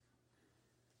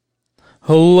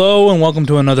Hello and welcome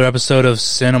to another episode of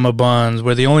Cinema Buns,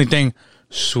 where the only thing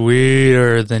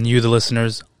sweeter than you, the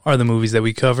listeners, are the movies that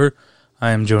we cover. I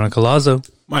am Jonah Colazzo.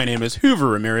 My name is Hoover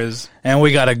Ramirez. And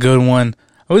we got a good one.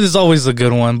 Oh, this is always a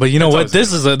good one, but you know It's what? always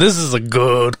This is a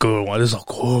good one. This is a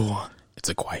cool one. It's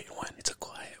a quiet one. It's a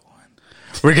quiet one.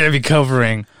 We're going to be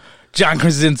covering John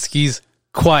Krasinski's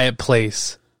Quiet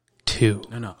Place 2.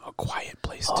 No, A Quiet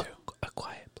Place 2. A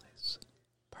Quiet Place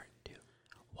Part 2.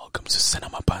 Welcome to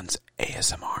Cinema Buns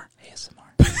ASMR.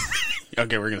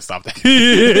 Okay, we're going to stop that.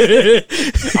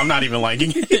 I'm not even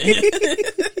liking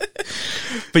it.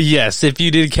 But yes, if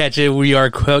you did catch it, we are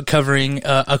covering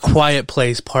A Quiet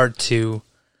Place Part 2.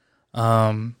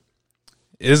 I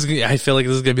feel like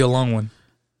this is going to be a long one.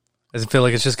 I feel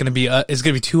like it's just going to be, it's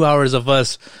going to be 2 hours of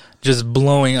us just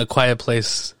blowing A Quiet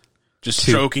Place. Just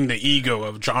stroking the ego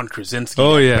of John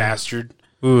Krasinski, bastard.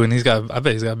 Ooh, and I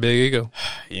bet he's got a big ego.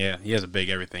 Yeah, he has a big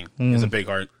everything. He has a big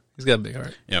heart. He's got a big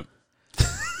heart. Yep.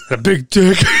 A big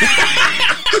dick.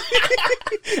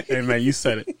 Hey, man, you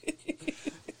said it.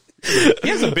 He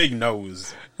has a big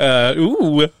nose.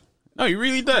 Ooh. No, he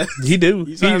really does. He do.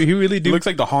 He really do. He looks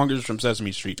like the hongers from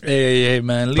Sesame Street. Hey,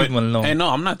 man, leave him alone. Hey, no,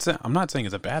 I'm not saying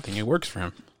it's a bad thing. It works for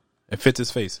him. It fits his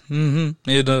face. Mm-hmm.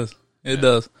 It does. It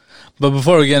does. But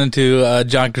before we get into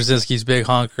John Krasinski's big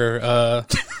honker,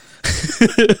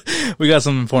 we got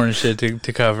some important shit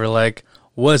to cover, like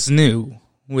what's new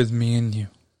with me and you.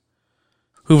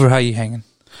 Hoover, how you hanging?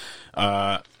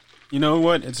 You know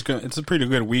what? It's a pretty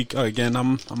good week. Again,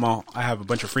 I have a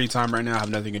bunch of free time right now. I have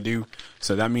nothing to do,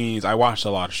 so that means I watched a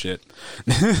lot of shit.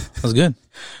 That's good.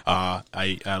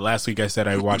 Last week I said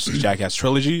I watched the Jackass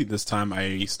trilogy. This time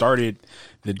I started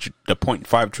the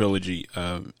 .5 trilogy.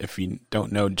 If you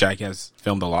don't know, Jackass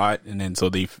filmed a lot, and then so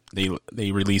they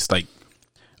released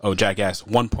Jackass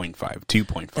 1.5,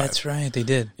 2.5. That's right, they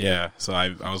did. Yeah, so I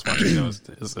was watching those.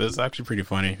 It's actually pretty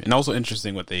funny and also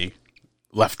interesting what they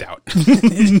left out.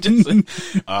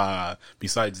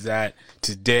 Besides that,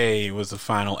 today was the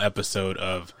final episode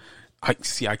of.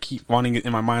 I keep wanting it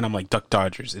in my mind. I'm like Duck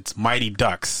Dodgers. It's Mighty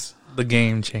Ducks. The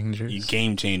Game Changers.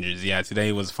 Game Changers. Yeah,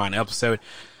 today was the final episode.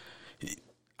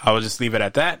 I will just leave it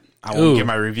at that. I won't give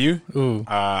my review. Ooh.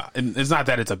 And it's not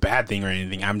that it's a bad thing or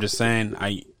anything. I'm just saying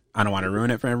I don't want to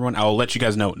ruin it for everyone. I will let you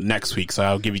guys know next week, so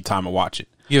I'll give you time to watch it.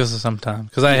 Give us some time,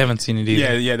 because I haven't seen it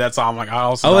either. Yeah, that's all. I'm like, I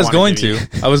was going to,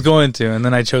 and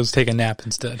then I chose to take a nap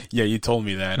instead. Yeah, you told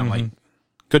me that. I'm like,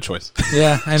 good choice.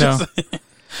 Yeah, I know.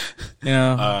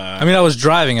 I mean, I was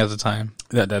driving at the time.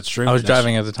 That's true. I was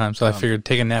driving at the time, so I figured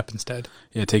take a nap instead.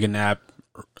 Yeah, take a nap.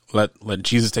 Let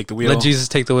Jesus take the wheel. Let Jesus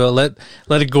take the wheel. Let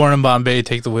Gordon Bombay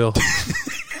take the wheel.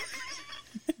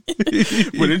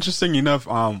 But interesting enough,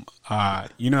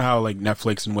 you know how like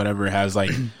Netflix and whatever has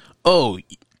like,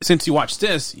 since you watched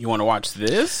this, you want to watch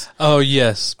this? Oh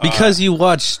yes, because you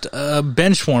watched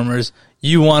Benchwarmers,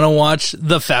 you want to watch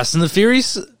The Fast and the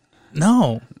Furious?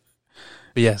 No.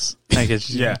 But yes, I get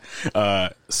you. Yeah.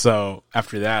 So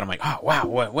after that, I'm like, oh wow,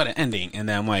 what an ending! And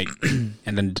then I'm like, and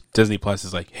then Disney Plus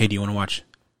is like, hey, do you want to watch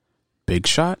Big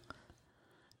Shot?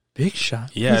 Big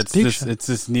Shot. Yeah, it's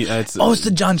this neat. It's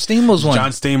the John Stamos one.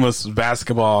 John Stamos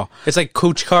basketball. It's like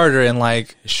Coach Carter and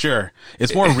like sure.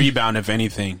 It's more Rebound if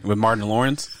anything with Martin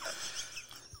Lawrence.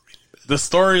 The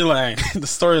storyline. It's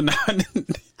still.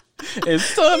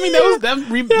 I mean,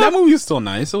 that movie was still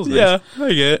nice. It was nice. Yeah, I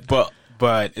get it.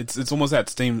 But it's almost that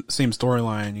same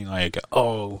storyline. You're like,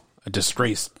 a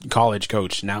disgraced college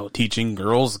coach now teaching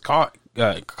girls college.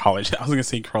 I was gonna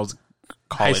say girls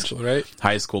college, high school, right?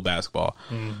 High school basketball.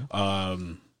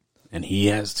 And he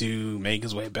has to make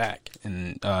his way back.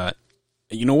 And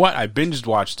you know what? I binge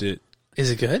watched it. Is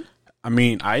it good? I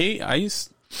mean, I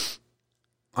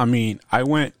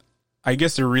went. I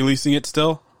guess they're releasing it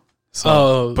still.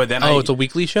 So, but then it's a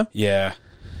weekly show. Yeah.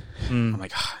 I'm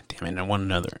like, damn it! I want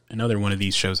another one of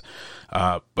these shows.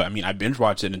 But I mean, I binge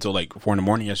watched it until like 4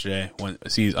 a.m. yesterday.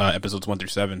 Episodes 1 through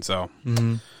 7. So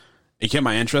it kept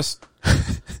my interest.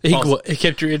 It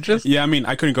kept your interest. Yeah, I mean,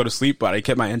 I couldn't go to sleep, but I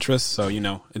kept my interest. So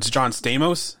it's John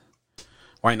Stamos.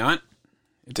 Why not?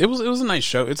 It was a nice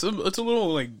show. It's a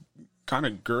little like kind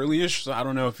of girly-ish. So I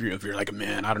don't know if you're like a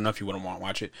man. I don't know if you wouldn't want to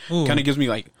watch it. Kind of gives me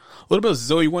like a little bit of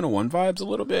Zoe 101 vibes. A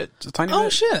little bit, just a tiny bit. Oh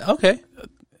shit! Okay,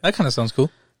 that kind of sounds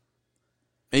cool.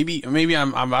 Maybe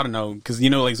I'm I don't know, because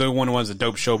like Zoe 101 is a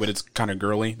dope show, but it's kind of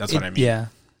girly. That's what I mean. Yeah,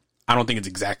 I don't think it's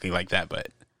exactly like that, but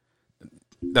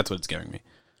that's what it's giving me.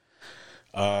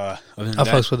 I'll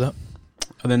fuss with that.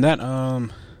 Other than that,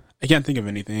 I can't think of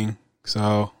anything.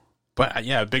 So, but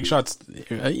yeah, Big Shots.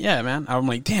 Yeah, man. I'm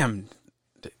like, damn.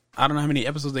 I don't know how many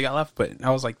episodes they got left, but I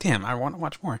was like, damn, I want to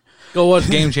watch more. Go watch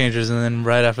Game Changers, and then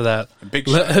right after that, Big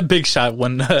Shot. Big Shot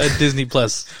when Disney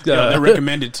Plus They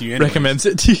recommend it to you. Anyways. recommends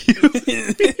it to you.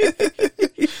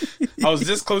 I was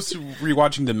this close to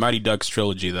rewatching the Mighty Ducks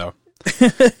trilogy, though.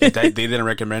 They didn't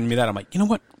recommend me that. I'm like, you know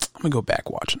what? I'm gonna go back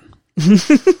watching.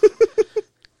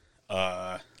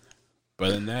 But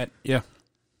than that, yeah.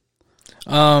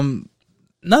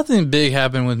 Nothing big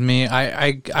happened with me.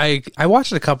 I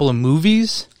watched a couple of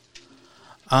movies.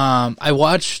 I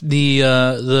watched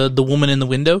the Woman in the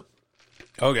Window.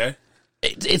 Okay.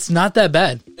 It's not that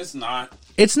bad. It's not.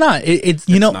 It's not. It's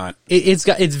not.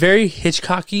 It's very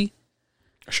Hitchcocky.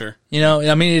 Sure. You know,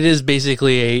 I mean, it is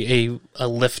basically a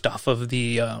lift off of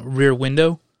the Rear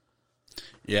Window.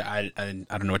 Yeah, I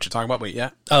don't know what you're talking about, but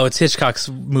yeah. Oh, it's Hitchcock's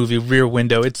movie Rear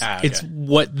Window. It's okay. it's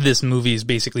what this movie is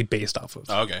basically based off of.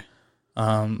 Oh, okay.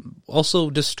 Also,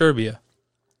 Disturbia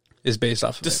is based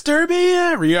off of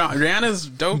Disturbia, Rihanna's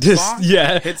dope it. song.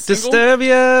 Yeah, Hit single?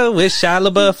 Disturbia with Shia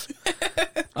LaBeouf.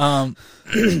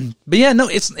 But yeah, no,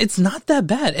 it's not that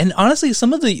bad. And honestly,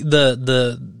 some of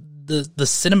the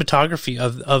cinematography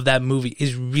of that movie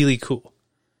is really cool.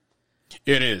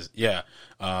 It is, yeah.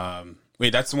 Wait,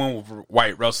 that's the one with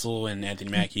Wyatt Russell and Anthony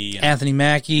Mackie. And Anthony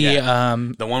Mackie, yeah.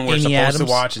 The one we're Amy supposed Adams. to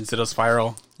watch instead of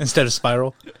Spiral.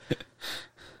 Spiral.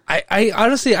 I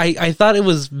honestly, I thought it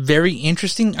was very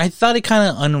interesting. I thought it kind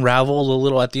of unraveled a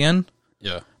little at the end,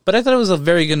 Yeah. but I thought it was a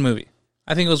very good movie.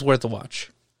 I think it was worth a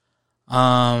watch.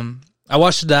 I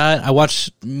watched that. I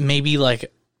watched maybe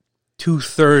like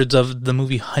 2/3 of the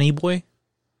movie Honey Boy,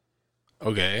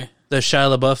 Okay. the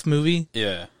Shia LaBeouf movie.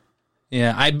 Yeah.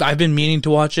 Yeah, I've been meaning to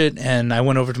watch it, and I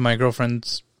went over to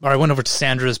I went over to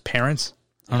Sandra's parents.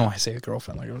 I don't know why I say a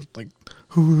girlfriend. Like, I was like,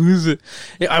 who is it?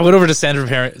 Yeah, I went over to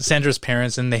Sandra's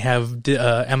parents, and they have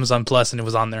Amazon Plus, and it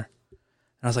was on there. And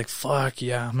I was like, fuck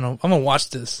yeah, I'm gonna watch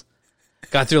this.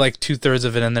 Got through like 2/3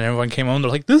 of it, and then everyone came home. They're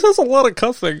like, this has a lot of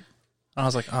cussing. And I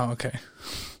was like, oh, okay.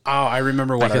 Oh, I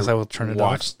remember what I guess I will turn it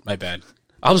watched. My bad.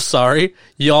 I'm sorry,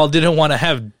 y'all didn't want to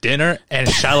have dinner and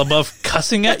Shia LaBeouf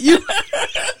cussing at you.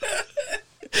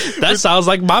 That sounds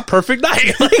like my perfect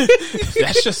night.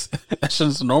 That's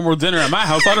just normal dinner at my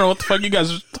house. I don't know what the fuck you guys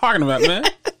are talking about, man.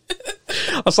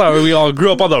 I'm sorry, we all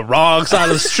grew up on the wrong side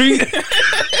of the street.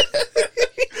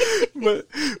 But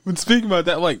when speaking about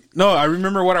that, like, no, I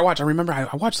remember what I watched. I remember I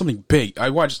watched something big. I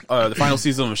watched the final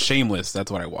season of Shameless.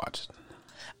 That's what I watched.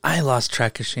 I lost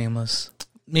track of Shameless.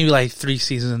 Maybe like 3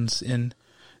 seasons in.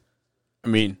 I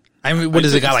mean, what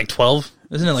is it got, like 12?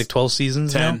 Isn't it like 12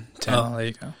 seasons 10, now? 10. Oh, there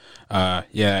you go.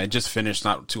 Yeah, I just finished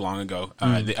not too long ago.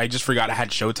 I just forgot I had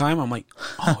Showtime. I'm like,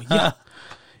 oh yeah,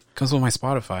 comes with my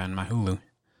Spotify and my Hulu.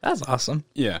 That's awesome.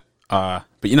 Yeah. But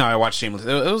you know, I watched Shameless.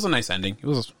 It was a nice ending.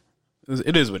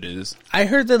 It is what it is. I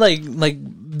heard that like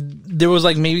there was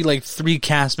like maybe like 3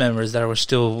 cast members that were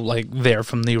still like there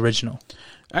from the original.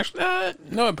 Actually,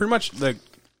 no, pretty much the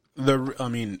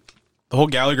whole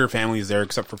Gallagher family is there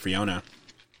except for Fiona.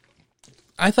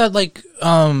 I thought like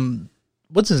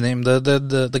what's his name?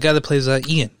 The guy that plays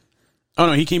Ian. Oh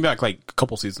no, he came back like a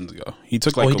couple seasons ago. He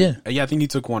took like he did? Yeah, I think he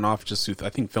took one off just to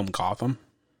film Gotham.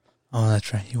 Oh,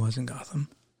 that's right. He was in Gotham.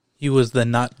 He was the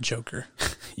not Joker.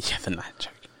 Yeah, the not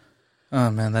Joker. Oh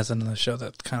man, that's another show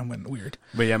that kind of went weird.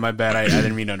 But yeah, my bad. I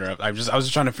didn't mean to interrupt. I was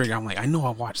just trying to figure out. I'm like, I know I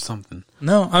watched something.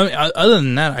 No, I mean, other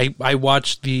than that, I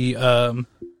watched the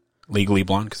Legally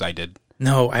Blonde because I did.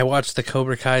 No, I watched the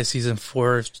Cobra Kai season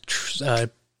 4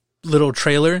 little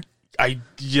trailer.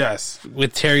 Yes.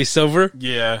 With Terry Silver.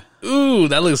 Yeah. Ooh,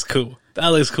 that looks cool. That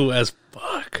looks cool as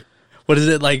fuck. What is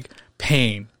it like?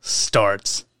 Pain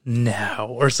starts now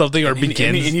or something, or begins.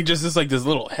 And he just does like this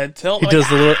little head tilt. He does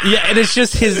the little, yeah, and it's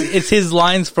just his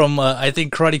lines from I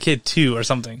think Karate Kid 2 or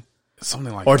something.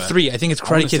 Something like or that. 3. I think it's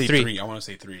Karate Kid 3. I want to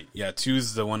say 3. Yeah, 2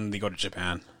 is the one they go to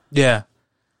Japan. Yeah.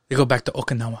 They go back to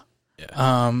Okinawa.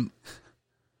 Yeah.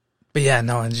 But yeah,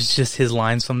 no, it's just his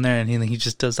lines from there, and he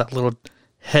just does that little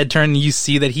head turn. You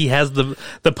see that he has the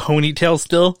ponytail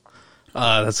still.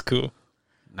 That's cool.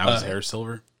 Now his hair is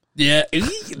silver. Yeah,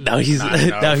 now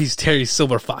he's Terry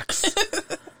Silver Fox.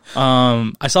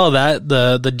 I saw that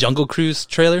the Jungle Cruise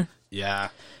trailer. Yeah,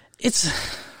 it's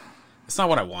not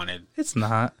what I wanted. It's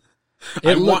not.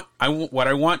 What I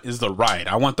want is the ride.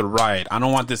 I want the ride. I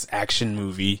don't want this action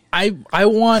movie. I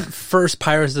want first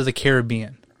Pirates of the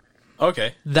Caribbean.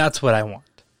 Okay, that's what I want.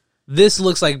 This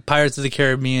looks like Pirates of the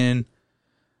Caribbean.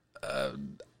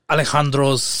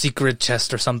 Alejandro's secret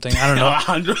chest or something. I don't know.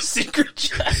 Alejandro's secret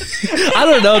chest. I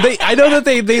don't know. I know that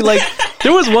they like.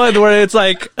 There was one where it's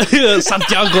like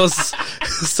Santiago's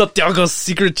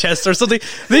secret chest or something.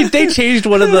 They changed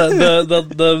one of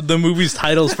the movie's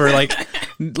titles for like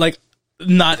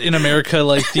not in America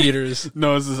like theaters.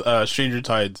 No, this is Stranger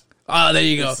Tides. Ah, there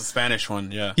you go. It's the Spanish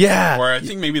one, yeah. Yeah. Or I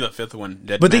think maybe the fifth one,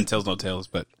 Dead But Man they- Tells No Tales,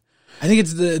 but I think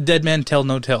it's the Dead Man Tell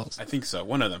No Tales. I think so.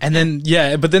 One of them. And then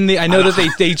but then I know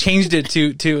that they changed it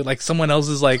to like someone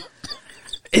else's like.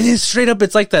 It is straight up.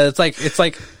 It's like that. It's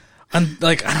like.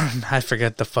 I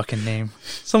forget the fucking name.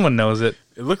 Someone knows it.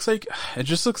 It looks like, it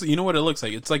just looks, you know what it looks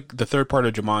like? It's like the third part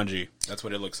of Jumanji. That's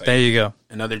what it looks like. There you go.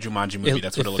 Another Jumanji movie.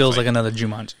 That's what it looks feels like. like another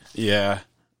Jumanji. Yeah.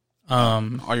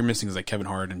 All you're missing is like Kevin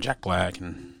Hart and Jack Black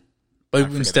and. But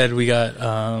instead we got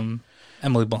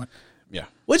Emily Blunt, Yeah.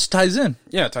 which ties in.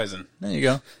 Yeah, it ties in. There you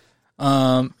go.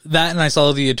 That and I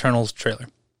saw the Eternals trailer.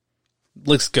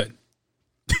 Looks good.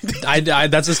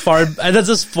 That's as far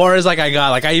as like I got.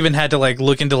 Like I even had to like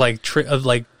look into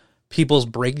like people's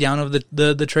breakdown of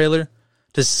the trailer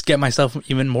to get myself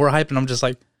even more hype, and I'm just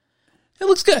like, it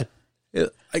looks good.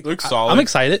 It looks solid. I'm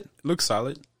excited, It looks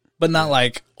solid. but not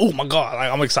like, oh my god,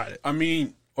 like, I'm excited. I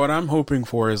mean, what I'm hoping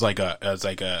for is like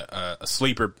a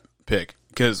sleeper pick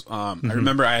because I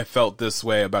remember I felt this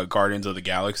way about Guardians of the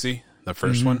Galaxy, the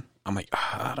 1st one. I'm like,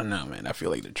 I don't know, man. I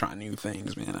feel like they're trying new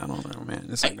things, man. I don't know, man.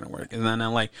 It's not gonna work. And then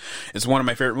I'm like, it's one of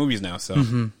my favorite movies now. So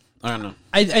I don't know.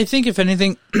 I think if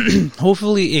anything,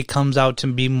 hopefully it comes out to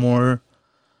be more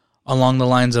along the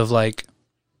lines of like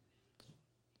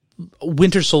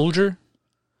Winter Soldier.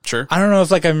 Sure. I don't know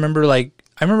if like I remember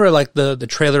the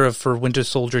trailer for Winter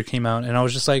Soldier came out, and I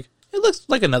was just like, it looks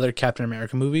like another Captain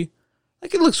America movie.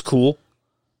 Like it looks cool.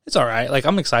 It's all right. Like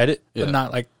I'm excited, Yeah. but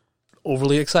not like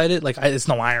overly excited. Like it's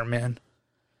no Iron Man.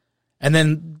 And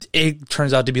then it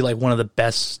turns out to be like one of the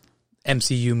best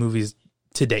MCU movies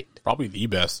to date. Probably the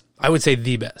best. I would say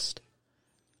the best.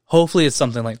 Hopefully it's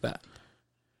something like that.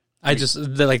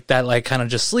 Like kind of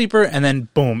just sleeper, and then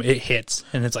boom, it hits,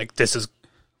 and it's like, this is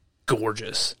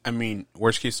gorgeous. I mean,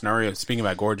 worst case scenario, speaking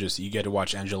about gorgeous, you get to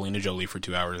watch Angelina Jolie for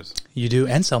 2 hours. You do,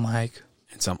 and Selma Hayek.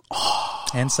 And some,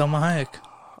 And Selma Hayek.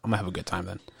 I'm going to have a good time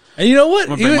then. And you know what? I'm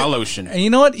going to bring my lotion. And you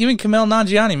know what? Even Kumail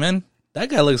Nanjiani, man. That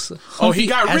guy looks hunky he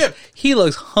got as- ripped. He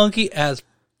looks hunky as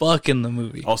fuck in the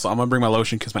movie. Also, I'm going to bring my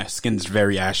lotion because my skin's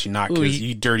very ashy, not because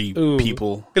you dirty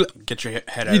people. Get your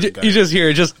head out of the gutter. You just hear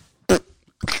it just...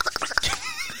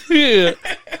 Yeah.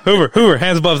 Hoover,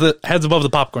 hands above the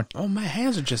popcorn. Oh, my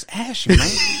hands are just ashy, man.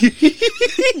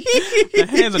 My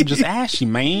hands are just ashy,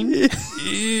 man.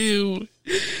 Ew.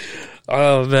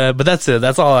 Oh man, but that's it.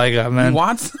 That's all I got, man. You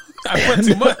want some? I put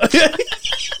too much.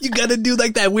 You gotta do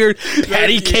like that weird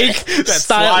patty cake that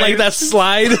style, slide. like that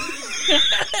slide.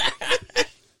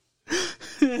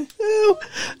 Ew,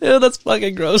 that's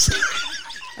fucking gross.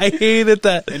 I hated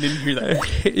that. I didn't hear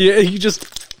that. Yeah, you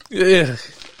just. Yeah.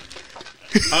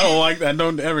 I don't like that.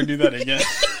 Don't ever do that again.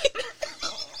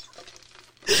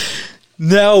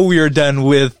 Now we are done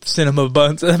with Cinema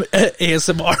Buns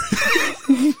ASMR.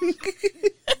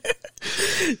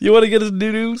 You want to get into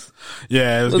news?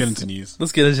 Yeah, let's get into news.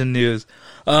 Let's get into news.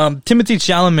 Timothy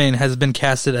Chalamet has been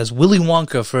casted as Willy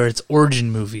Wonka for its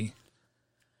origin movie.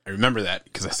 I remember that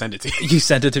because I sent it to you. You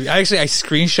sent it to me. I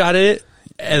screenshotted it,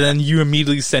 and then you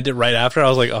immediately sent it right after. I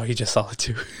was like, oh, he just saw it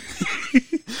too.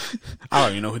 I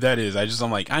don't even know who that is.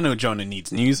 I'm like, I know Jonah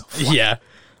needs news. Yeah.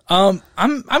 I'm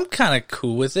kind of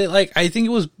cool with it. Like, I think it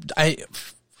was a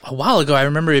while ago. I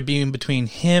remember it being between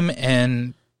him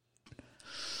and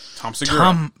Tom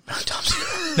Segura.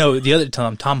 No, the other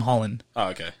Tom Holland. Oh,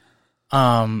 okay.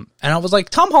 And I was like,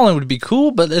 Tom Holland would be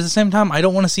cool, but at the same time, I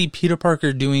don't want to see Peter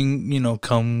Parker doing,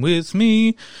 come with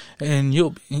me, and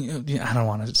I don't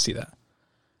want to see that.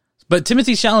 But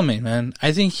Timothy Chalamet, man,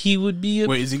 I think he would be.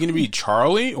 Wait, is he going to be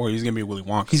Charlie or he's going to be Willy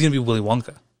Wonka? He's gonna be Willy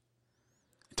Wonka.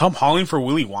 Tom Holland for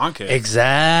Willy Wonka.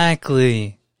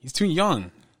 Exactly. He's too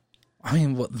young. I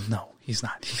mean, no, he's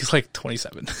not. He's like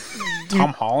 27.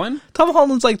 Tom Holland? Tom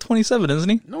Holland's like 27, isn't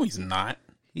he? No, he's not.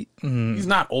 He's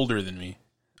not older than me.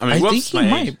 I mean, I whoops, think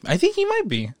he my might. age. I think he might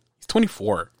be. He's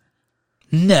 24.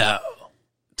 No.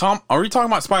 Tom, are we talking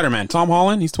about Spider-Man? Tom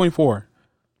Holland? He's 24.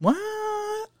 What?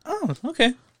 Oh,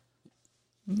 okay.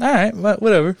 All right,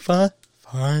 whatever. Fine.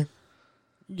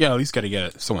 Yeah, at least got to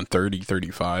get someone 30,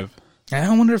 35. I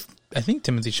wonder if I think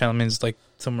Timothy Chalamet's like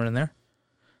somewhere in there.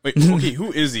 Wait, okay,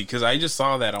 who is he? Because I just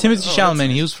saw that. Timothy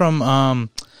Chalamet. He was from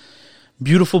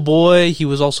Beautiful Boy. He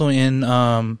was also in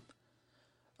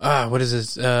what is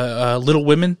this? Little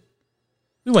Women.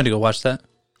 We went to go watch that.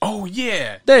 Oh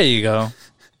yeah, There you go.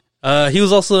 He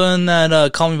was also in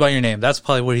that Call Me by Your Name. That's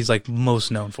probably what he's like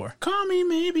most known for. call me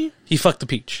maybe. He fucked the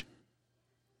peach.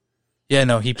 Yeah,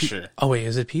 no, he. Sure. Oh wait,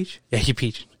 is it peach? Yeah, he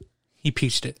peached. He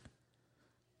peached it.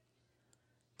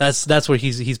 That's what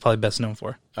he's probably best known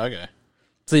for. Okay.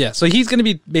 So yeah, so he's going to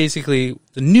be basically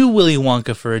the new Willy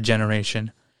Wonka for a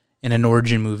generation, in an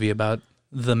origin movie about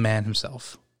the man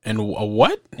himself. And a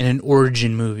what? In an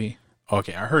origin movie.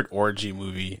 Okay, I heard orgy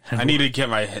movie. I need to get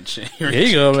my head shit. There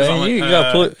you go, man. Like, you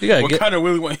gotta what get. kind of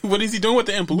what is he doing with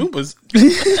the Oompa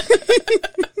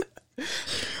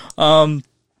Loompas?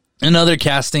 In other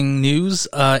casting news,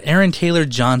 Aaron Taylor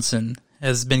Johnson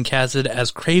has been casted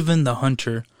as Kraven the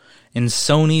Hunter in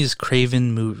Sony's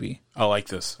Kraven movie. I like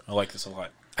this. I like this a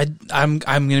lot. I'm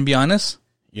gonna be honest.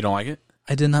 You don't like it?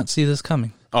 I did not see this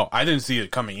coming. Oh, I didn't see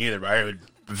it coming either, but I would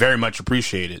very much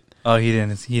appreciate it. Oh, he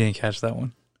didn't. He didn't catch that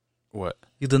one. What?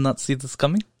 You did not see this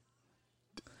coming?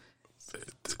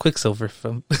 It's Quicksilver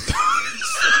film.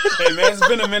 Hey man, it's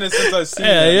been a minute since I've seen it.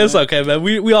 Yeah, it's okay, man.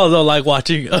 We all don't like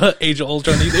watching Age of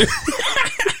Ultron either.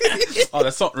 Oh,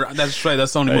 that's right.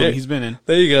 That's the only movie he's been in.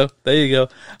 There you go.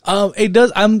 It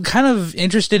does. I'm kind of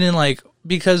interested in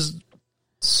because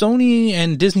Sony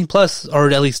and Disney Plus, or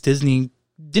at least Disney,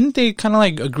 didn't they kind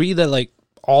of agree that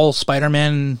all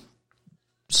Spider-Man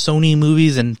Sony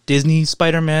movies and Disney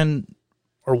Spider-Man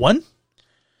are one?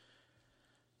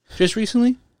 Just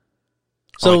recently?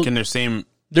 So in their same...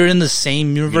 They're in the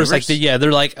same universe?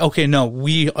 They're like, okay, no,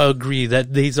 we agree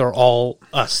that these are all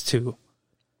us too.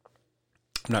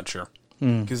 I'm not sure.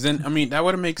 Because then, I mean, that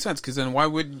wouldn't make sense. Because then why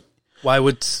would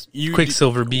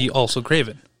Quicksilver be also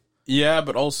Kraven? Yeah,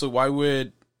 but also why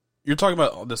would... You're talking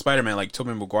about the Spider-Man like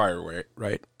Tobey Maguire,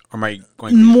 right? Or am I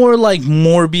going crazy? More like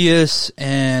Morbius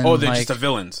and... Oh, they're just the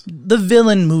villains. The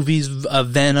villain movies,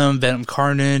 Venom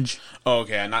Carnage. Oh,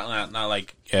 okay. Not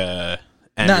like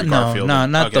Andrew Garfield.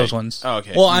 Not okay. those ones. Oh,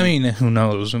 okay. Well, I mean, who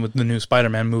knows with the new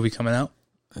Spider-Man movie coming out.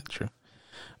 That's true.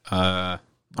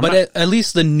 At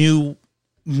least the new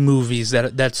movies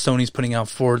that Sony's putting out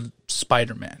for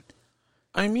Spider-Man.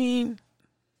 I mean...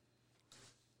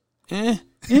 I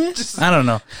don't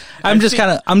know. I'm just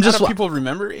people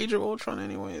remember Age of Ultron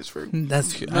anyways.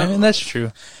 That's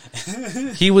true.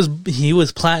 He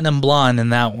was platinum blonde in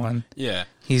that one. Yeah.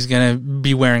 He's gonna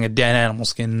be wearing a dead animal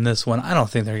skin in this one. I don't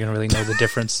think they're gonna really know the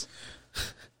difference.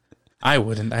 I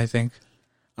wouldn't. I think.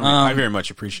 I very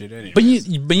much appreciate it. But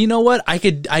you know what?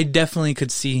 I definitely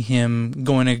could see him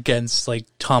going against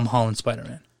Tom Holland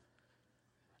Spider-Man.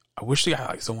 I wish they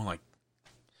got someone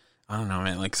I don't know,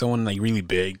 man, someone really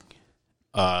big.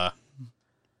 You know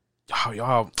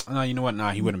what?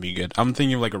 Nah, he wouldn't be good. I'm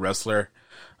thinking of a wrestler.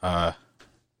 But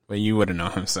you wouldn't know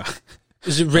him, so.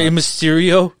 Is it Rey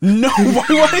Mysterio? No, why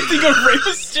would I think of Rey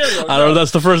Mysterio? I don't know.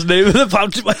 That's the first name that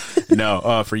popped in my head.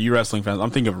 No, for you wrestling fans,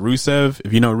 I'm thinking of Rusev.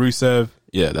 If you know Rusev,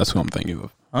 yeah, that's who I'm thinking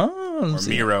of. Oh, or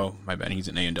Miro. My bad, he's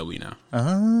in A&W now.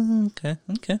 Oh,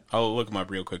 okay. I'll look him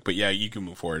up real quick, but yeah, you can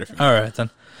move forward if you want. All right then.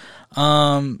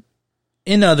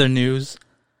 In other news,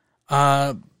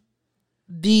 the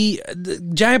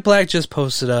Jack Black just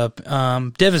posted up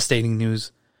devastating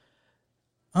news.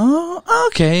 Oh,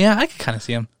 okay, yeah, I can kind of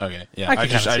see him. Okay, yeah, I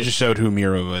just showed who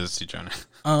Miro was to Jonah.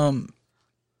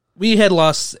 We had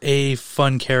lost a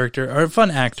fun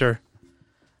actor.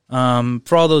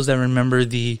 For all those that remember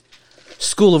the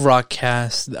School of Rock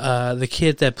cast, the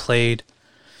kid that played,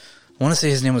 I want to say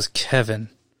his name was Kevin.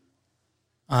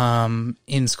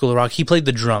 In School of Rock, he played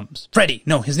the drums.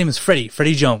 His name is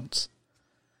Freddie Jones.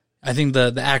 I think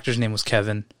the actor's name was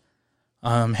Kevin.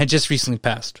 Had just recently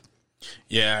passed.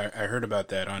 Yeah, I heard about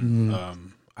that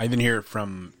on. I didn't hear it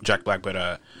from Jack Black, but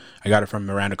I got it from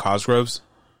Miranda Cosgrove's.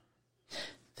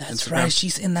 That's Instagram. Right.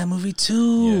 She's in that movie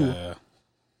too. Yeah.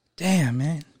 Damn,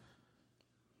 man.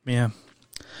 Yeah.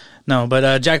 No,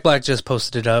 but Jack Black just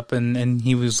posted it up, and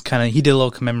he was he did a little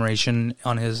commemoration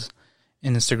on his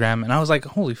Instagram, and I was like,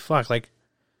 holy fuck,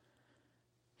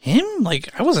 him? I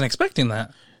wasn't expecting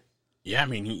that. Yeah, I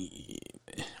mean,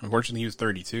 unfortunately, he was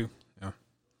 32. Yeah,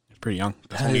 he's pretty young.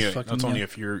 That's only a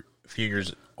few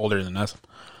years older than us.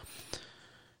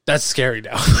 That's scary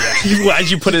now. Why'd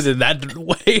you put it in that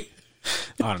way?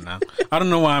 I don't know. I don't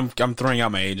know why I'm throwing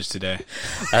out my ages today.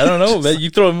 I don't know, man.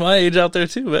 You throw my age out there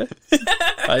too, man.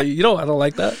 I don't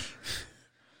like that.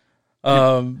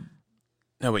 No,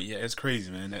 but yeah, it's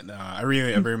crazy, man. I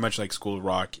very much like School of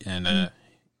Rock, and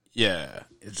yeah,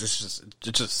 it just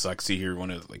sucks to hear one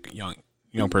of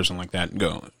young person like that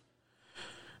go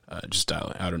just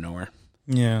out of nowhere.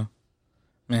 Yeah,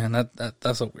 man,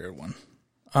 that's a weird one.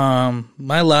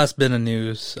 My last bit of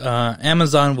news: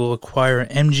 Amazon will acquire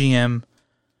MGM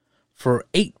for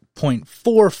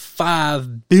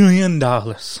 $8.45 billion.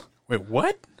 Wait,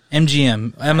 what?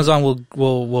 MGM. Amazon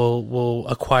will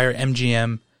acquire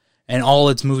MGM and all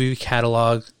its movie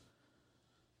catalog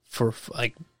for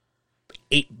 $8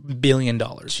 billion.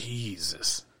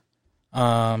 Jesus.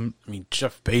 I mean,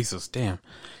 Jeff Bezos, damn.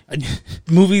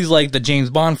 Movies like the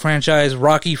James Bond franchise,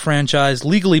 Rocky franchise,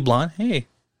 Legally Blonde. Hey,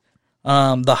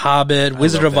 The Hobbit,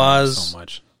 Wizard of Oz, so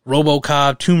much.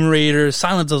 RoboCop, Tomb Raider,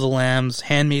 Silence of the Lambs,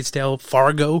 Handmaid's Tale,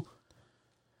 Fargo.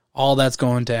 All that's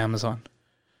going to Amazon.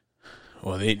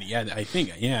 Well, I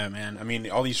think, man. I mean,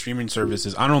 all these streaming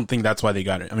services, I don't think that's why they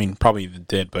got it. I mean, probably they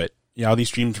did, but yeah, all these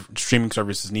streaming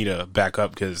services need to back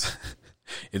up because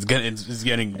it's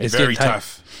getting very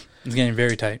tough. It's getting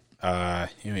very tight.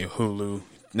 Hulu.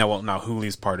 No, now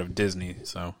Hulu's part of Disney,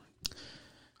 so.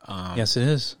 Yes, it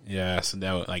is. Yeah, so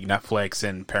that like Netflix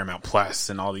and Paramount Plus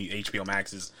and all the HBO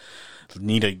Maxes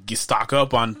need to stock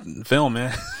up on film,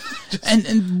 man.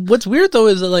 And what's weird though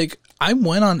is that like I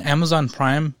went on Amazon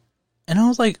Prime, and I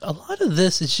was like, a lot of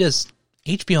this is just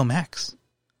HBO Max.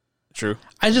 True.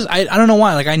 I don't know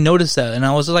why. Like I noticed that, and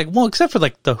I was like, well, except for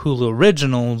like the Hulu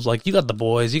originals, like you got The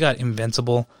Boys, you got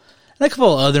Invincible, and a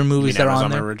couple of other movies that are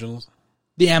on there. Originals.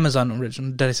 The Amazon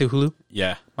original. Did I say Hulu?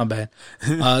 Yeah. My bad.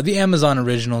 The Amazon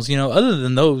originals, other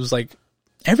than those, like,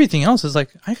 everything else is like,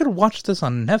 I could watch this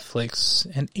on Netflix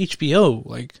and HBO.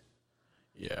 Like,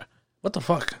 yeah. What the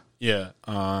fuck? Yeah.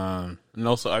 And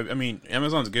also, I mean,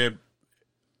 Amazon's good.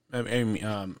 One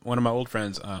of my old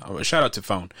friends, shout out to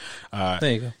Phone.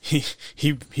 There you go.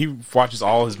 He watches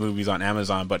all his movies on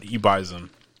Amazon, but he buys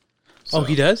them. So, oh,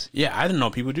 he does? Yeah, I didn't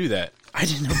know people do that. I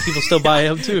didn't know people still buy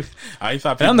them too. I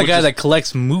thought I'm the guy that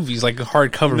collects movies, like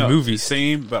hardcover movies.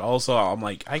 Same, but also I'm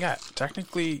like, I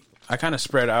kind of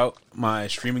spread out my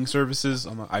streaming services.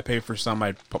 I pay for some.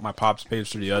 I put my pops pays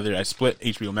for the other. I split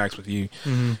HBO Max with you,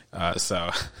 so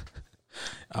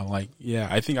I'm like, yeah,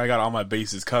 I think I got all my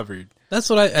bases covered. That's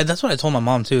what I told my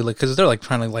mom too, like because they're like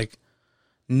trying to like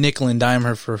nickel and dime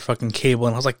her for fucking cable,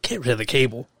 and I was like, get rid of the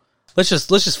cable. Let's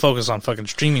just focus on fucking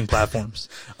streaming platforms.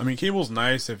 I mean, cable's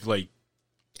nice if like.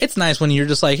 It's nice when you're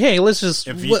just like, hey, let's just...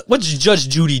 what's Judge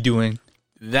Judy doing?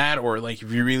 That or, like,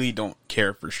 if you really don't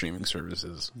care for streaming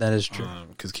services. That is true.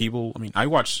 Because cable... I mean,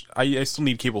 I still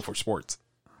need cable for sports.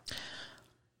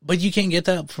 But you can't get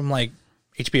that from, like,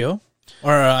 HBO?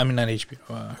 Or, I mean, not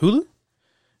HBO. Hulu?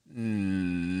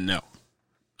 No.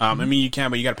 I mean, you can,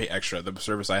 but you got to pay extra. The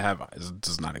service I have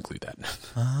does not include that.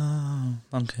 Oh,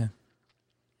 okay.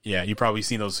 Yeah, you've probably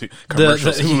seen those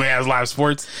commercials. Hulu has live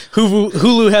sports.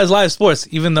 Hulu has live sports,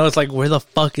 even though it's like, where the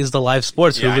fuck is the live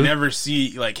sports, yeah, Hulu? I never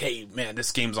see, like, hey, man,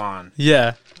 this game's on.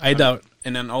 Yeah, I doubt.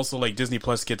 And then also, like, Disney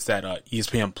Plus gets that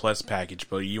ESPN Plus package,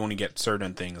 but you only get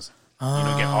certain things. You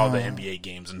don't get all the NBA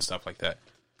games and stuff like that.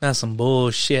 That's some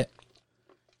bullshit.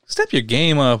 Step your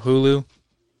game up, Hulu.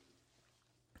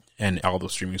 And all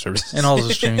those streaming services.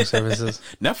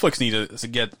 Netflix needs to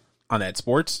get on that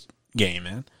sports game,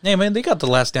 man. Hey, man, they got The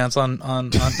Last Dance on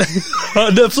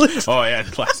Netflix. Oh, yeah.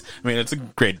 I mean, it's a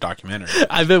great documentary.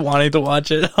 I've been wanting to watch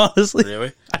it, honestly.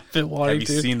 Really? I've been wanting to.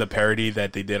 Have you seen the parody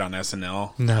that they did on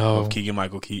SNL? No. Of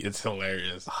Keegan-Michael Key? It's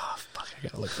hilarious. Oh, fuck. I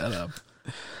gotta look that up.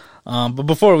 But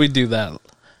before we do that,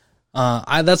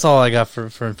 that's all I got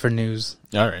for news.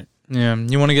 All right. Yeah.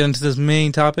 You want to get into this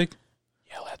main topic?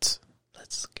 Yeah, let's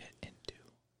get into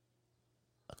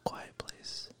A Quiet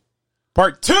Place.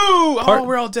 Part 2! Oh,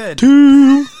 we're all dead.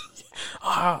 2!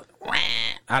 I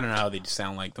don't know how they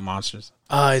sound like the monsters.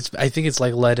 I think it's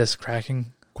like lettuce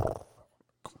cracking.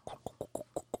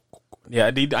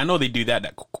 Yeah, I know they do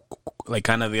that like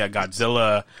kind of the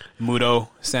Godzilla Muto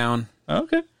sound.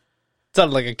 Okay. It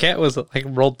sounded like a cat was like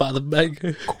rolled by the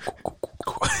bag.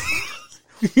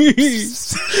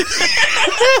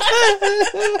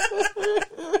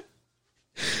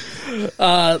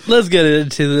 Let's get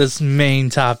into this main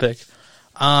topic.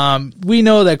 We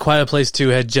know that Quiet Place 2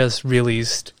 had just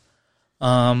released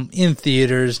in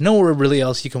theaters. Nowhere really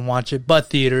else you can watch it but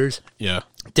theaters. Yeah.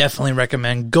 Definitely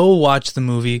recommend. Go watch the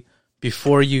movie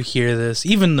before you hear this.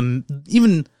 Even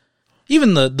the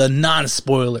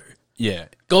non-spoiler. Yeah.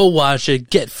 Go watch it,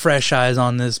 get fresh eyes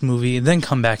on this movie, and then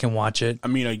come back and watch it. I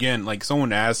mean, again, like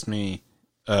someone asked me,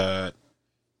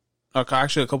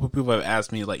 actually a couple of people have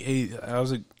asked me, like, hey,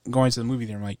 how's it going to the movie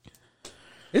there? I'm like,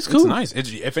 it's cool. It's nice.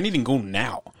 If anything, go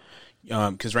now.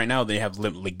 Because right now they have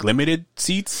limited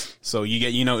seats. So you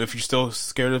get, if you're still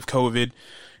scared of COVID,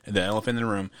 the elephant in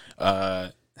the room,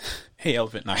 hey,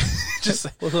 elephant, no. Just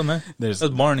what's up, man? That's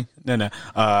Barney. No.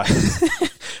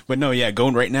 But no, yeah, go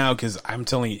right now because I'm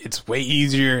telling you, it's way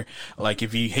easier. Like,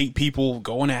 if you hate people,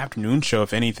 go on an afternoon show.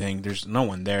 If anything, there's no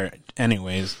one there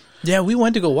anyways. Yeah, we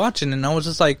went to go watch it, and I was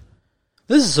just like,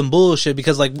 this is some bullshit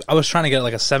because, like, I was trying to get,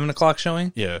 like, a 7 o'clock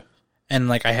showing. Yeah. And,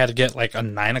 like, I had to get, like, a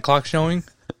 9 o'clock showing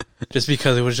just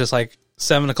because it was just, like,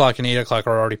 7 o'clock and 8 o'clock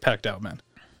are already packed out, man.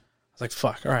 I was like,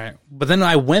 fuck, all right. But then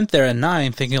I went there at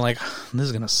 9 thinking, like, this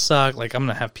is going to suck. Like, I'm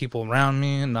going to have people around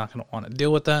me and not going to want to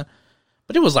deal with that.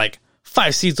 But it was, like,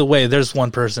 5 seats away, there's one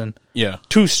person. Yeah.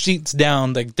 2 seats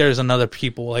down, like, there's another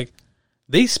people. Like,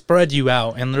 they spread you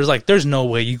out, and there's no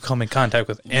way you come in contact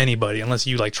with anybody unless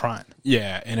you like trying.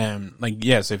 Yeah, and like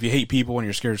so if you hate people and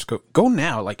you're scared, just go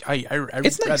now. Like I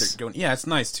It's rather nice. go. Yeah, it's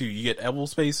nice too. You get elbow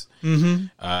space.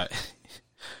 Mm-hmm.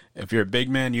 If you're a big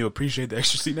man, you appreciate the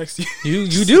extra seat next to you.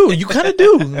 You do. You kind of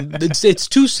do. It's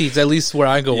 2 seats, at least where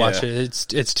I go watch Yeah.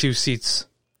 it. It's 2 seats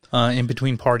in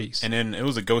between parties. And then it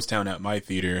was a ghost town at my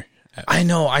theater. I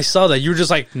know. I saw that. You were just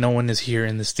like, no one is here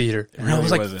in this theater. And I really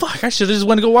was like, wasn't. fuck, I should have just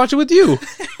went to go watch it with you.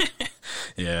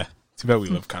 Yeah, too bad we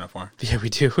live kind of far. Yeah, we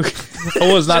do.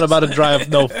 I was not about to drive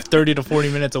 30 to 40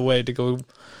 minutes away to go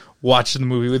watch the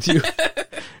movie with you.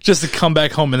 Just to come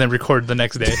back home and then record the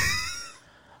next day.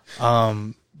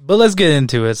 But let's get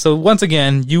into it. So once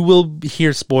again, you will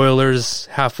hear spoilers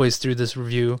halfway through this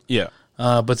review. Yeah,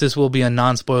 But this will be a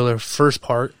non-spoiler first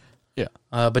part. yeah,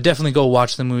 But definitely go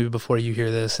watch the movie before you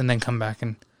hear this, and then come back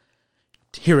and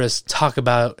hear us talk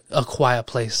about A Quiet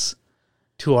Place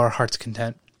to our heart's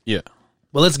content. yeah.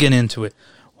 Well, let's get into it.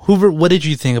 Hoover, what did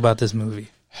you think about this movie?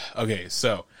 Okay,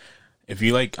 so if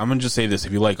you like, I'm gonna just say this: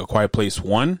 if you like A Quiet Place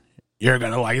 1, you're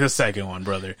gonna like the second one,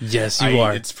 brother. Yes, you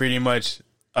are. It's pretty much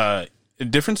a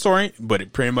different story, but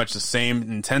it pretty much the same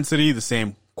intensity, the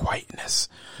same quietness,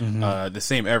 the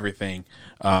same everything.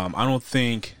 I don't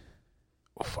think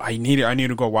I need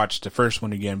to go watch the first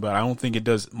one again, but I don't think it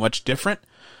does much different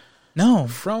No.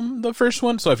 from the first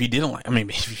one. So if you didn't like,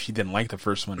 maybe if you didn't like the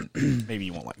first one, maybe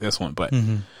you won't like this one. But,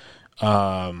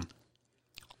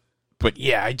 but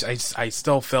yeah, I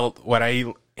still felt what I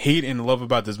hate and love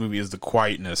about this movie is the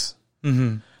quietness.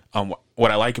 Mm-hmm.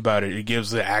 What I like about it, it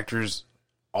gives the actors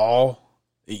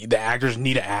the actors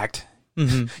need to act.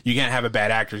 Mm-hmm. You can't have a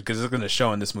bad actor because it's going to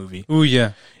show in this movie. Ooh,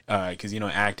 yeah. Because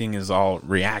acting is all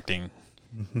reacting,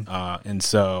 and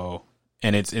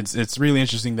it's really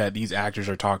interesting that these actors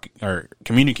are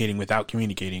communicating without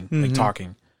communicating, like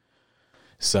talking.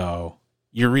 So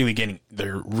you're really getting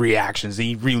their reactions.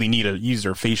 They really need to use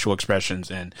their facial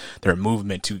expressions and their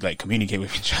movement to like communicate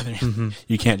with each other.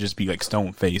 You can't just be like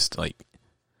stone faced. Like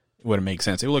it wouldn't make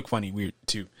sense. It would look funny, weird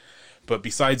too. But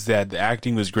besides that, the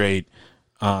acting was great.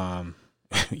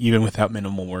 Even without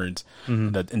minimal words,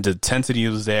 and the intensity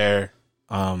was there.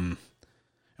 And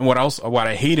what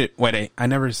I hated, I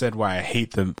never said why I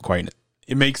hate the quietness.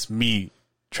 It makes me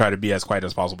try to be as quiet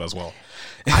as possible as well.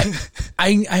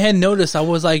 I had noticed, I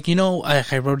was like,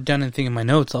 I wrote down anything in my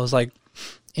notes. I was like,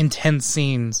 intense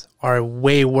scenes are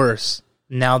way worse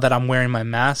now that I'm wearing my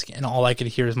mask and all I could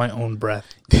hear is my own breath.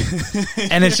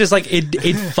 And it's just like, it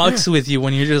fucks with you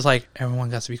when you're just like, everyone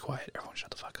got to be quiet. Everyone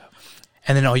shut the fuck up.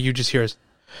 And then all you just hear is,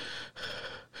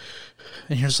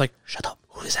 and you're just like, shut up.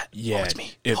 Who is that? Yeah, Oh, it's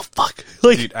me. Oh, fuck.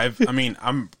 Like, dude,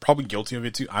 I'm probably guilty of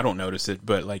it too. I don't notice it,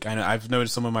 but like I've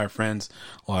noticed some of my friends,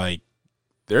 like,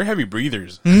 they're heavy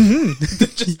breathers.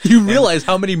 you realize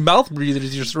how many mouth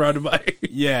breathers you're surrounded by.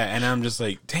 Yeah, and I'm just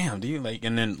like, damn, dude. Like,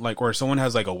 and then like where someone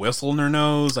has like a whistle in their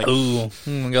nose, like, Ooh,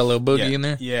 got a little boogie in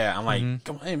there. Yeah, I'm like,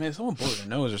 come on, hey, man, someone blow their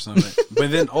nose or something.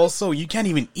 But then also, you can't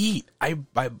even eat. I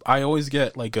always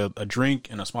get like a drink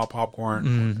and a small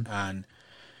popcorn,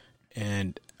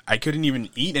 and I couldn't even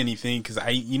eat anything because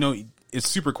it's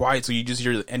super quiet, so you just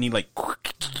hear any like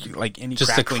any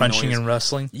Just the crackling crunching noise. and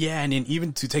rustling. Yeah, and then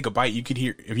even to take a bite, you could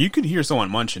hear someone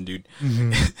munching, dude.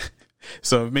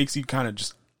 So it makes you kind of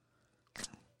just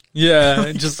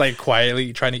Yeah, just like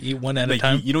quietly trying to eat one at a like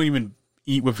time. you don't even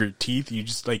eat with your teeth. You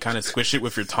just like kind of squish it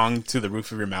with your tongue to the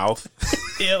roof of your mouth,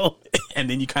 Ew. and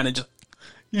then you kind of just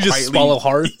just swallow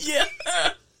hard. Yeah.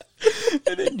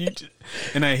 And then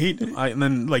and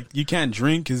then like you can't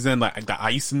drink because then like the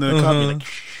ice in the cup. You're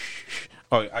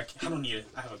like, I don't need it.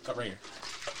 I have a cup right here.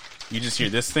 You just hear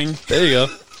this thing. There you go.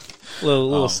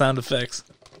 Little sound effects.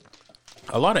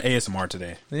 A lot of ASMR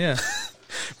today. Yeah.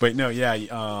 But no,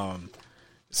 yeah.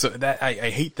 So that I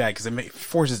hate that because it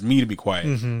forces me to be quiet,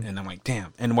 and I'm like,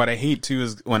 damn. And what I hate too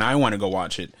is when I want to go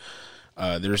watch it.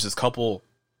 There's this couple.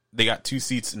 They got 2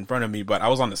 seats in front of me, but I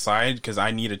was on the side because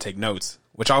I need to take notes,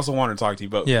 which I also wanted to talk to you.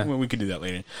 But yeah, we could do that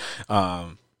later.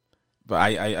 But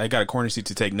I got a corner seat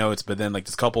to take notes, but then like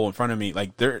this couple in front of me,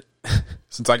 like they're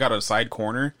since I got a side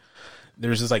corner,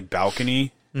 there's this like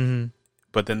balcony,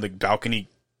 but then the balcony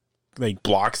like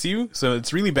blocks you, so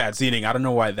it's really bad seating. I don't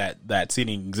know why that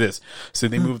seating exists. So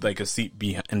they moved like a seat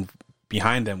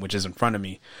behind them, which is in front of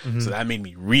me. So that made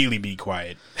me really be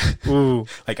quiet. Ooh.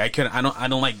 Like I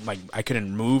don't like I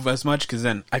couldn't move as much because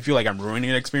then I feel like I'm ruining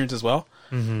the experience as well.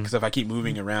 Because if I keep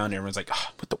moving around, everyone's like,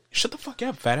 shut the fuck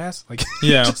up, fat ass. Like,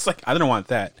 yeah, just like I don't want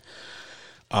that.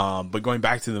 But going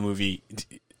back to the movie,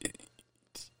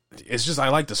 it's just I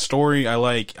like the story. I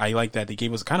like that they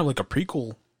gave us kind of like a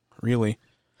prequel, really.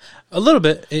 A little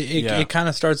bit. Yeah. It kind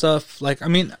of starts off like, I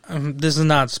mean, this is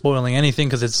not spoiling anything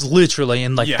because it's literally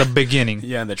in like Yeah. the beginning.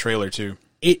 Yeah, in the trailer too.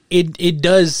 It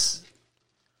does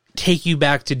take you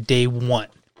back to day one,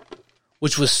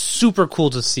 which was super cool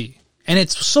to see. And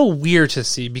it's so weird to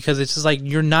see because it's just like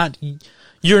you're not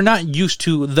used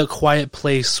to the Quiet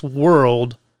Place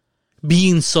world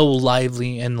being so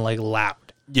lively and like loud.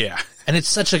 Yeah. And it's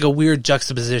such like a weird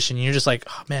juxtaposition. You're just like,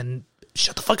 oh man,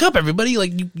 shut the fuck up, everybody!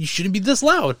 Like you shouldn't be this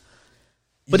loud.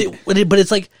 But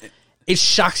it's like it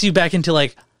shocks you back into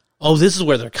like, oh, this is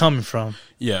where they're coming from.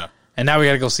 Yeah. And now we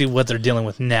got to go see what they're dealing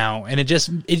with now. And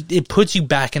it puts you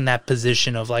back in that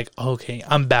position of like, okay,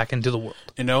 I'm back into the world.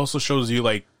 And it also shows you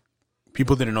like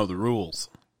people didn't know the rules.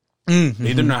 Mm-hmm. They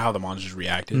didn't know how the monsters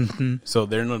reacted. Mm-hmm. So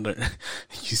they're not.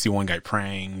 You see one guy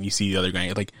praying. You see the other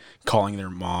guy like calling their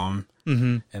mom.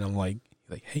 Mm-hmm. And I'm like,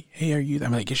 hey, are you?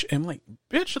 I'm like,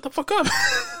 bitch, shut the fuck up.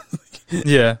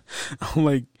 Yeah. I'm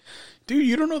like, dude,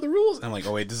 you don't know the rules. And I'm like,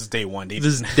 oh wait, this is day one. This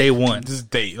is day one. This is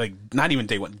day like not even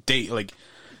day one. Day like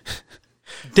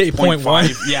day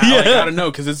 0.1. Yeah, Yeah. Like, I don't know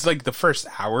because it's like the first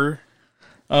hour.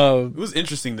 Oh, It was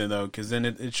interesting then though because then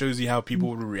it shows you how people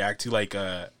would react to like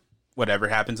whatever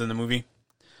happens in the movie.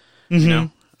 You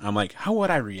know, I'm like, how would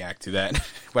I react to that?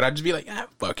 Would I just be like,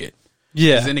 fuck it?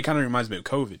 yeah. 'Cause then it kind of reminds me of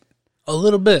COVID. A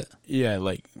little bit. Yeah,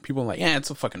 like people are like, yeah, it's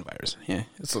a fucking virus. Yeah,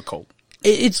 it's a cold.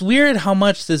 It's weird how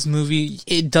much this movie,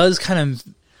 it does kind of,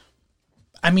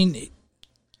 I mean,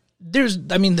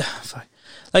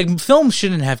 like film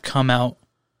shouldn't have come out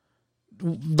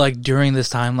like during this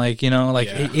time, like, you know, like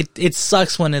Yeah. it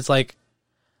sucks when it's like,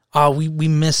 we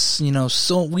miss, you know,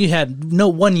 so we had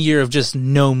 1 year of just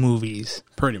no movies,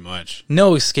 Pretty much.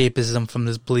 no escapism from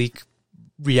this bleak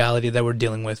reality that we're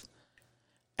dealing with.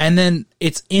 And then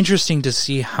it's interesting to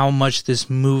see how much this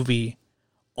movie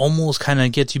almost kind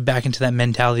of gets you back into that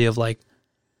mentality of like,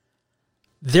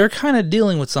 they're kind of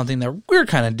dealing with something that we're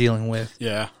kind of dealing with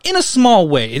Yeah. in a small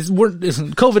way.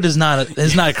 COVID is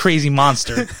not a crazy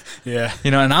monster, Yeah. you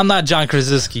know, and I'm not John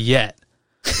Krasinski yet.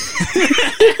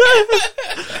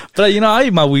 But you know, I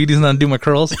eat my Wheaties and I do my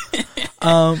curls.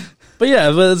 But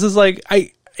yeah, but it's just like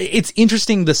it's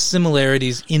interesting the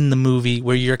similarities in the movie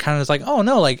where you're kind of just like, oh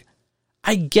no, like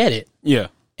I get it Yeah.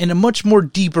 in a much more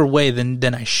deeper way than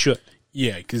I should.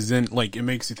 Yeah, because then like it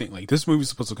makes you think like this movie's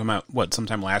supposed to come out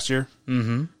sometime last year.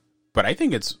 Mm-hmm. But I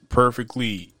think it's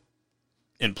perfectly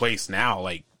in place now.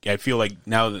 Like I feel like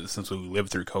now that since we lived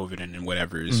through COVID and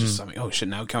whatever, it's just something. Oh shit!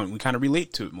 Now we kind of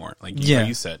relate to it more. Like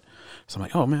you said. So I'm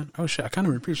like, oh man, oh shit! I kind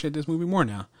of appreciate this movie more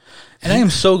now. And I am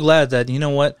so glad that, you know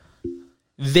what,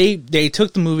 they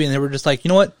took the movie and they were just like, you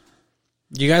know what,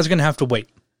 you guys are gonna have to wait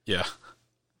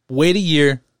a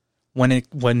year.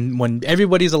 When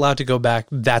everybody's allowed to go back,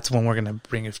 that's when we're gonna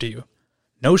bring it to you.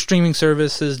 No streaming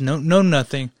services, no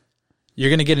nothing. You're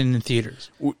gonna get it in theaters,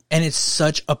 and it's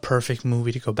such a perfect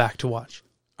movie to go back to watch.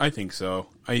 I think so.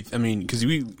 I mean, because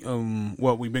we've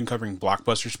been covering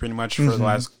blockbusters pretty much for the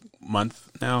last month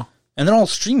now, And they're all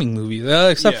streaming movies,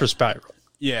 except for Spiral.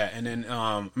 Yeah, and then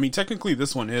I mean, technically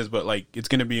this one is, but like it's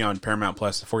gonna be on Paramount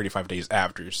Plus 45 days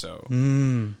after. So I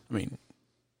mean,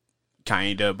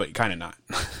 kinda, but kinda not.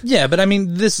 Yeah, but I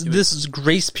mean, this is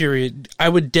grace period. I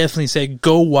would definitely say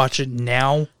go watch it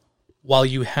now while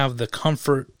you have the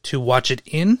comfort to watch it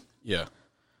in. Yeah.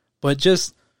 But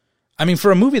just, I mean,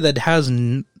 for a movie that has,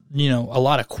 you know, a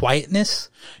lot of quietness,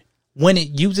 when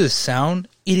it uses sound,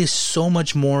 it is so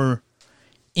much more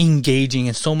engaging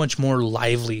and so much more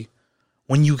lively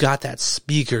when you got that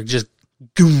speaker just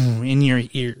boom in your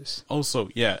ears. Also,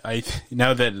 yeah,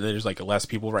 now that there's like less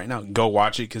people right now, go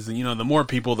watch it because you know the more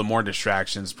people, the more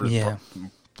distractions. Yeah.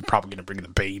 Probably gonna bring the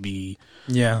baby.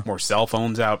 Yeah. More cell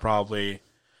phones out, probably.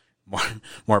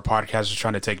 More podcasters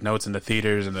trying to take notes in the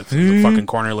theaters and the fucking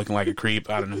corner looking like a creep.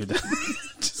 I don't know who that.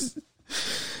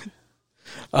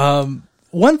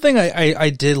 One thing I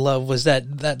did love was that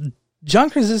John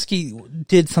Krasinski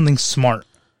did something smart.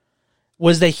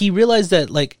 Was that he realized that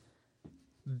like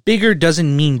bigger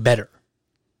doesn't mean better.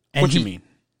 And What do you mean?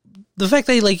 The fact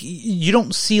that like you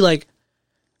don't see like,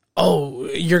 oh,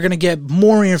 you're gonna get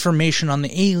more information on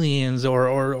the aliens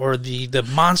or the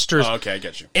monsters. Oh, okay, I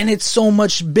get you. And it's so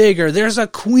much bigger. There's a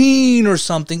queen or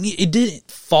something. It didn't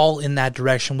fall in that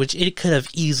direction, which it could have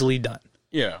easily done.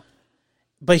 Yeah.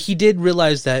 But he did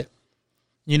realize that,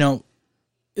 you know,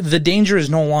 the danger is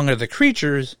no longer the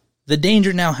creatures. The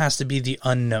danger now has to be the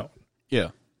unknown. Yeah.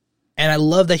 And I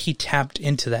love that he tapped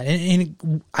into that.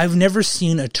 And I've never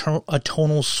seen a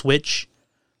tonal switch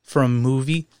for a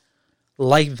movie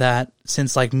like that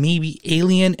since like maybe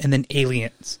Alien and then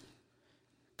Aliens.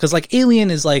 Because like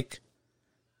Alien is like,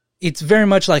 it's very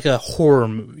much like a horror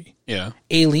movie. Yeah.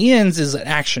 Aliens is an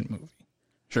action movie.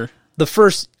 Sure. The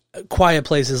first Quiet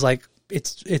Place is like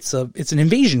it's an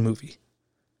invasion movie.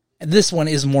 And this one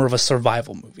is more of a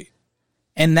survival movie.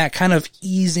 And that kind of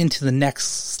ease into the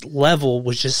next level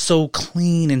was just so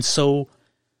clean and so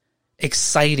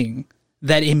exciting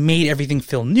that it made everything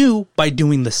feel new by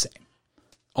doing the same.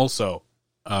 Also,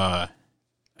 I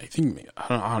think,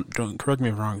 don't correct me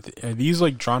if I'm wrong, are these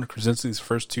like John Krasinski's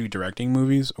first 2 directing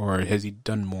movies, or has he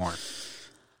done more?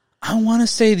 I want to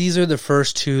say these are the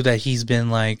first 2 that he's been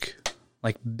like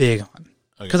big on.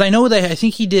 Because Okay. I know that I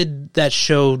think he did that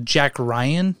show Jack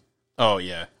Ryan Oh,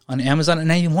 yeah. on Amazon,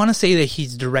 and I want to say that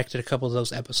he's directed a couple of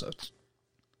those episodes,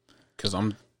 Because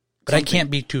but I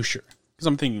can't be too sure. Because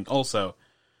I'm thinking also,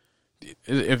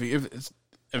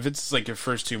 if it's like your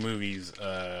first 2 movies,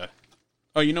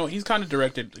 he's kind of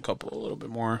directed a couple a little bit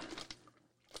more.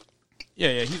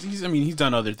 Yeah, he's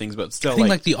done other things, but still, I think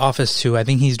like The Office too. I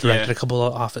think he's directed Yeah. a couple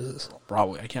of Offices.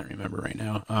 probably, I can't remember right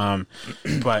now.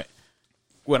 But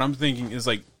what I'm thinking is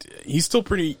like he's still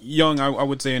pretty young, I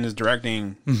would say, in his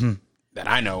directing that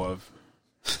I know of.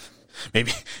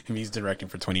 Maybe he's directing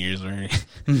for 20 years already.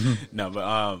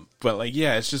 No, but like,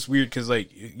 yeah, it's just weird because like,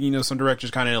 some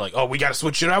directors kind of like, oh, we got to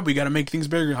switch it up, we got to make things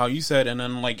bigger, how you said, and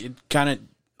then like it kind of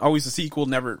always the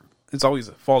sequel it's always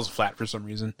falls flat for some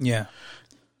reason. Yeah.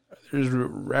 There's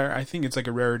rare. I think it's like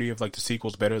a rarity of like the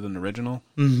sequel's better than the original.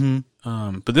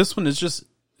 Mm-hmm. But this one is just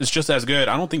as good.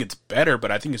 I don't think it's better, but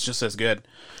I think it's just as good.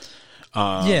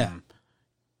 Yeah.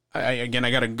 I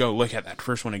gotta go look at that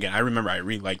first one again. I remember I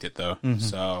really liked it though.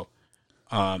 So,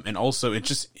 and also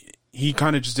he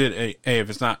kind of just did hey, if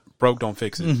it's not broke, don't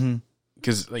fix it.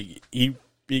 Because like he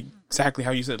exactly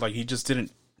how you said, like he just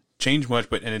didn't change much,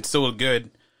 and it's still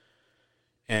good.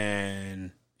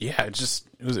 And yeah, it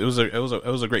was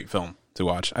a great film to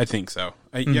watch. I think so.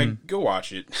 Yeah, go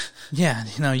watch it. Yeah,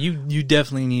 you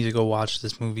definitely need to go watch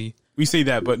this movie. We say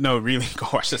that, but no, really, go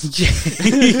watch this.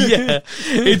 Yeah,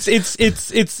 it's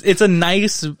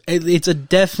a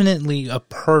definitely a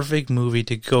perfect movie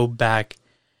to go back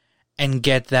and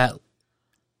get that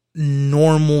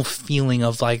normal feeling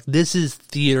of like this is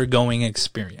theater going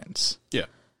experience. Yeah,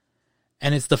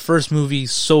 and it's the first movie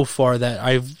so far that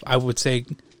I would say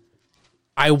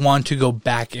I want to go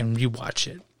back and rewatch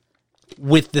it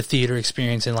with the theater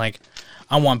experience and like.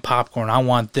 I want popcorn. I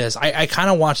want this. I kind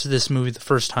of watched this movie the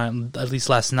first time, at least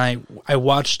last night. I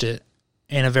watched it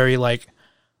in a very like,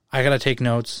 I gotta take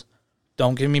notes.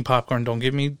 Don't give me popcorn. Don't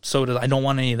give me soda. I don't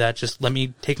want any of that. Just let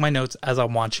me take my notes as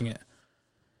I'm watching it.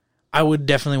 I would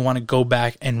definitely want to go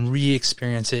back and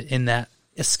re-experience it in that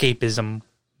escapism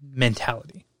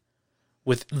mentality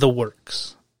with the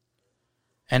works.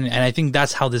 And I think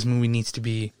that's how this movie needs to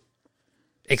be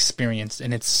experienced,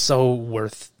 and it's so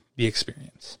worth the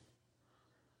experience.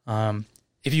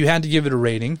 If you had to give it a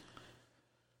rating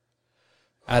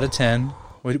out of 10,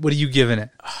 what are you giving it?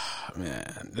 oh,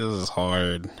 man, this is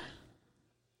hard.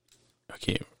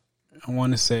 Okay, I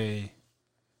want to say,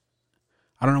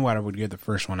 I don't know what I would give the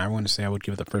first one. I want to say I would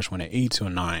give the first one an 8 to a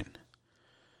 9.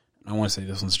 I want to say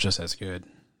this one's just as good.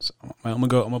 So I'm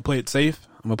gonna play it safe.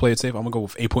 I'm gonna go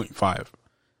with 8.5.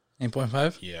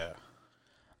 8.5? Yeah.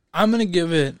 I'm gonna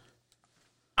give it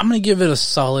a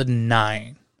solid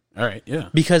 9. All right. Yeah.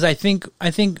 Because I think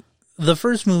the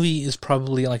first movie is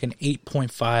probably like an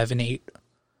 8.5, an 8.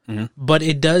 Mm-hmm. But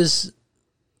it does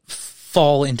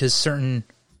fall into certain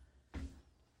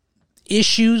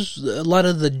issues, a lot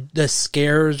of the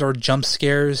scares or jump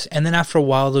scares, and then after a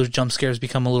while those jump scares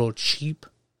become a little cheap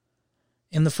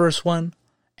in the first one.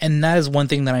 And that is one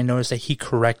thing that I noticed that he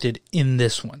corrected in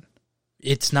this one.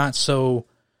 It's not so,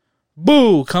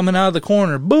 boo, coming out of the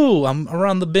corner, boo, I'm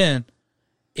around the bend.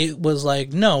 It was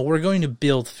like, no, we're going to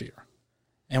build fear.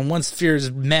 And once fear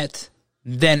is met,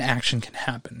 then action can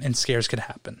happen and scares can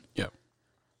happen. Yeah.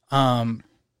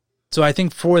 So I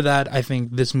think for that, I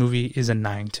think this movie is a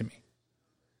 9 to me.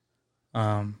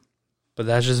 But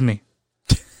that's just me.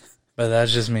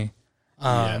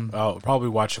 Yeah, I'll probably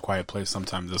watch A Quiet Place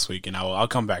sometime this week, and I'll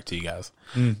come back to you guys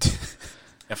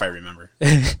if I remember.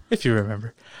 If you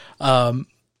remember.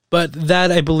 But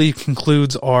that, I believe,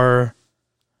 concludes our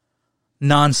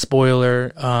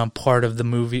non-spoiler part of the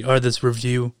movie, or this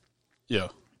review. Yeah.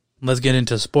 Let's get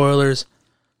into spoilers.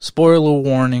 Spoiler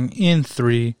warning in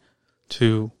 3,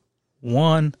 2,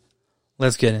 1.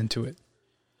 Let's get into it.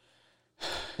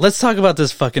 Let's talk about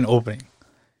this fucking opening.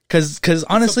 Because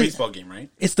honestly, it's a baseball game, right?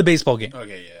 It's the baseball game.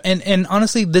 Okay, yeah. And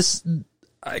honestly, this,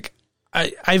 like,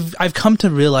 I've come to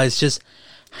realize just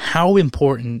how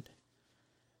important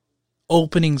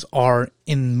openings are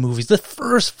in movies. The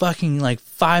first fucking like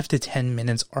 5 to 10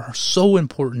 minutes are so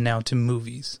important now to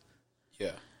movies.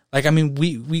 Like, I mean,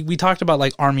 we talked about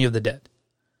like Army of the Dead.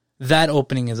 That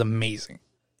opening is amazing.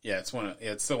 Yeah, it's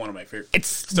still one of my favorite. It's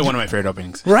still one of my favorite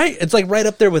openings. Right? It's like right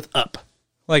up there with Up.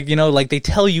 Like, you know, like they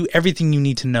tell you everything you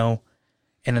need to know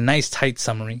in a nice tight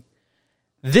summary.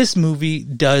 This movie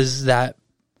does that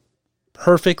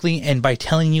perfectly, and by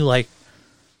telling you like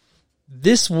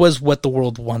this was what the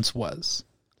world once was.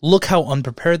 Look how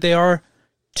unprepared they are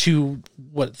to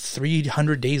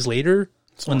 300 days later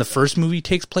when the first movie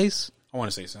takes place. I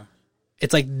want to say so.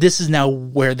 It's like this is now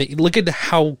where they look at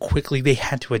how quickly they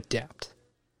had to adapt.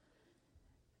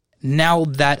 Now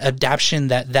that adaptation,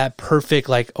 that perfect,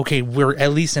 like, okay, we're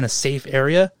at least in a safe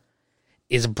area,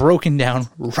 is broken down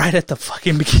right at the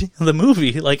fucking beginning of the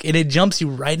movie. Like, and it jumps you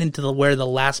right into where the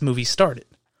last movie started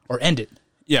or ended.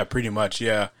 Yeah, pretty much.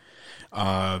 Yeah.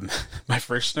 My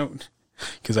first note,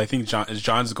 because I think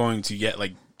John's going to get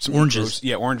like some oranges.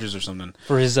 Oranges or something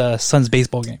For his son's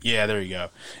baseball game. Yeah, there you go.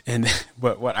 And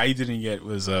but what I didn't get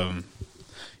was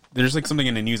there's like something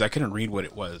in the news. I couldn't read what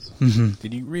it was. Mm-hmm.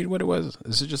 Did you read what it was?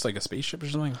 Is it just like a spaceship or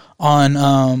something? On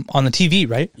the TV,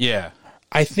 right? Yeah.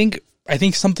 I think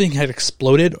something had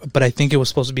exploded, but I think it was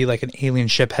supposed to be like an alien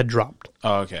ship had dropped.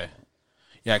 Oh, okay.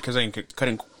 Yeah, because I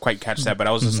couldn't quite catch that, but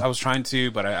I was I was trying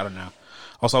to, but I don't know.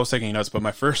 Also, I was taking notes, but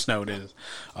my first note is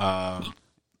John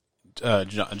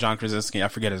Krasinski. I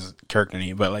forget his character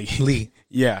name, but like Lee.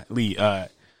 Yeah, Lee.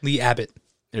 Lee Abbott.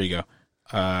 There you go.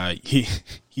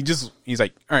 He's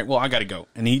like, all right, well, I gotta go,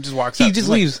 and he just walks. He out. just He's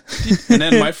leaves. Like, and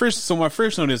then my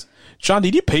first note is, John,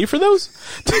 did you pay for those?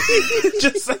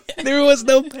 Just like, there was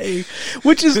no pay,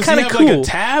 which is kind of cool. Like a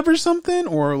tab or something,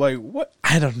 or like what?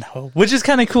 I don't know. Which is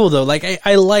kind of cool though. Like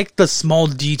I like the small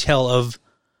detail of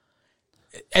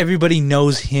everybody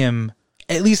knows him.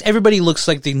 At least everybody looks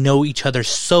like they know each other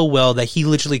so well that he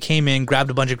literally came in, grabbed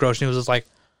a bunch of groceries, and he was just like,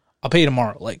 "I'll pay you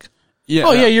tomorrow." Like,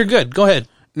 yeah, yeah, you're good. Go ahead.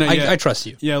 No, I trust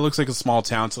you. Yeah, it looks like a small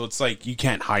town, so it's like you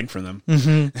can't hide from them.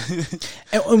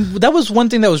 Mm-hmm. And that was one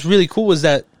thing that was really cool was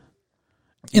that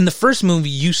in the first movie,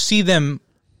 you see them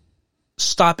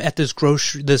stop at this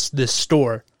this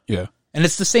store. Yeah. And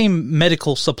it's the same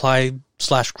medical supply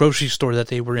 / grocery store that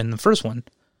they were in the first one.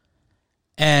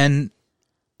 And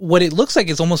what it looks like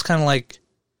is almost kind of like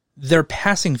they're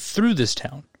passing through this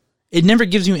town. It never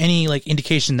gives you any like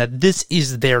indication that this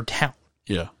is their town.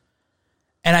 Yeah.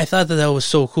 And I thought that was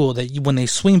so cool that when they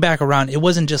swing back around, it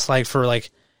wasn't just like for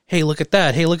like, hey, look at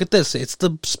that. Hey, look at this. It's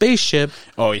the spaceship.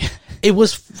 Oh, yeah. It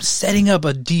was setting up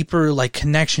a deeper like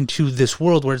connection to this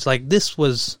world where it's like this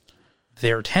was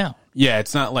their town. Yeah,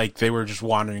 it's not like they were just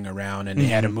wandering around and they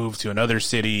had to move to another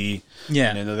city.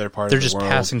 Yeah. In another part They're of the world. They're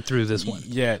just passing through this one.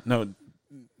 Yeah, no,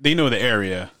 they know the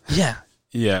area. Yeah.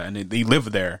 Yeah, and they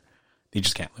live there. They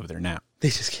just can't live there now. They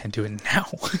just can't do it now.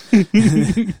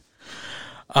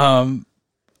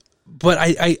 But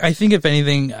I think if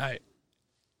anything,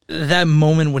 that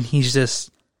moment when he's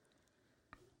just,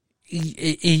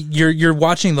 you're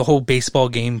watching the whole baseball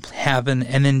game happen,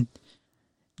 and then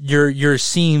you're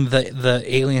seeing the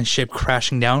alien ship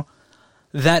crashing down.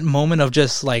 That moment of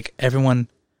just like everyone,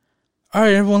 all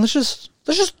right, everyone, let's just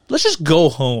go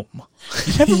home.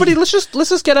 Everybody, let's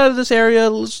just get out of this area.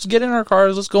 Let's just get in our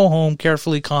cars. Let's go home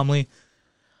carefully, calmly.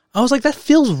 I was like, that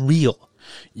feels real.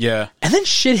 Yeah. And then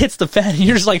shit hits the fan, and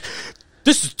you're just like,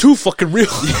 this is too fucking real.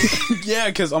 Yeah,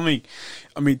 because I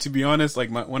mean, to be honest,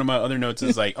 like one of my other notes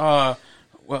is like, well,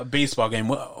 baseball game,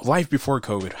 life before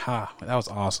COVID. Ha, that was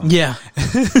awesome. Yeah.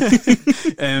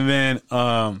 And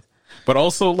then, but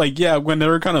also like, yeah, when they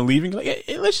were kind of leaving, like,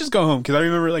 hey, let's just go home. Because I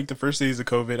remember like the first days of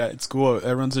COVID at school,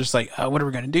 everyone's just like, what are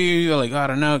we gonna do? Like, I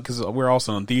don't know, because we're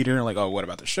also in theater. And like, oh, what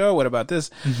about the show? What about this?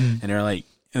 Mm-hmm. And they're like,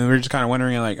 and we're just kind of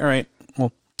wondering, like, all right,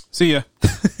 well, see ya.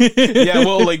 Yeah,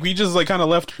 well, like we just like kind of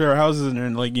left our houses, and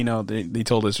then like, you know, they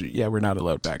told us, yeah, we're not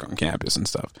allowed back on campus and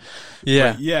stuff.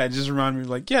 Yeah, but, yeah, it just reminded me,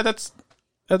 like, yeah,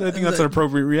 I think that's an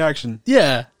appropriate reaction.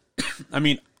 Yeah, I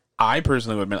mean, I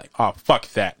personally would be like, oh, fuck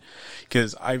that,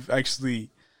 because I've actually,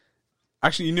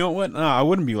 you know what? No, I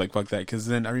wouldn't be like, fuck that, because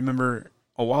then I remember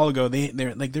a while ago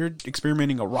they're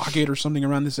experimenting a rocket or something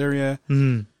around this area.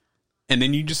 Mm. And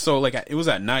then you just saw, like, it was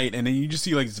at night, and then you just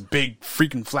see, like, this big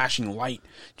freaking flashing light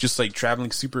just, like,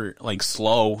 traveling super, like,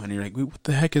 slow. And you're like, wait, what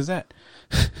the heck is that?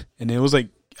 And it was, like,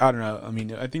 I don't know. I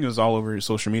mean, I think it was all over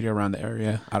social media around the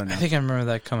area. I don't know. I think I remember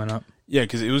that coming up. Yeah,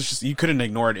 because it was just, you couldn't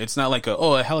ignore it. It's not like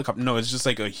a helicopter. No, it's just,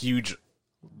 like, a huge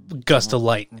gust of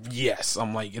light. Yes.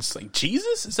 I'm like, it's like,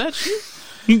 Jesus? Is that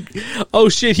you? Oh,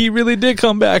 shit, he really did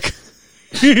come back.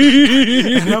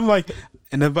 And I'm like...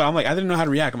 But I'm like, I didn't know how to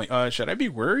react. I'm like, should I be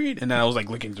worried? And then I was like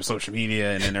looking through social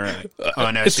media, and then they're like, oh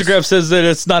no, Instagram says that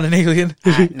it's not an alien.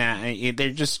 Nah,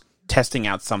 they're just testing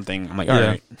out something. I'm like, all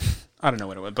right, I don't know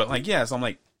what it was, but like, yeah. So I'm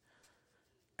like,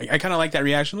 I kind of like that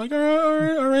reaction. Like, all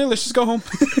right, let's just go home.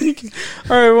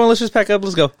 All right, well, let's just pack up.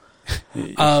 Let's go.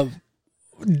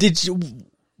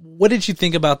 What did you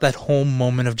think about that whole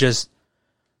moment of just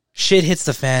shit hits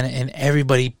the fan and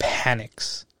everybody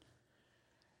panics?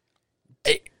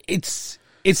 It's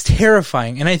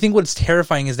terrifying. And I think what's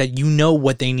terrifying is that you know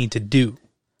what they need to do.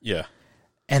 Yeah.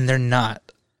 And they're not.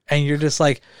 And you're just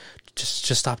like,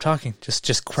 just stop talking.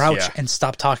 Just crouch and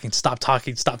stop talking. Stop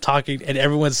talking. Stop talking. And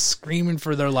everyone's screaming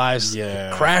for their lives,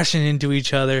 crashing into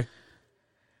each other.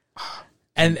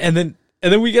 And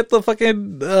then we get the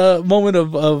fucking moment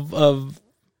of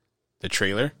the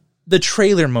trailer. The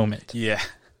trailer moment. Yeah.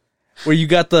 Where you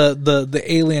got the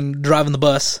alien driving the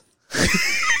bus.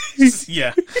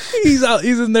 Yeah. He's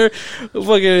in there,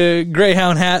 fucking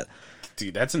Greyhound hat.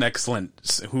 Dude, that's an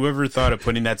excellent. Whoever thought of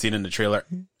putting that scene in the trailer,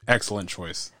 excellent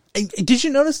choice. Did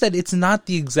you notice that it's not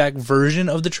the exact version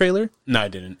of the trailer? No, I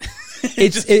didn't.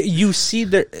 You see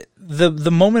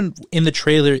the moment in the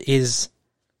trailer is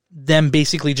them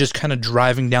basically just kind of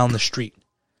driving down the street.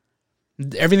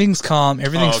 Everything's calm,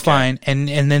 everything's fine, and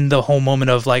then the whole moment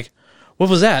of like, what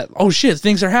was that? Oh shit,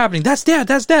 things are happening. That's Dad.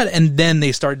 And then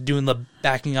they start doing the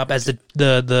backing up as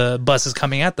the bus is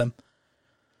coming at them.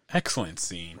 Excellent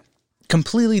scene.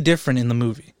 Completely different in the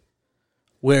movie,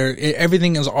 where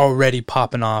everything is already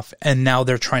popping off, and now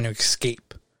they're trying to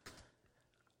escape.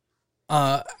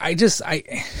 It's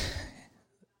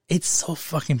so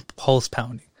fucking pulse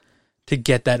pounding to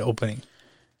get that opening.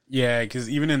 Yeah, because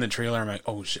even in the trailer, I'm like,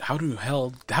 oh shit, how the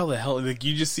hell, like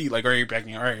you just see like, all right,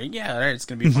 backing, all right, yeah, all right, it's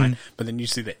gonna be fine. But then you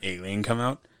see the alien come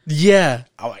out. Yeah,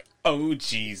 I'm like, oh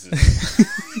Jesus,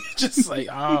 just like,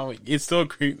 oh, it's still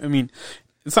creepy. I mean,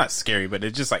 it's not scary, but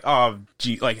it's just like, oh,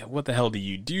 gee, like what the hell do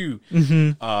you do?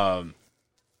 And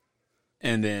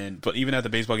then, but even at the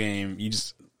baseball game, you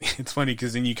just, it's funny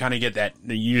because then you kind of get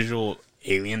the usual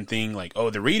alien thing, like,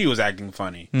 oh, the radio's acting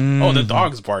funny. Oh, the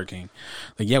dog's barking.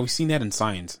 Like, yeah, we've seen that in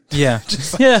Signs. Yeah.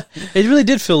 Yeah, it really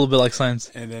did feel a little bit like Signs.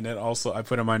 And then it also, I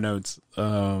put in my notes,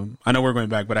 I know we're going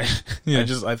back, but I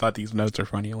thought these notes are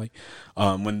funny. Like,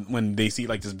 when they see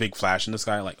like this big flash in the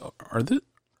sky, like, oh, are the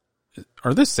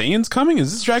Saiyans coming?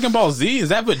 Is this Dragon Ball Z? Is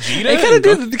that Vegeta? It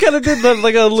kind of did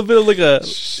like a little bit of like a,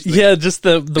 yeah, just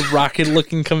the rocket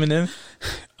looking coming in.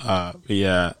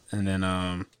 Yeah, and then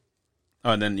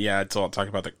it's all talking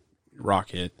about the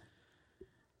rocket.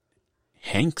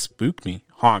 Hank spooked me.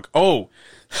 Honk. Oh,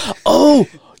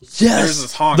 yes. There's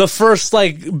this honk. The first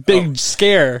like big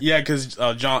scare. Yeah, because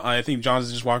I think John's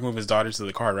just walking with his daughter to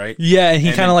the car, right? Yeah, and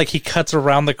he kind of like he cuts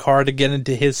around the car to get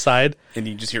into his side, and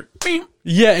you just hear, beep.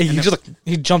 Yeah, and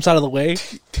he jumps out of the way.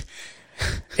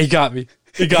 He got me.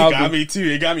 It got me too.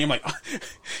 It got me. I'm like,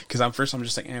 because I'm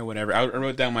just like, whatever. I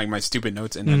wrote down like my stupid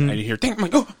notes, and then I hear, I'm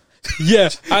like, oh. Yeah,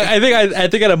 I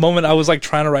think at a moment I was like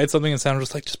trying to write something, and Sam was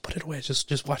just like, just put it away,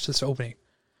 just watch this opening.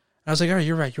 And I was like, all right,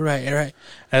 you're right. And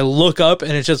I look up,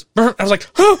 and it's just, I was like,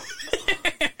 oh,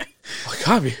 I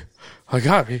got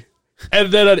me.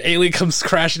 And then an alien comes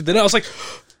crashing. Then I was like,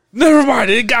 never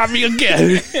mind, it got me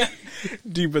again.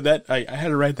 Dude, but that I had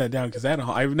to write that down because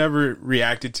I've never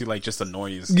reacted to like just a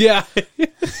noise. Yeah.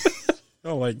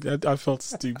 Oh, like that, I felt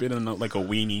stupid and like a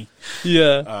weenie.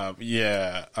 Yeah.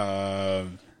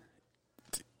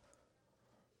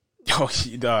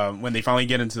 When they finally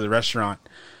get into the restaurant,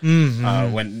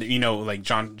 when like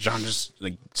John just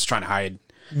like just trying to hide.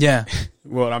 Yeah.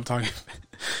 Well, I'm talking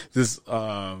this.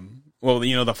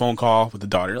 The phone call with the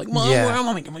daughter, like, Mom,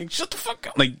 I'm like, shut the fuck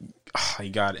up, like. Oh my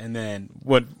God. And then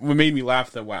what made me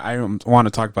laugh, that why I don't want to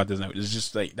talk about this now, is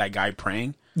just like that guy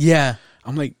praying. Yeah.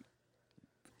 I'm like,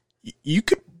 you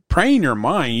could pray in your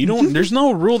mind. You don't, there's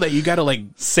no rule that you got to like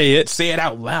say it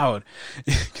out loud.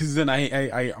 Cause then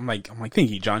I'm like, thank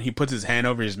you, John. He puts his hand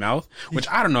over his mouth, which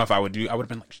I don't know if I would do. I would have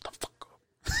been like, shut the fuck up.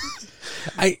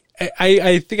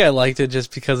 I think I liked it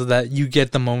just because of that. You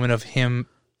get the moment of him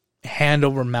hand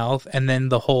over mouth, and then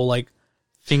the whole like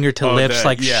finger to lips,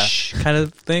 shh kind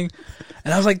of thing.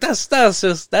 And I was like, that's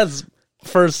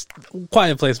first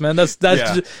Quiet Place, man. That's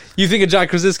you think of John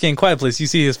Krasinski in Quiet Place, you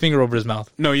see his finger over his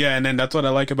mouth. No, yeah, and then that's what I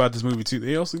like about this movie too.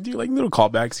 They also do like little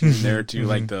callbacks here and there to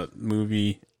like the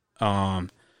movie. Yeah,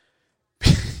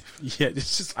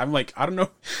 it's just, I'm like, I don't know.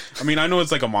 I mean, I know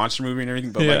it's like a monster movie and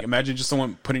everything, but like, imagine just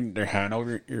someone putting their hand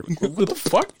over your like, what the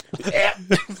fuck?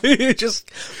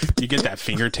 Just you get that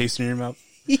finger taste in your mouth.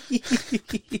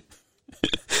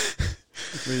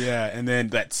 But yeah, and then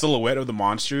that silhouette of the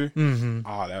monster.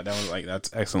 Oh, that was like,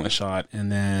 that's excellent shot.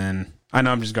 And then I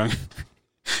know I'm just going.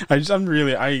 I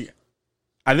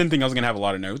didn't think I was gonna have a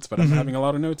lot of notes, but I'm having a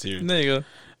lot of notes here. There you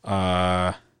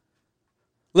go.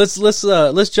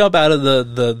 let's jump out of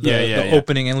the Yeah.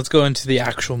 opening and let's go into the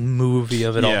actual movie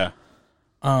of it all. Yeah.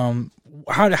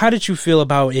 How did you feel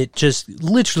about it just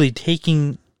literally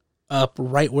taking up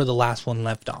right where the last one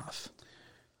left off?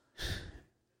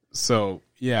 So,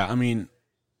 yeah, I mean,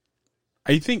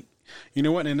 I think, you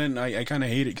know what, and then I kind of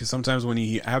hate it because sometimes when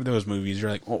you have those movies, you're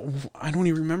like, oh, I don't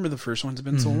even remember the first one. It's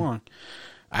been so long.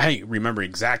 I remember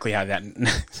exactly how that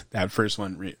that first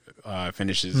one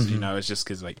finishes. You know, it's just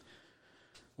because, like,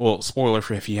 well, spoiler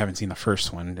for if you haven't seen the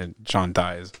first one, that John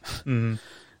dies.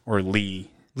 Or Lee.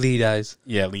 Lee dies.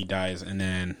 Yeah, Lee dies, and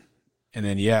then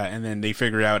they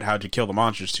figure out how to kill the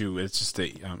monsters too. It's just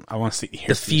I want to see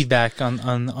The feedback on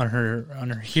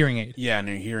her hearing aid. Yeah, and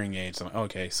her hearing aids. I'm like,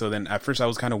 okay, so then at first I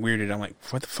was kind of weirded. I'm like,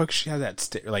 what the fuck? She has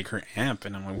that like her amp,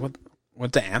 and I'm like,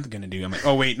 what's the amp gonna do? I'm like,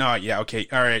 oh wait, no, yeah, okay,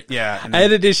 all right, yeah. And then, I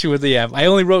had an issue with the amp. I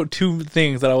only wrote 2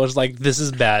 things that I was like, this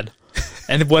is bad,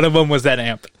 and one of them was that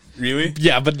amp. really?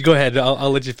 Yeah, but go ahead.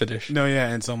 I'll let you finish. No, yeah,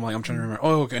 and so I'm like, I'm trying to remember.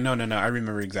 Oh, okay, no, I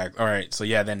remember exactly. All right, so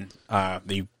yeah, then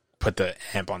they put the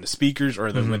amp on the speakers, or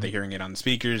with the hearing aid on the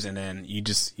speakers, and then you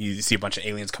see a bunch of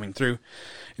aliens coming through,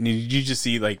 and you just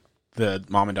see like the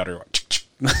mom and daughter.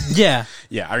 Yeah,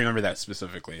 yeah, I remember that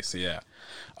specifically. So yeah,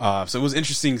 so it was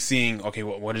interesting seeing. Okay,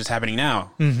 what is happening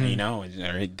now? You know,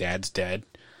 all right, Dad's dead.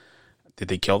 Did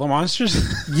they kill the monsters?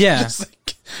 yeah. Just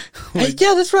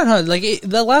Yeah, that's right, huh? Like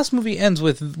the last movie ends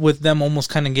with them almost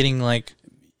kind of getting like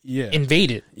yeah,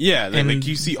 invaded. yeah. And- Like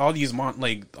you see all these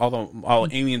all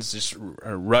aliens just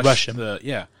rush him.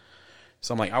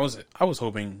 So I'm like, I was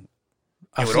hoping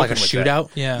it would Like a open with shootout.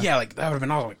 that. Yeah, Yeah, like that would have been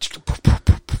awesome.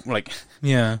 Like,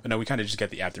 yeah. but no, we kind of just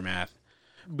get the aftermath.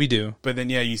 We do. But then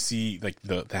yeah, you see like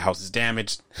the house is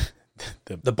damaged,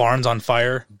 The barn's on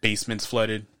fire. basement's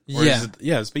flooded. Or Yeah. is it,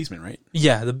 yeah, it's basement, right?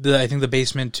 Yeah, I think the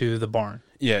basement to the barn.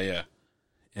 Yeah.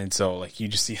 And so like you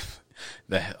just see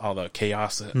all the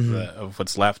chaos of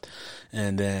what's left,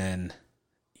 and then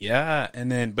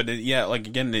but like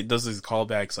again it does these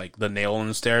callbacks like the nail in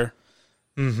the stair.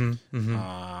 Then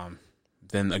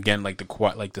again like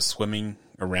the swimming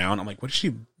around. I'm like, what is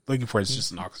she looking for? It's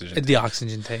just an oxygen. The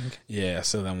oxygen tank. Yeah.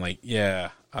 So then I'm like,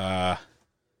 yeah.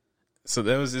 So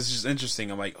it's just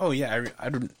interesting. I'm like, oh yeah, I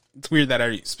don't. It's weird that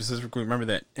I specifically remember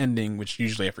that ending, which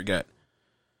usually I forget.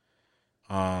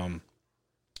 I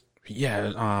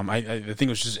think it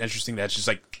was just interesting that it's just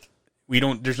like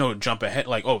there's no jump ahead,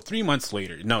 like 3 months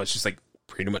later. No, it's just like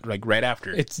pretty much like right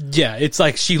after. It's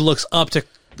like she looks up to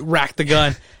rack the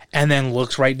gun and then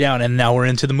looks right down, and now we're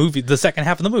into the movie, the second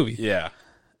half of the movie. Yeah.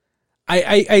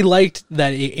 I liked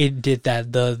that it did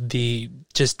that, the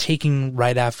just taking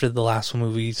right after the last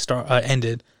movie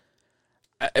ended.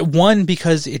 One,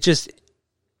 because it just,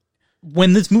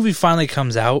 when this movie finally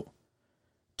comes out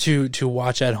to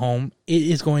watch at home, it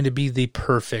is going to be the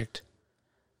perfect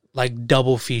like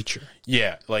double feature.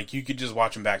 Yeah, like you could just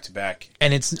watch them back to back,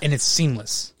 and it's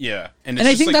seamless. Yeah, and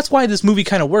I think that's why this movie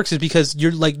kind of works, is because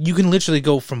you're like, you can literally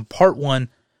go from part 1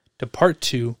 to part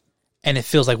 2, and it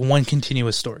feels like one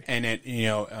continuous story. And it,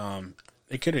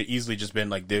 it could have easily just been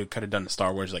like they could have done the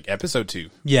Star Wars like episode 2.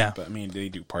 Yeah, but I mean they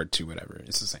do part 2, whatever.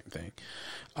 It's the same thing.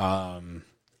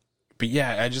 But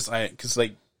yeah, because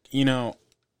like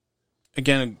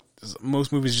again,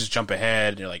 most movies just jump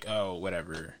ahead. They're like, oh,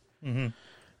 whatever.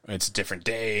 It's a different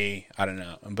day. I don't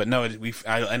know, but no,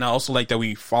 and I also like that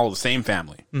we follow the same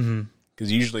family,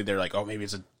 because usually they're like, oh, maybe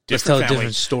it's a different family,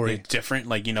 different story, it's different.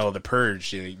 Like the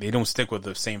Purge, they don't stick with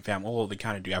the same family. Well, they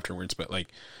kind of do afterwards, but like,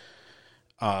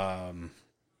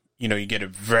 you get a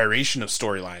variation of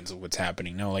storylines of what's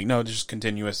happening. No, it's just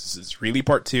continuous. It's really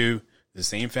part 2, the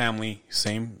same family,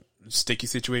 same sticky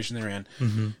situation they're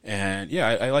in, and yeah,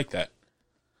 I like that.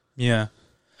 Yeah,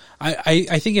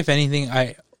 I think if anything,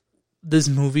 this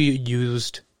movie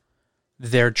used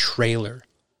their trailer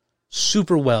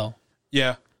super well.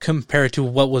 Yeah. Compared to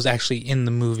what was actually in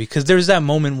the movie, because there's that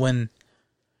moment when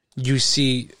you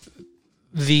see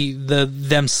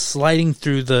them sliding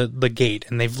through the gate,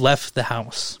 and they've left the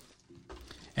house,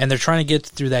 and they're trying to get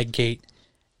through that gate,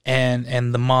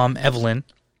 and the mom, Evelyn,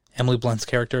 Emily Blunt's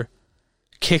character,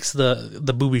 kicks the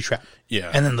booby trap.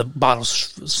 Yeah. And then the bottles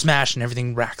smash and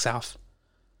everything racks off.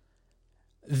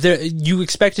 You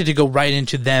expected to go right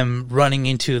into them running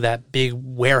into that big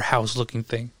warehouse looking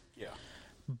thing. Yeah.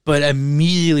 But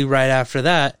immediately right after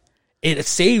that, it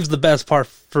saves the best part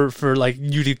for like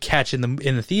you to catch in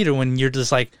the theater, when you're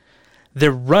just like,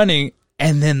 they're running,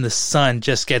 and then the son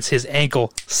just gets his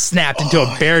ankle snapped into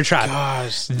a bear trap.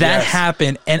 Gosh, that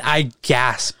happened, and I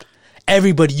gasped.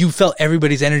 You felt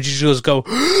everybody's energy just go.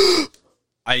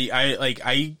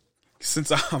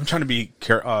 Since I'm trying to be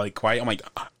quiet, I'm like,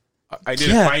 I did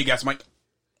a quiet gasp. I'm like,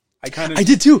 I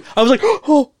did too. I was like,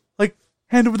 oh, like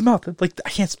hand over the mouth. Like I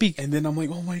can't speak. And then I'm like,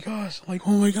 oh my gosh. I'm like,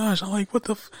 what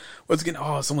the,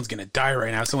 someone's gonna die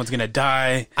right now. Someone's gonna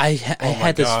die. I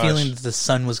had this feeling that the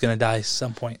son was gonna die at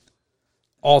some point,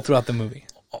 all throughout the movie.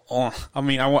 Oh, I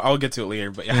mean, I'll get to it later,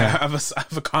 but yeah. I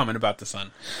have a comment about the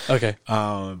son. Okay.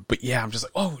 But yeah, I'm just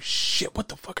like, oh shit, what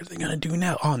the fuck are they gonna do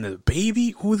now? Oh, and the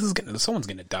baby? Someone's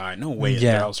gonna die. No way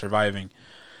they're all surviving.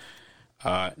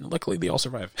 Luckily they all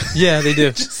survive. Yeah, they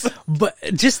do. But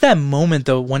just that moment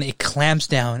though, when it clamps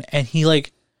down and he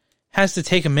like has to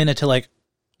take a minute to like,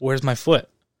 where's my foot?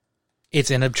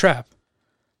 It's in a trap.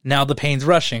 Now the pain's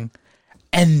rushing.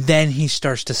 And then he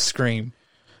starts to scream.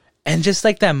 And just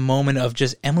like that moment of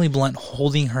just Emily Blunt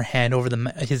holding her hand over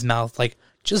his mouth, like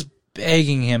just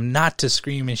begging him not to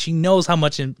scream. And she knows how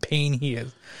much in pain he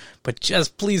is. But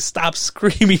just please stop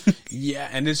screaming. Yeah,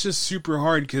 and it's just super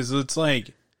hard because it's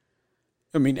like,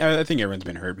 I mean, I think everyone's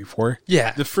been hurt before.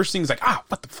 Yeah. The first thing is like,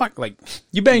 what the fuck? Like,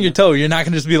 you bang your toe, you're not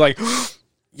going to just be like,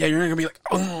 yeah, you're not going to be like,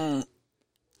 oh.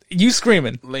 You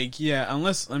screaming. Like, yeah,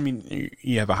 unless, I mean,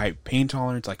 you have a high pain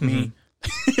tolerance like me.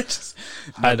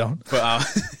 I don't. But,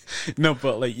 no,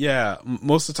 but like, yeah,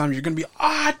 most of the time you're going to be,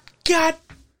 god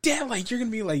damn, like, you're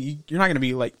going to be like, you're not going to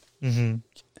be like, and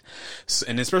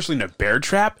especially in a bear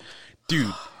trap,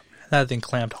 dude. That thing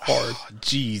clamped hard. Oh,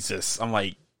 Jesus. I'm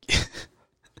like,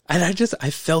 and I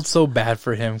felt so bad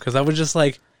for him because I was just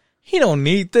like, he don't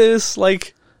need this.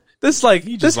 Like, this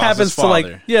happens to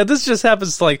like, yeah, this just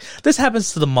happens to like, this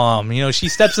happens to the mom. You know, she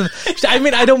steps in. I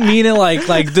mean, I don't mean it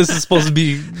like this is supposed to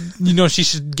be, you know, she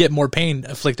should get more pain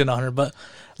afflicted on her. But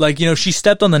like, you know, she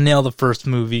stepped on the nail the first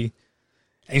movie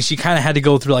and she kind of had to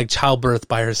go through like childbirth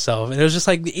by herself. And it was just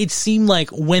like, it seemed like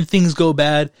when things go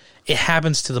bad, it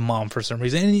happens to the mom for some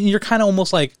reason. And you're kind of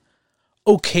almost like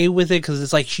okay with it because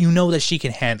it's like, you know that she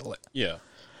can handle it. Yeah.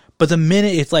 But the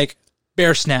minute it's like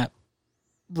bear snap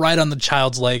right on the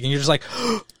child's leg and you're just like,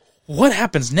 what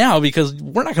happens now? Because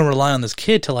we're not going to rely on this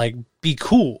kid to like be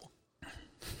cool.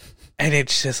 And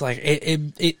it's just like,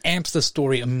 it amps the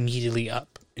story immediately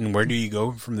up. And where do you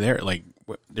go from there? Like,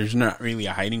 there's not really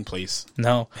a hiding place.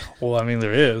 No. Well, I mean,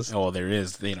 there is. Oh, there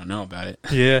is. They don't know about it.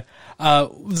 Yeah.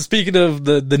 Speaking of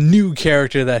the new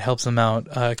character that helps him out,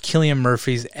 Cillian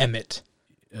Murphy's Emmett.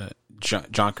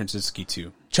 John Krasinski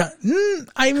too.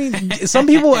 I mean, some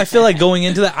people, I feel like going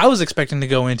into that, I was expecting to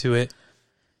go into it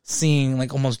seeing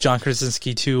like almost John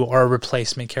Krasinski 2 or a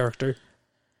replacement character.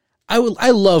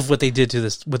 I love what they did to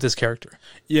this with this character.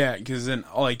 Yeah, because then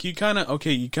like you kind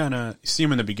of see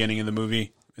him in the beginning of the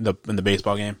movie in the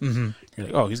baseball game. Mm-hmm. You're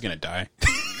like, oh, he's gonna die.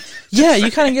 Yeah,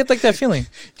 you kind of get like that feeling.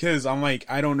 Because I'm like,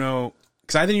 I don't know,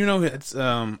 because I didn't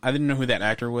know I didn't know who that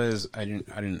actor was. I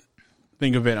didn't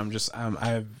think of it.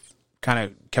 I've kind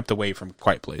of kept away from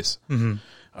Quiet Place. Mm-hmm.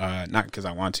 Not because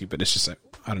I want to, but it's just like,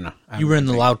 I don't know. You were in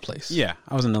the loud place. Yeah,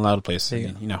 I was in the loud place.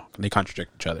 And, you know, they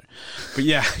contradict each other. But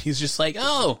yeah, he's just like,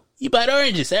 oh, you bought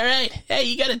oranges, all right? Hey,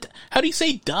 you gotta. How do you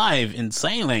say dive in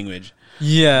sign language?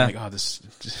 Yeah. I'm like, oh,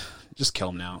 just kill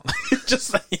him now.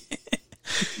 Just like,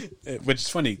 which is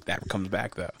funny that comes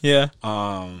back though. Yeah.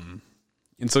 And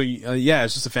so yeah,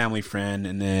 it's just a family friend,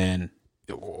 and then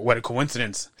what a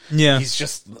coincidence. Yeah. He's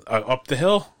just up the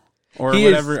hill or He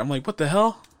whatever. is. I'm like, what the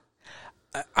hell?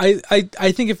 I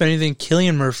think if anything,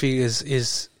 Cillian Murphy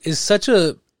is such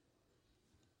a,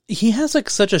 he has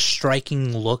like such a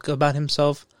striking look about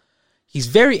himself. He's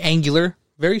very angular,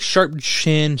 very sharp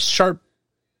chin, sharp,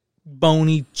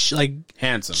 bony, like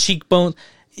Handsome cheekbone.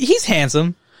 He's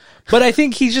handsome, but I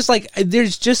think he's just like,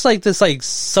 there's just like this like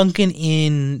sunken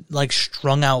in, like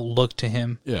strung out look to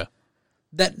him. Yeah.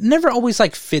 That never always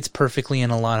like fits perfectly in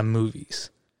a lot of movies.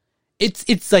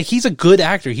 It's like he's a good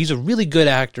actor. He's a really good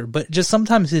actor, but just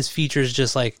sometimes his features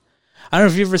just like, I don't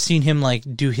know if you've ever seen him like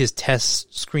do his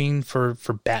test screen for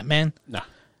Batman.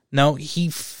 No, he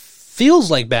feels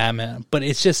like Batman, but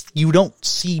it's just you don't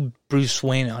see Bruce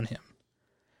Wayne on him.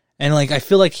 And like I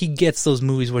feel like he gets those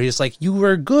movies where he's like, you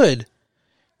were good,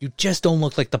 you just don't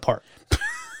look like the part.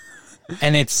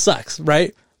 And it sucks,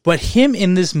 right? But him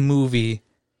in this movie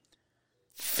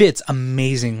fits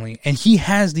amazingly, and he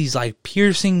has these like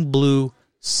piercing blue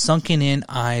sunken in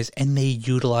eyes, and they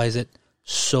utilize it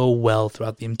so well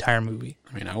throughout the entire movie.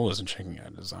 I mean, I wasn't checking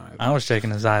out his eyes. I was checking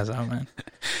his eyes out, man.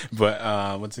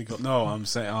 But what's it called? No, I'm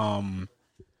saying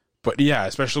but yeah,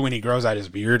 especially when he grows out his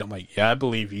beard, I'm like, yeah, I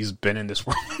believe he's been in this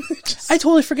world. I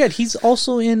totally forget he's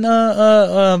also in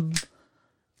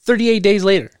 38 Days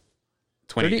Later.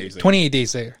 28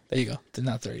 Days Later. There you go.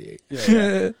 Not 38.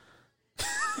 Yeah.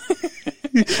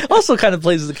 Also kind of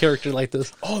plays the character like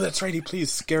this. Oh, that's right. He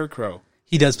plays Scarecrow.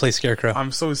 He does play Scarecrow.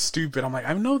 I'm so stupid. I'm like,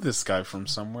 I know this guy from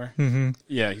somewhere. Mm-hmm.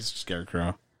 Yeah, he's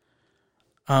Scarecrow.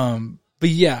 But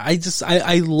yeah,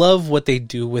 I love what they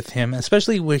do with him,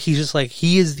 especially where he's just like,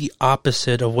 he is the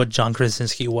opposite of what John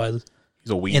Krasinski was.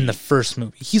 He's a weenie in the first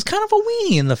movie. He's kind of a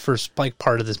weenie in the first like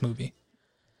part of this movie.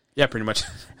 Yeah, pretty much.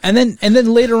 And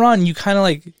then later on, you kind of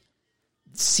like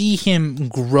see him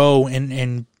grow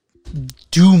and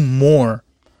do more.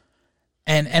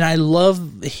 And I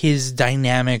love his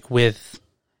dynamic with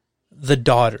the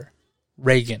daughter,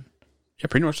 Reagan. Yeah,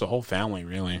 pretty much the whole family,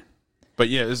 really. But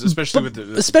yeah, especially with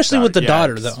the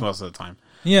daughter, though. Most of the time.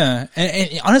 Yeah,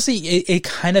 and honestly, it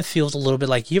kind of feels a little bit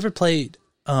like, you ever played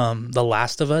The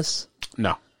Last of Us?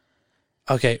 No.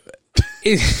 Okay.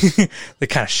 That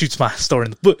kind of shoots my story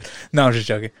in the foot. No, I'm just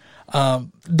joking.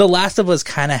 The Last of Us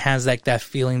kind of has like that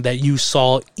feeling that you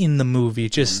saw in the movie,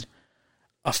 just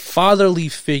a fatherly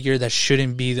figure that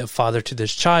shouldn't be the father to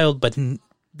this child, but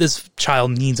this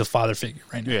child needs a father figure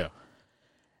right now. Yeah.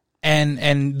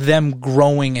 And them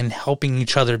growing and helping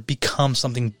each other become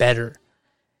something better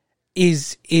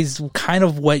is kind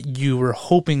of what you were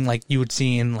hoping like you would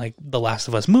see in like the Last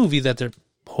of Us movie that they're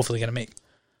hopefully going to make.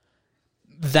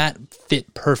 That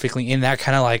fit perfectly, and that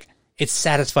kind of like, it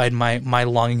satisfied my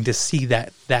longing to see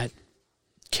that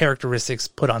characteristics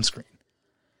put on screen.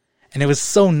 And it was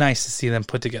so nice to see them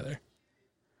put together.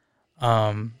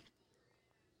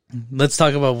 Let's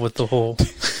talk about what the whole...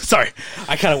 Sorry,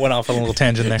 I kind of went off on a little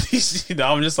tangent there.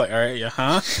 No, I'm just like, all right, yeah,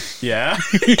 huh? Yeah.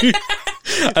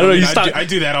 I don't know. I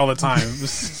do that all the time.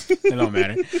 It don't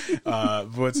matter.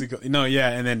 What's it called? No,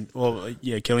 yeah, and then, well,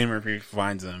 yeah, Cillian Murphy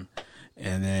finds him,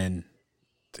 and then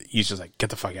he's just like, get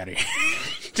the fuck out of here.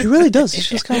 He really does. He's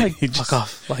just kind of like, fuck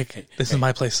off. Like, this is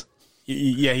my place.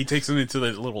 Yeah, he takes him into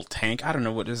the little tank. I don't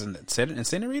know what is an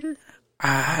incinerator?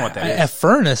 I don't know what that is. A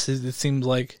furnace, it seems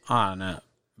like. I don't know.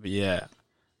 But yeah.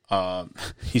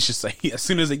 He's just like, as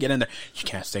soon as they get in there, you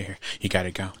can't stay here. You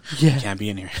gotta go. Yeah. You can't be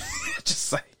in here.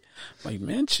 Just like,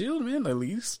 man, chill, man. At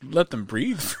least let them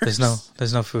breathe first.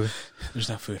 There's no food. There's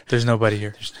no food. There's nobody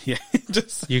here.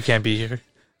 Just you can't be here.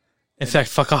 In fact,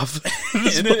 fuck off.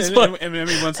 and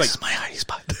everyone's like, this is my hiding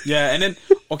spot. Yeah, and then,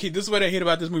 okay, this is what I hate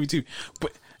about this movie too.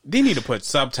 But they need to put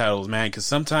subtitles, man, because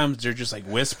sometimes they're just like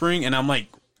whispering, and I'm like,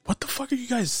 what the fuck are you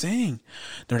guys saying?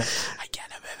 They're like, I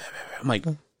can't. I'm like,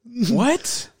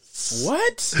 what?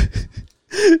 What?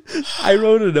 I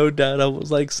wrote a note down. I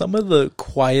was like, some of the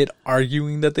quiet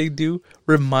arguing that they do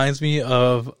reminds me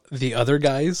of The Other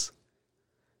Guys.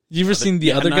 You ever seen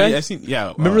The Other Guys? I've seen,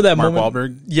 yeah. Remember that Mark moment?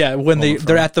 Wahlberg? Yeah, when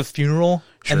they're at the funeral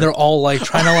and they're all like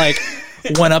trying to like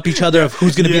one up each other of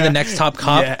who's going to be the next top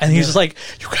cop. Yeah, and he's just like,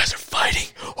 you guys are fighting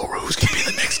over who's going to be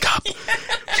the next cop. Yeah,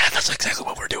 that's exactly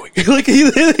what we're doing. Like,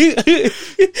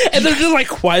 and they're just like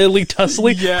quietly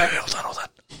tussling. Yeah. Hey, hold on.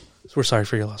 We're sorry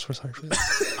for your loss.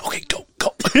 Okay, go.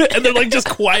 And they're like just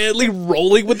quietly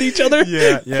rolling with each other.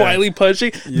 Yeah. Quietly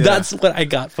punching. Yeah. That's what I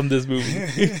got from this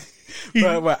movie.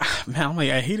 but man, I'm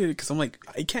like, I hated it because I'm like,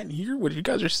 I can't hear what you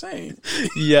guys are saying.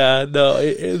 Yeah, no.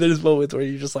 There's moments where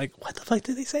you're just like, what the fuck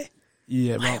did they say?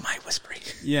 Yeah. Why am I whispering?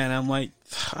 Yeah, and I'm like,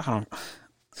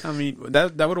 I mean,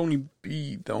 that would only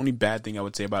be the only bad thing I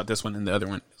would say about this one and the other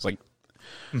one. It's like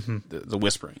the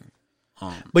whispering.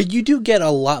 But you do get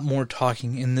a lot more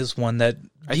talking in this one that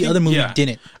the other movie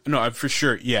didn't. No, for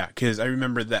sure, yeah. Because I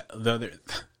remember that the other.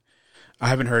 I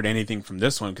haven't heard anything from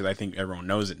this one because I think everyone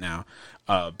knows it now.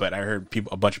 But I heard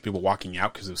a bunch of people walking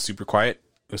out because it was super quiet.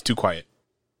 It was too quiet.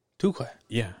 Too quiet.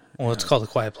 Yeah. Well, it's called A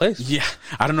Quiet Place. Yeah,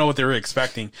 I don't know what they were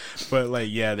expecting, but like,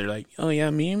 yeah, they're like, oh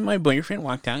yeah, me and my boyfriend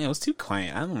walked out. It was too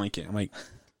quiet. I don't like it. I'm like,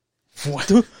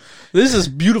 what? This is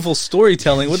beautiful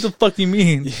storytelling. What the fuck do you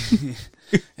mean?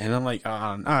 And I'm like,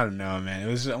 I don't know,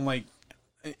 man. I'm like,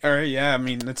 all right, yeah. I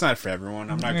mean, it's not for everyone.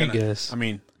 I'm not gonna. Guess. I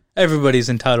mean, everybody's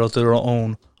entitled to their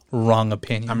own wrong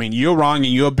opinion. I mean, you're wrong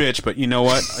and you're a bitch, but you know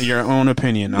what? Your own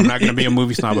opinion. I'm not gonna be a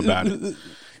movie snob about it.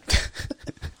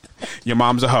 Your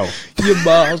mom's a hoe. Your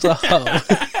mom's a hoe.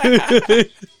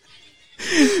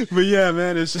 But yeah,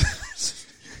 man, it's just.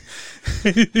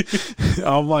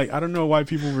 I'm like, I don't know why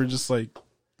people were just like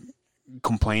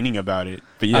complaining about it,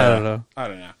 but yeah, I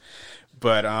don't know.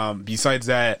 But besides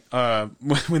that,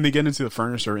 when they get into the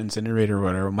furnace or incinerator or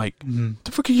whatever, I'm like, what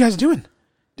the fuck are you guys doing?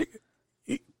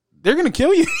 They're gonna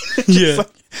kill you. Yeah.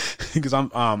 Because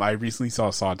I recently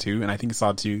saw Saw 2, and I think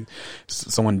Saw 2,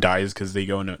 someone dies because they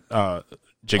go into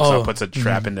Jigsaw puts a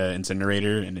trap in the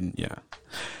incinerator, and then yeah.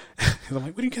 I'm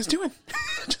like, what are you guys doing?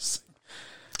 Just.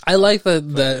 I like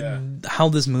how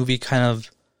this movie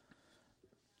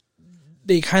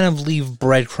they kind of leave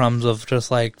breadcrumbs of just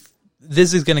like,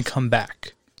 this is going to come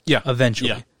back. Yeah.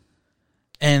 Eventually. Yeah.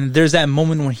 And there's that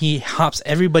moment when he hops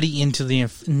everybody into the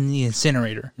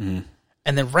incinerator. Mm-hmm.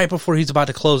 And then right before he's about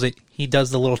to close it, he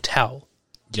does the little towel.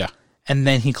 Yeah. and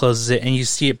then he closes it, and you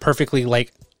see it perfectly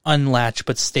like unlatch,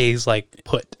 but stays like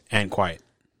put And quiet.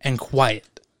 and quiet.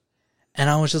 And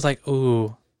I was just like,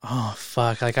 ooh, oh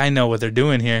fuck! Like I know what they're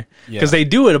doing here because they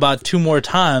do it about 2 more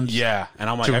times. Yeah. And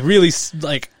I'm like, to really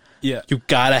like, yeah. you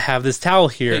gotta have this towel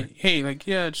here. Hey, like,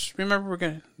 yeah, just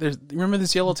remember remember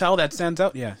this yellow towel that stands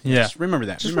out? Yeah. Yeah. Just remember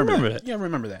that. Just remember it. Yeah,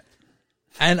 remember that.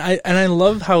 And I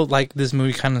love how like this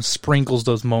movie kind of sprinkles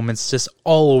those moments just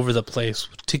all over the place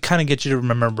to kind of get you to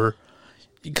remember,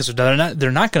 because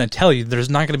they're not going to tell you. There's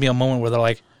not going to be a moment where they're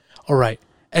like, all right,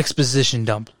 exposition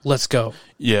dump, let's go.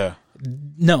 Yeah.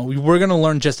 No, we're going to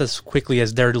learn just as quickly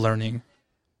as they're learning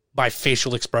by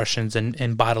facial expressions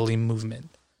and bodily movement.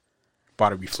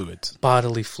 Bodily fluids.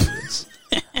 Bodily fluids.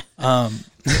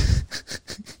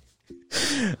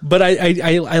 But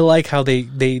I like how they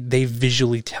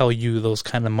visually tell you those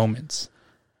kind of moments.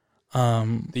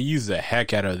 They use the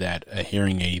heck out of that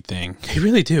hearing aid thing. They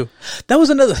really do. That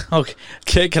was another.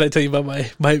 Okay, can I tell you about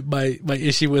my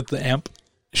issue with the amp?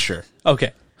 Sure.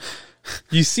 Okay,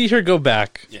 you see her go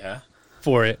back Yeah.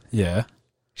 for it. Yeah.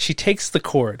 She takes the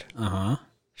cord. Uh-huh.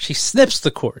 She snips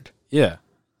the cord, Yeah.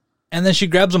 and then she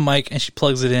grabs a mic and she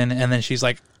plugs it in, and then she's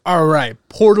like, "All right,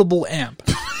 portable amp."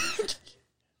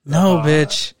 No,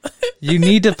 bitch. You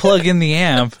need to plug in the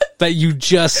amp that you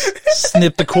just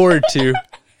snipped the cord to.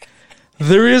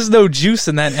 There is no juice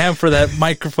in that amp for that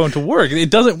microphone to work. It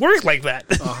doesn't work like that.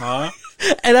 Uh-huh.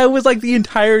 And I was like, the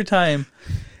entire time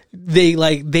they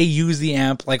use the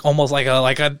amp like almost like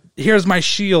a here's my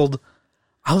shield.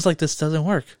 I was like, this doesn't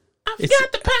work. I've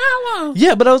got the power.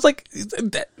 Yeah, but I was like,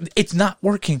 it's not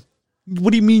working.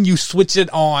 What do you mean you switch it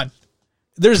on?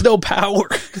 There's no power.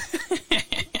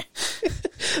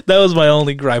 That was my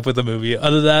only gripe with the movie.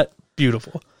 Other than that,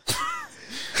 beautiful.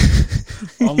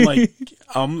 I'm like,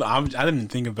 I didn't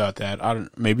think about that.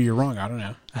 Maybe you're wrong. I don't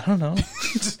know. I don't know.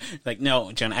 Like,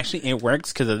 no, John, actually it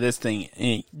works because of this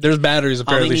thing. There's batteries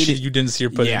apparently need is- you didn't see her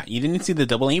put Yeah, in. you didn't see the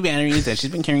AA batteries that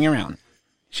she's been carrying around.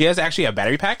 She has actually a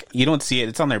battery pack. You don't see it.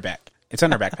 It's on their back. It's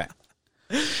on her backpack.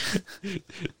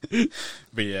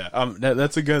 But yeah,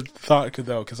 that's a good thought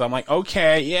though, because I'm like,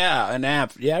 okay, yeah, an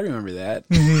app. Yeah, I remember that.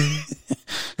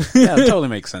 Yeah, it totally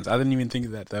makes sense. I didn't even think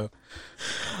of that though.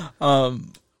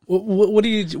 What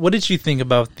did you think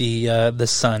about the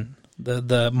son?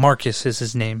 The Marcus is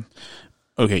his name.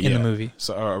 Okay, in the movie.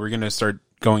 So are we gonna start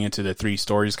going into the 3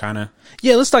 stories, kind of?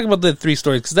 Yeah, let's talk about the 3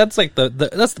 stories because that's like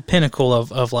that's the pinnacle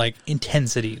of like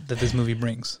intensity that this movie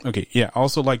brings. Okay, yeah. I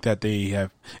also like that they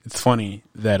have. It's funny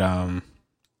that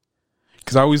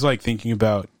because I always like thinking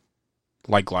about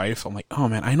like life. I'm like, oh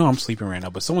man, I know I'm sleeping right now,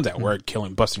 but someone's at work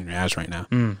busting your ass right now.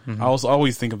 Mm-hmm. I also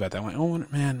always think about that. I'm like, oh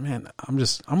man,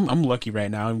 I'm lucky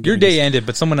right now. Your day ended,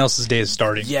 but someone else's day is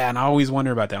starting. Yeah, and I always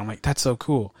wonder about that. I'm like, that's so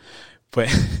cool. But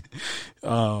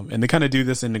and they kind of do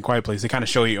this in The Quiet Place. They kind of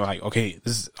show you like, okay,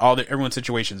 this is everyone's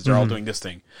situations. They're all doing this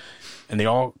thing, and they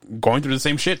all going through the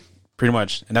same shit pretty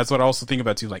much. And that's what I also think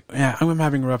about too. Like, yeah, I'm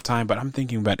having a rough time, but I'm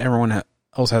thinking about everyone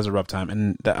else has a rough time,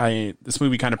 and this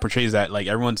movie kind of portrays that like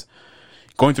everyone's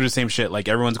going through the same shit. Like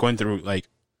everyone's going through like,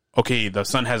 okay, the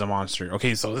son has a monster.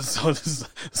 Okay, so this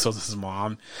is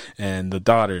mom and the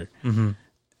daughter, and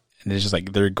it's just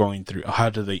like they're going through. How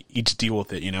do they each deal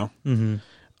with it? You know. Mm-hmm.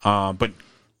 But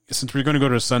since we're going to go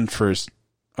to the son first,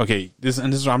 okay, this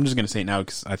is I'm just going to say it now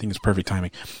because I think it's perfect timing.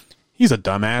 He's a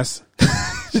dumbass.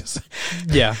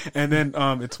 Yeah. And then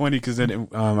it's funny because then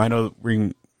I know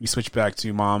we switch back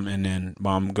to mom, and then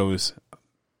mom goes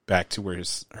back to where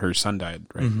her son died,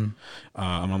 right? Mm-hmm.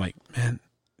 I'm like, man,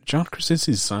 John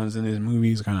Krasinski's sons in these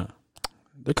movies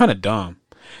they're kind of dumb.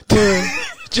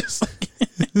 Just like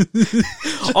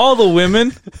all the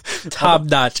women, top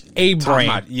notch,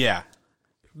 brain. Yeah.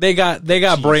 They got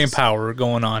brain power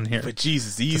going on here. But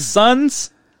Jesus, these the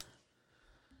sons,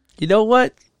 you know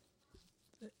what?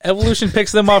 Evolution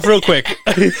picks them off real quick.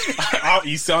 You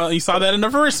saw that in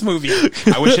the first movie.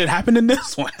 I wish it happened in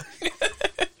this one.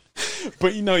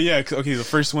 But yeah, okay, the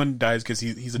first one dies because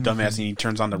he's a dumbass and he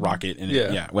turns on the rocket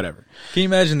and whatever. Can you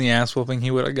imagine the ass whooping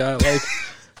he would have got? Like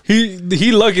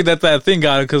he lucky that thing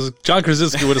got him because John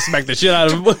Krasinski would have smacked the shit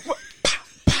out of him.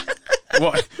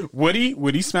 Well, would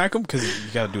he smack him? Because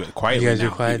you got to do it quietly. You got to do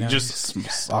it quietly. Just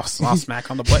soft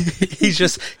smack on the butt. he's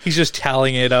just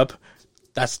tallying it up.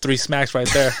 That's 3 smacks right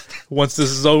there. Once this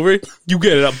is over, you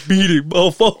get it. I'm beating,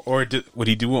 mofo. Or would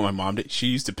he do what my mom did? She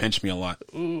used to pinch me a lot.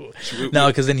 No,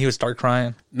 because then he would start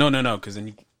crying. No, because then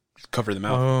you cover the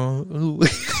mouth. Oh,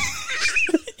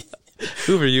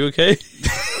 Hoover, you okay?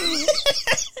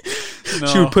 No.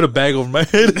 She would put a bag over my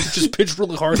head and just pinch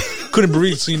really hard. Couldn't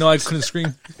breathe, so I couldn't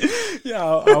scream. Yeah,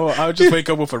 I would just wake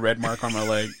up with a red mark on my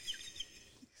leg.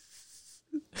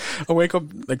 I wake up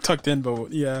like tucked in,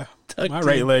 but yeah, my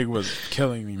right leg was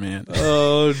killing me, man.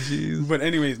 Oh, jeez. But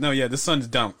anyways, no, yeah, the son's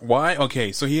dumb. Why?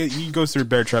 Okay, so he goes through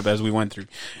bear trap as we went through,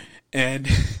 and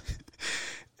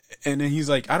then he's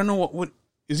like, I don't know what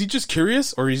is he just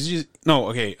curious or is he just, no?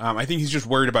 Okay, I think he's just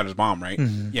worried about his mom, right?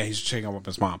 Mm-hmm. Yeah, he's checking up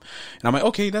his mom, and I'm like,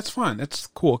 okay, that's fine, that's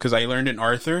cool, because I learned in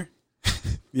Arthur,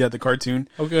 yeah, the cartoon.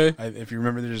 Okay. If you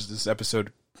remember, there's this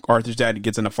episode, Arthur's dad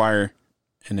gets in a fire,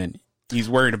 and then he's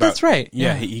worried about. That's right.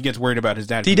 Yeah, he gets worried about his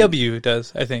dad. DW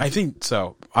does, I think. I think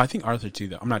so. I think Arthur too,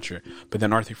 though. I'm not sure. But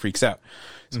then Arthur freaks out.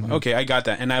 So okay, I got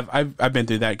that, and I've been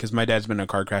through that because my dad's been in a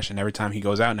car crash, and every time he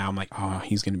goes out now, I'm like, oh,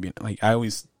 he's gonna be like. I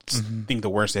always think the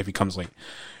worst if he comes late.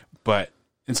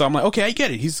 And so I'm like, okay, I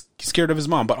get it. He's scared of his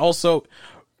mom, but also,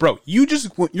 bro,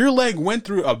 your leg went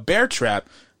through a bear trap.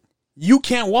 You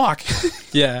can't walk.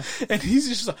 Yeah. And he's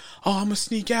just like, oh, I'm gonna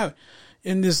sneak out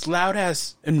in this loud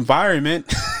ass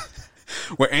environment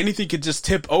where anything could just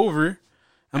tip over.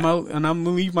 I'm gonna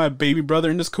leave my baby brother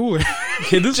in this cooler.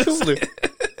 In this cooler.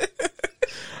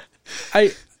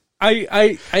 I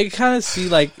kind of see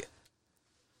like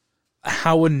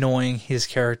how annoying his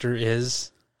character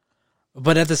is,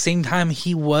 but at the same time,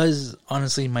 he was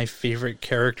honestly my favorite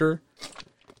character,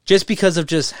 just because of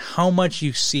just how much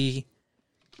you see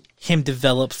him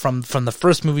develop from the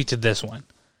first movie to this one.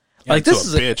 Yeah, like this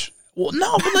is a bitch. Well,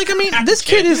 no, but like I mean, this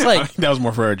kid is like that was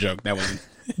more for a joke. That wasn't.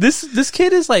 This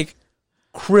kid is like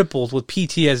crippled with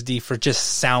PTSD for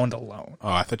just sound alone. Oh,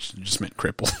 I thought you just meant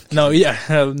crippled. No, yeah,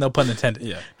 no pun intended.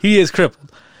 Yeah, he is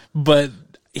crippled, but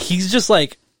he's just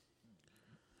like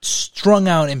strung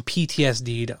out and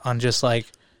PTSD'd on just like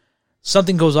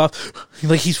something goes off,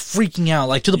 like he's freaking out,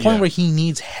 like to the point where he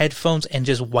needs headphones and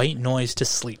just white noise to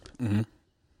sleep. Mm-hmm.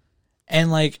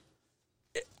 And like,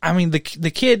 I mean, the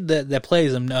kid that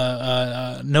plays him,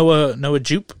 Noah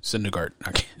Jupe, Syndergaard.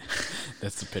 Okay.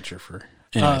 That's the picture for.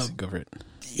 Anyways, go for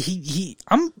it.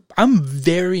 I'm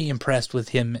very impressed with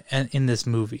him in this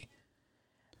movie,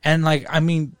 and like, I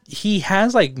mean, he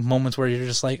has like moments where you're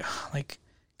just like,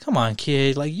 come on,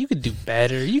 kid, like you could do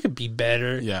better, you could be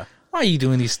better. Yeah. Why are you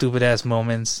doing these stupid ass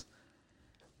moments?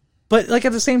 But like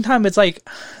at the same time, it's like,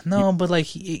 no, but like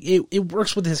it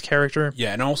works with his character.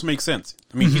 Yeah, and it also makes sense.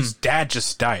 I mean, his dad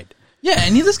just died. Yeah,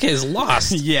 and this kid is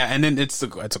lost. Yeah, and then it's a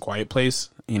quiet place.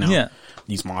 You know, yeah.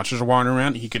 These monsters are wandering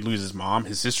around. He could lose his mom.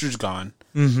 His sister's gone.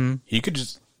 Mm-hmm. He could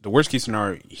just, the worst case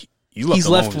scenario, he's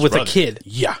left with a kid.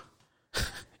 Yeah.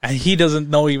 And he doesn't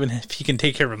know even if he can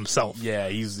take care of himself. Yeah,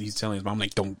 he's telling his mom,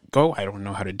 like, don't go. I don't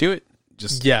know how to do it.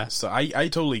 Just yeah. So I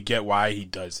totally get why he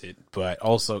does it. But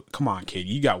also, come on, kid.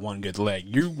 You got one good leg.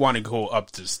 You want to go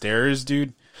up the stairs,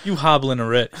 dude? You hobbling a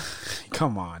writ.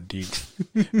 Come on, dude.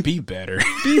 Be better.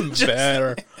 Be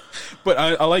better. But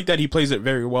I like that he plays it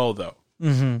very well, though.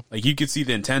 Mm-hmm. Like, you could see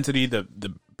the intensity, the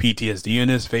PTSD in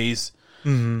his face.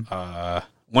 Mm-hmm.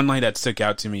 One line that stuck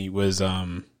out to me was,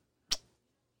 when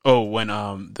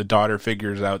the daughter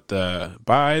figures out the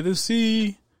by the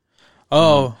sea.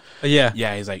 Oh, yeah.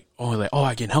 Yeah, he's like,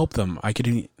 I can help them. I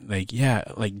could, like, yeah,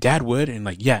 like dad would. And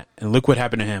like, yeah. And look what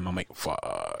happened to him. I'm like,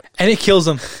 fuck. And it kills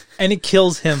him. And it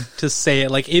kills him to say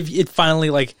it. Like, if it finally,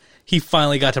 like, he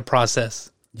finally got to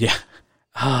process. Yeah.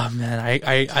 Oh, man.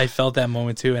 I felt that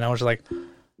moment too. And I was just like,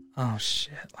 oh,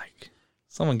 shit. Like,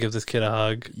 someone give this kid a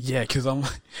hug. Yeah,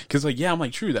 I'm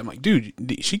like, true. I'm like, dude,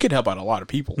 she could help out a lot of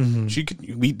people.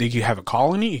 Mm-hmm. They could have a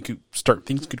colony.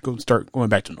 Things could start going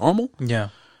back to normal. Yeah.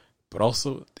 But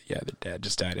also, yeah, the dad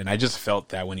just died. And I just felt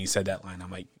that when he said that line. I'm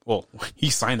like, well, he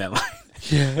signed that line.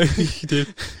 Yeah, he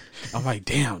did. I'm like,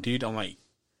 damn, dude. I'm like,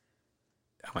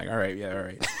 all right, yeah, all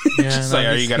right. Yeah, just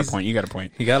like, you got a point. You got a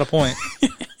point. He got a point.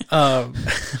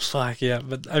 Fuck, yeah.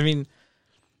 But, I mean,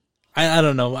 I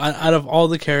don't know. Out of all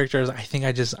the characters, I think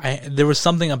there was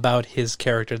something about his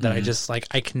character that I just, like,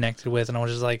 I connected with. And I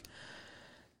was just like,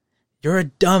 you're a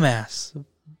dumbass.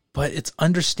 But it's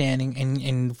understanding,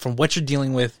 and from what you're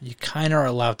dealing with, you kind of are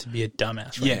allowed to be a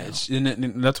dumbass right now.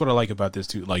 And that's what I like about this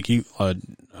too. Like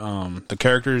the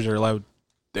characters are allowed;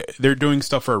 they're doing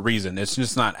stuff for a reason. It's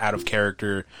just not out of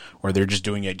character, or they're just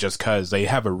doing it just because they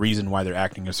have a reason why they're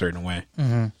acting a certain way.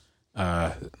 Mm-hmm.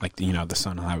 Like the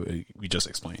son, how we just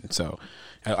explained. So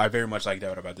I very much like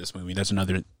that about this movie. That's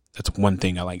one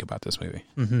thing I like about this movie.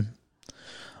 Mm-hmm.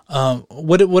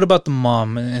 What about the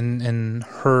mom and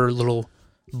her little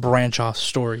branch off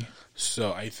story?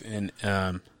 So I don't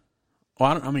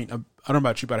know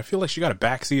about you, but I feel like she got a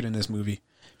backseat in this movie.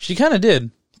 She kind of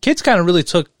did. Kids kind of really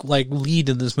took like lead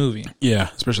in this movie. Yeah,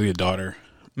 especially the daughter.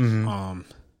 Mm-hmm.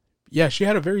 Yeah, she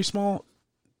had a very small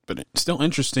but still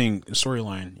interesting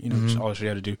storyline. You know, all she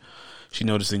had to do. She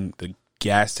noticing the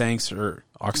gas tanks or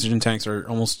oxygen tanks are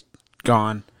almost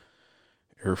gone.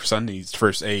 her son needs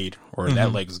first aid, or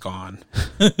that leg's gone.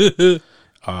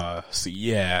 So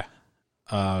yeah,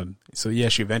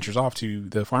 she ventures off to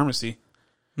the pharmacy,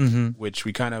 which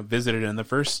we kind of visited in the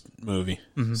first movie.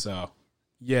 So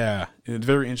yeah, it's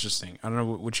very interesting. I don't know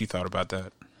what you thought about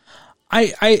that.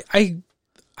 I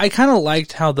kind of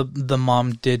liked how the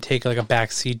mom did take like a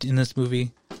back seat in this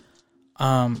movie.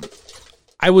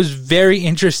 I was very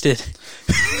interested.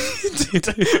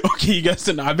 Okay, you guys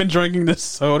know I've been drinking this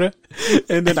soda,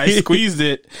 and then I squeezed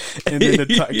it, and then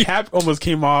the cap almost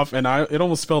came off, and it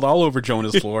almost spilled all over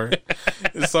Jonah's floor.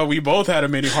 So we both had a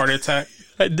mini heart attack.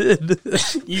 I did.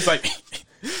 He's like,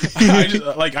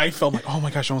 I felt like, oh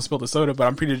my gosh, I almost spilled the soda, but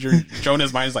I'm pretty sure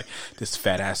Jonah's mind is like, this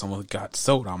fat ass almost got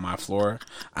soda on my floor.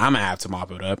 I'm gonna have to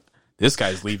mop it up. This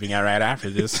guy's leaving out right after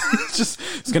this.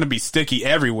 It's gonna be sticky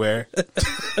everywhere.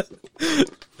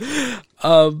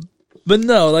 But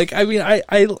no, like, I mean,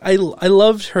 I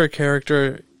loved her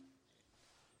character.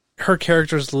 Her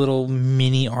character's little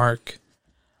mini arc.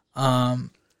 I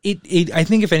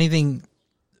think if anything,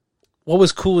 what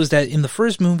was cool is that in the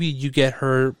first movie, you get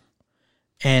her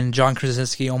and John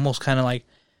Krasinski almost kind of like,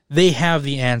 they have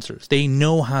the answers. They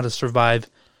know how to survive.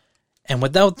 And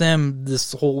without them,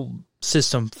 this whole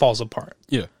system falls apart.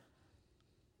 Yeah.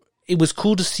 It was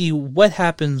cool to see what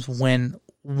happens when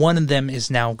one of them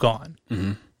is now gone.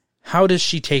 Mm-hmm. How does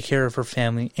she take care of her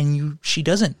family? And she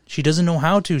doesn't. She doesn't know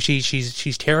how to.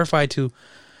 She's terrified to,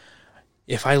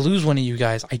 if I lose one of you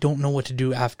guys, I don't know what to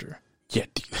do after. Yeah.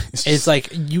 It's like,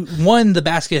 the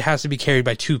basket has to be carried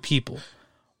by two people.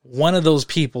 One of those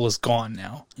people is gone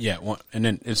now. Yeah, and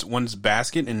then it's one's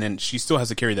basket, and then she still has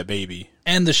to carry the baby.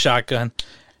 And the shotgun,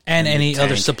 and any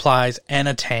other supplies, and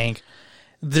a tank.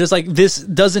 There's like, this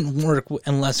doesn't work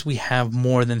unless we have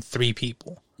more than 3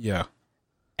 people. Yeah.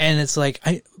 And it's like,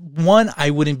 I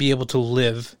wouldn't be able to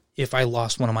live if I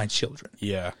lost one of my children.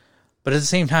 Yeah. But at the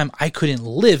same time, I couldn't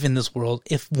live in this world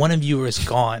if one of you is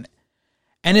gone.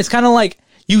 And it's kind of like,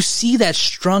 you see that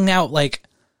strung out, like,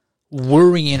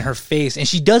 worry in her face, and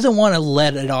she doesn't want to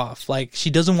let it off. Like, she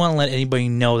doesn't want to let anybody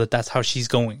know that that's how she's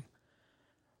going.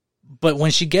 But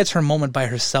when she gets her moment by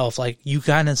herself, like, you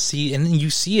kind of see, and you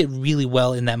see it really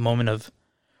well in that moment of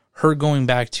her going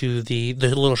back to the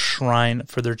little shrine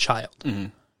for their child. Mm-hmm.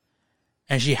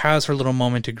 And she has her little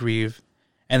moment to grieve,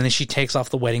 and then she takes off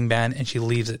the wedding band and she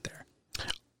leaves it there.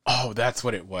 Oh, that's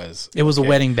what it was. It was a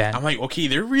wedding band. I'm like, okay,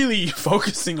 they're really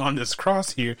focusing on this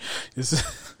cross here. It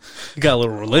got a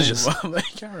little religious. I'm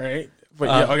like, all right. But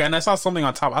yeah, okay, and I saw something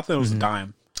on top. I thought it was a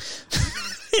dime.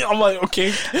 I'm like,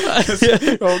 okay.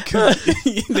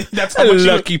 That's how much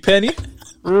lucky penny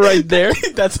right there.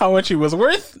 That's how much he was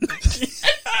worth.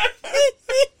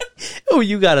 Oh,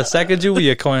 you got a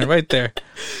Sacagawea coin right there.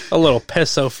 A little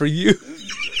peso for you.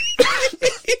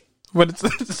 But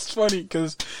it's funny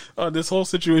because this whole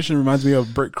situation reminds me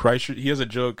of Bert Kreischer. He has a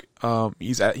joke.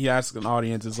 He asks an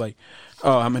audience, "It's like,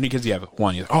 oh, how many kids do you have?"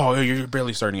 1. He's like, "Oh, you're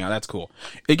barely starting out. That's cool."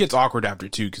 It gets awkward after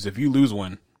 2 because if you lose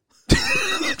one,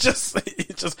 just I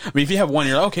mean, if you have 1,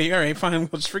 you're like, okay, all right, fine, we'll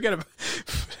just forget about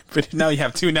it. But now you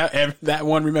have 2. Now that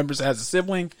one remembers as a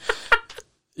sibling.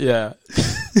 Yeah.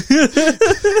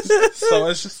 So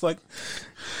it's just like.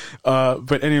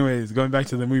 But anyways, going back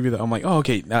to the movie, I'm like, oh,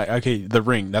 okay, The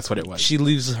Ring, that's what it was. She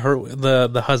leaves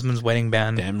the husband's wedding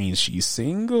band. That means she's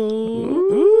single.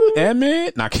 Ooh,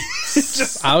 Emmett. I'm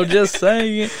just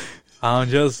saying.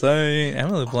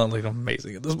 Emily Blunt looked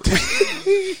amazing at this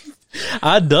movie.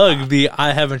 I dug the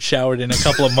I haven't showered in a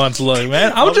couple of months look,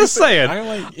 man. I'm just saying.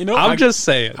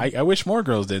 I wish more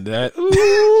girls did that.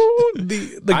 Ooh,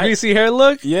 the greasy hair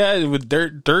look? Yeah, with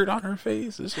dirt on her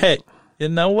face. Hey. You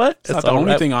know what? It's not the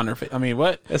only thing on her face. I mean,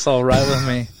 what? It's all right with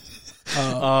me.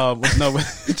 I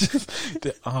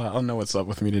don't know what's up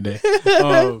with me today.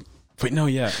 But no,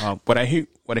 yeah. What I hate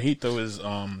though is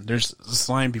there's this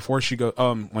line before she go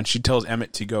when she tells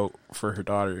Emmett to go for her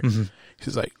daughter. Mm-hmm.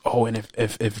 She's like, oh, and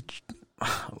if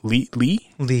Lee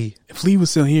was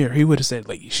still here, he would have said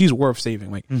like she's worth saving.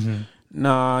 Like,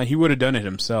 nah, he would have done it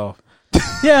himself.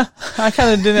 Yeah, I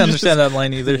kind of didn't understand that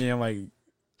line either. Yeah, like.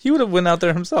 He would have went out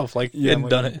there himself, and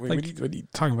done it. What are you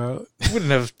talking about? He wouldn't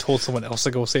have told someone else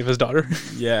to go save his daughter.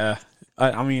 Yeah.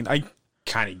 I mean, I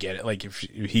kind of get it, like, if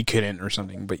he couldn't or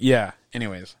something. But, yeah,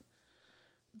 anyways.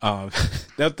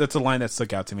 That's a line that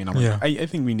stuck out to me, and I'm like, I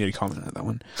think we need to comment on that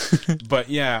one. But,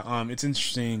 yeah, it's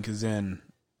interesting, because then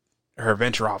her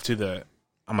venture off to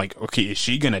I'm like, okay, is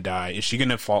she going to die? Is she going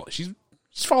to fall? She's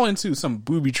fallen into some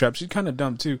booby trap. She's kind of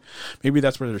dumb, too. Maybe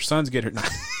that's where their sons get her.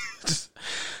 Just...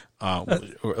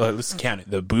 let's count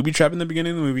it. The booby trap in the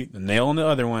beginning of the movie, the nail in the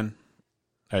other one.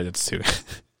 All right, that's 2.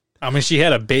 I mean, she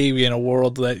had a baby in a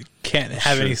world that can't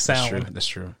have any sound. That's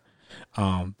true. But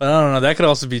I don't know. That could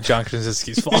also be John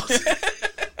Krasinski's fault.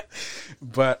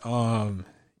 But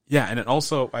yeah, and then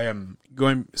also I am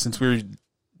going, since we were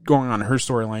going on her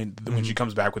storyline when she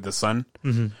comes back with the son,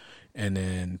 and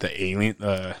then the alien,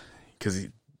 because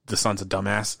the son's a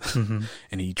dumbass,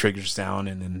 and he triggers down,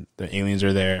 and then the aliens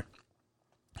are there.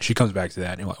 She comes back to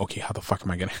that, and you're like, okay, how the fuck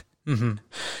am I gonna?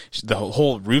 The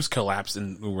whole roof's collapsed,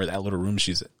 and where that little room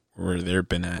where they've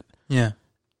been at. Yeah.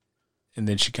 And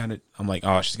then she kind of, I'm like,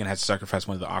 oh, she's gonna have to sacrifice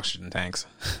one of the oxygen tanks.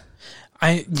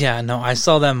 I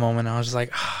saw that moment. I was just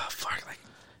like, ah, fuck. Like,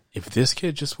 if this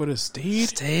kid just would have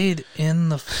stayed in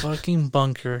the fucking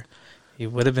bunker, he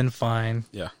would have been fine.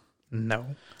 Yeah.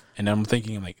 No. And I'm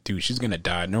thinking, I'm like, dude, she's gonna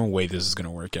die. No way this is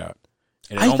gonna work out.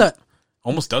 And I thought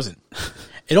almost doesn't.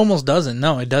 It almost doesn't.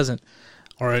 No, it doesn't.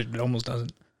 Or it almost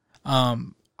doesn't.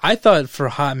 I thought for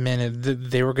a hot minute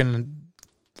they were gonna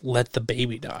let the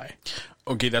baby die.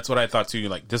 Okay, that's what I thought too.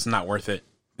 Like, this is not worth it.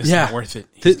 This Yeah. is not worth it.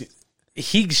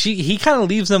 He kind of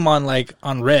leaves him on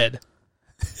red.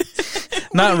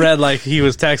 Not red like he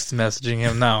was text messaging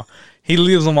him. No, he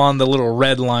leaves him on the little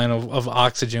red line of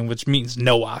oxygen, which means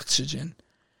no oxygen.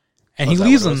 And he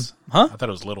leaves him, huh? I thought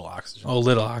it was little oxygen. Oh,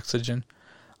 little oxygen.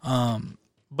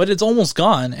 But it's almost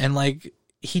gone, and like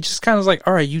he just kind of like,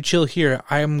 all right, you chill here.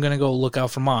 I'm gonna go look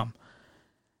out for mom.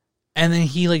 And then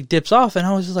he like dips off, and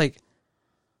I was just like,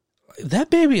 that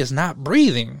baby is not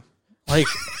breathing. Like,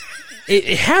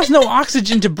 it has no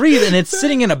oxygen to breathe, and it's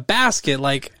sitting in a basket.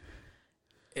 Like,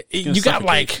 you got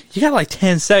like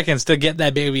 10 seconds to get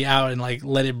that baby out and like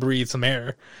let it breathe some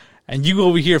air. And you go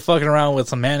over here fucking around with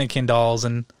some mannequin dolls,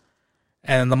 and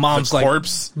the mom's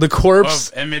the corpse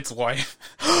of Emmett's wife.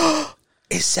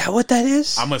 Is that what that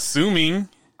is? I'm assuming.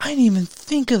 I didn't even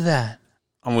think of that.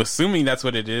 I'm assuming that's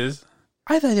what it is.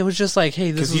 I thought it was just like,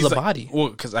 hey, this is a body. Well,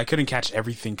 because I couldn't catch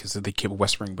everything because they kept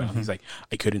whispering about him. He's like,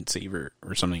 I couldn't save her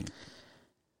or something.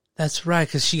 That's right,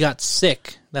 because she got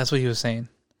sick. That's what he was saying.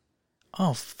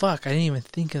 Oh, fuck. I didn't even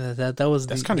think of that.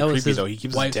 That's kind of creepy, though. He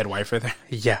keeps his dead wife right there.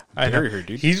 Yeah. I bury her,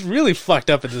 dude. He's really fucked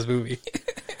up in this movie.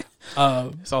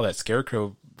 It's all that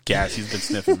scarecrow gas he's been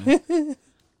sniffing, man.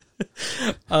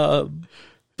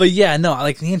 But yeah, no,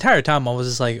 like the entire time I was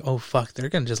just like, oh, fuck, they're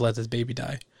going to just let this baby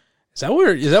die. Is that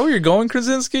where you're going,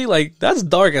 Krasinski? Like, that's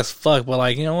dark as fuck, but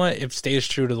like, you know what? It stays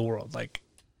true to the world. Like,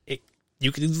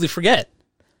 you could easily forget.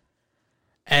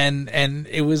 And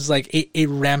it was like, it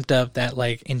ramped up that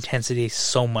like intensity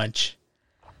so much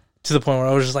to the point where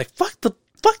I was just like, fuck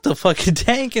the fucking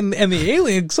tank and the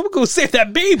alien. Someone go save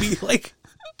that baby. Like,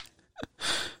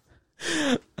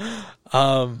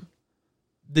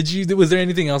 was there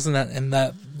anything else in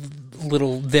that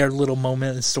little moment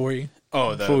in the story?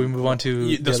 Oh, before we move on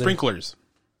to the sprinklers.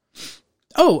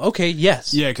 Oh, okay,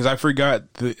 yes. Yeah, because I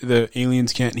forgot the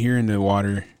aliens can't hear in the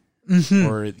water,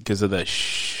 or because of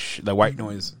the white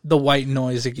noise. The white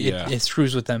noise, it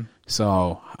screws with them.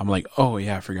 So I'm like, oh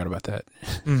yeah, I forgot about that.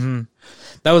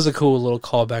 That was a cool little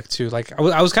callback too. Like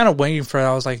I was kind of waiting for it.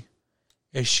 I was like,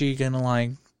 is she gonna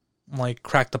like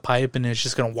crack the pipe and it's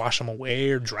just gonna wash him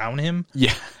away or drown him?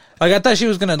 Yeah. Like I thought she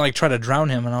was gonna like try to drown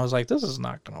him, and I was like, this is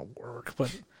not gonna work.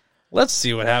 But let's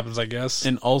see what happens, I guess.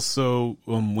 And also,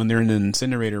 when they're in the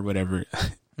incinerator or whatever,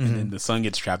 and then the son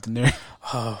gets trapped in there.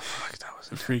 Oh, fuck, that was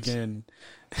freaking.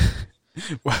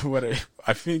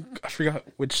 I forgot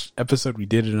which episode we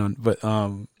did it on, but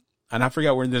and I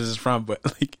forgot where this is from, but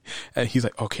like, he's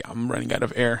like, okay, I'm running out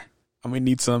of air. I'm gonna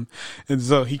need some, and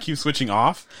so he keeps switching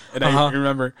off. And I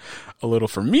remember a little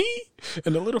for me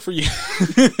and a little for you.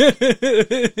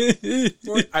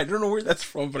 I don't know where that's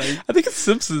from, but I think it's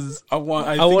Simpsons. I want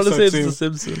to say it's The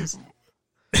Simpsons.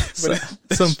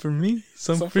 Some for me,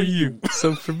 some for you,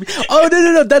 some for me. Oh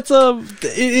no! That's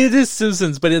it is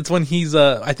Simpsons, but it's when he's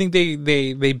I think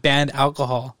they banned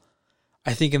alcohol.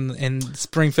 I think in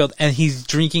Springfield, and he's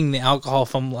drinking the alcohol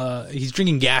from he's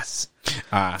drinking gas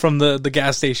from the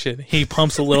gas station. He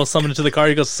pumps a little something into the car.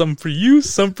 He goes, some for you,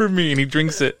 some for me, and he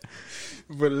drinks it.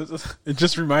 But it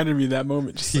just reminded me of that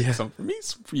moment. Just like, some for me,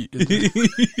 some for you.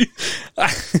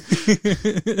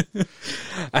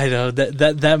 I know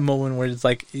that moment where it's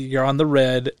like you're on the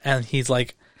red, and he's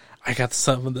like, I got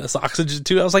some of this oxygen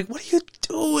too. I was like, what are you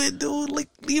doing, dude? Like,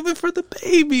 leave it for the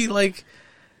baby. Like,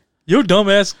 your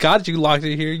dumbass got you locked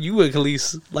in here. You at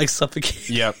least like suffocate.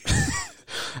 Yep.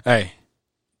 Hey,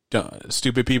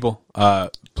 stupid people.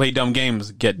 Play dumb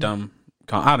games. Get dumb.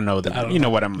 I don't know. You know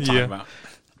what I'm talking about.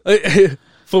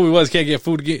 Fool we was can't get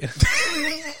food again.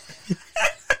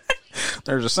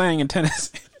 There's a saying in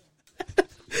Tennessee.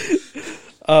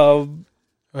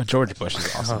 George Bush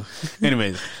is awesome.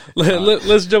 Anyways,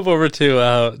 let's jump over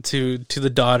to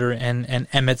the daughter and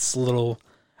Emmett's little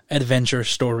adventure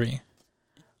story.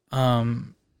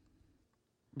 Did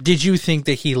you think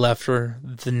that he left her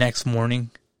the next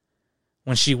morning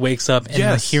when she wakes up and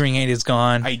Yes. the hearing aid is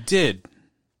gone? I did.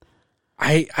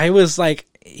 I was like,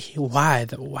 why?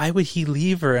 Why would he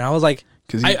leave her? And I was like,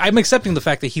 'Cause I'm accepting the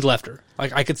fact that he left her.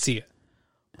 Like, I could see it.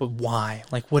 But why?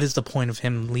 Like, what is the point of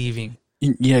him leaving?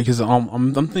 Yeah, because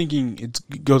I'm thinking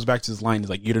it goes back to this line. It's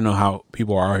like, you don't know how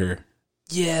people are here.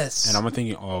 Yes. And I'm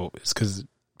thinking, oh, it's because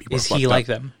people Is are he fucked like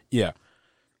up. them? Yeah.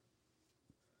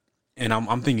 And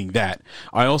I'm thinking that.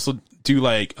 I also do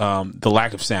like the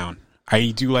lack of sound.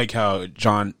 I do like how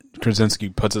John Krasinski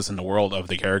puts us in the world of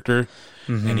the character,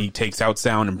 and he takes out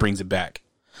sound and brings it back.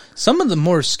 Some of the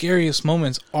more scariest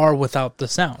moments are without the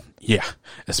sound. Yeah,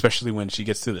 especially when she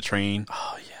gets to the train.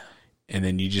 Oh, yeah. And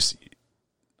then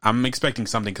I'm expecting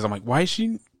something because I'm like, why is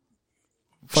she?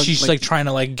 She's like trying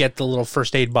to like get the little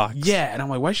first aid box. Yeah, and I'm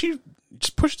like, why is she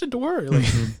just push the door? Like,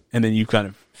 and then you kind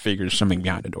of figure there's something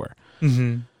behind the door.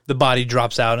 Mm-hmm. The body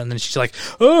drops out, and then she's like,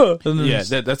 oh. And then Yeah,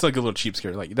 that's like a little cheap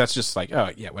scare. Like, that's just like, oh,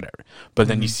 yeah, whatever. But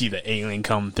then you see the alien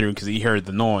come through because he heard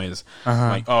the noise.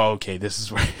 Like, oh, okay, this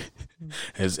is where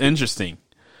it's interesting.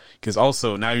 Because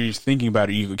also, now you're thinking about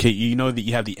it, you know that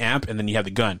you have the amp and then you have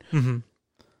the gun. Mm-hmm.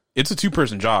 It's a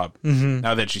two-person job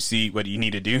now that you see what you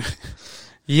need to do.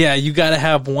 Yeah, you got to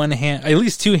have one hand, at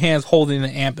least two hands holding the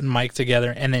amp and mic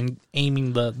together, and then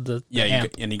aiming the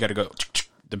amp. And you got to go,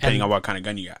 depending on what kind of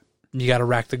gun you got. You got to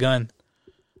rack the gun.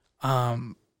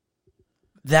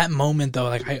 That moment, though,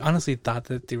 like, I honestly thought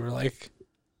that they were like,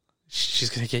 she's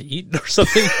going to get eaten or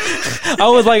something. I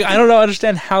was like, I don't know,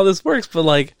 understand how this works, but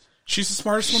like, She's the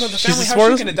smartest one of the she's family. the How's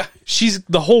smartest. she going to die? She's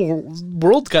the whole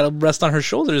world's got to rest on her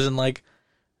shoulders, and like,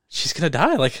 she's going to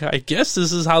die. Like, I guess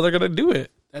this is how they're going to do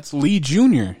it. That's Lee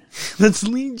Jr. That's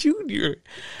Lee Jr.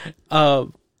 But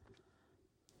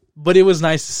it was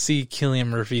nice to see Cillian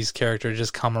Murphy's character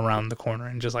just come around the corner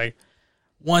and just like,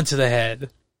 one to the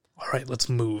head. All right, let's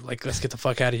move. Like, let's get the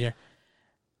fuck out of here.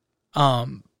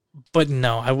 But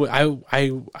no,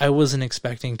 I wasn't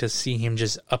expecting to see him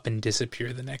just up and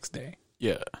disappear the next day.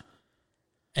 Yeah.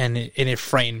 And it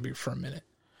frightened me for a minute.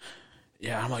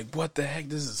 Yeah, I'm like, what the heck?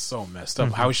 This is so messed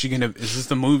up. How is she going to... Is this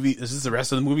the movie? Is this the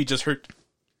rest of the movie? Just her...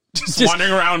 Just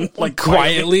wandering around like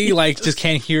quietly, like just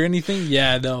can't hear anything.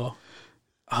 Yeah, no.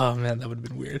 Oh man, that would have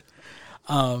been weird.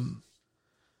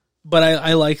 But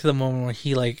I like the moment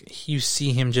where you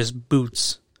see him just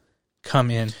boots come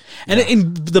in,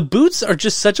 and the boots are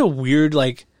just such a weird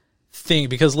like thing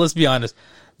because let's be honest,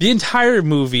 the entire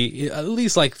movie, at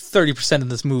least like 30% of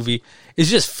this movie,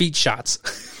 is just feet shots.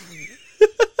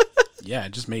 Yeah,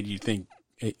 it just made you think.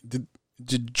 Hey,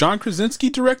 did John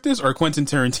Krasinski direct this or Quentin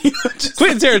Tarantino?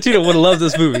 Quentin Tarantino would have loved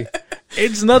this movie.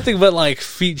 It's nothing but like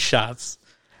feet shots.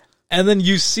 And then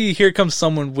you see, here comes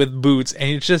someone with boots, and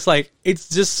it's just like, it's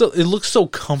just so, it looks so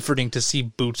comforting to see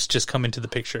boots just come into the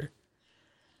picture.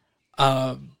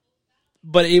 But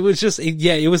it was just,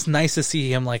 it was nice to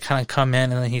see him like kind of come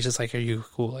in, and then he's just like, are you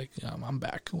cool? Like, I'm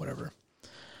back, whatever.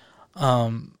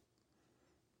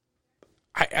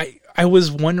 I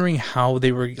was wondering how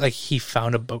they were, like, he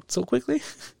found a boat so quickly.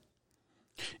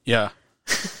 Yeah.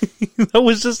 That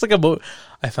was just like a boat.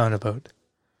 I found a boat.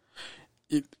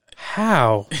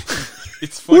 How?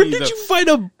 It's funny. Where did you find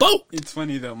a boat? It's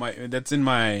funny though. That's in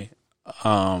my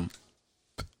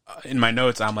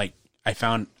notes. I'm like, I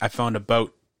found a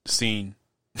boat scene.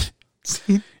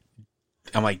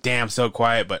 I'm like, damn, so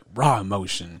quiet, but raw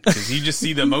emotion because you just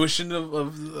see the emotion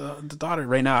of the daughter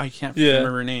right now. I can't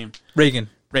remember her name. Reagan.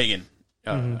 Reagan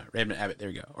Abbott. There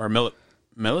we go. Or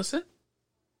Millicent.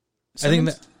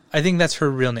 I think that's her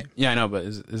real name. Yeah, I know, but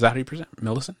is that how you present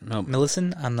Millicent?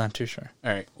 Millicent? I'm not too sure. All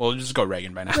right, well, just go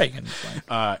Reagan by now. Reagan is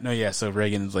fine. No, yeah. So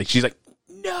Reagan's like, she's like,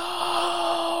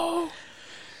 no,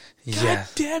 God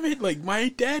damn it! Like my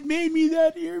dad made me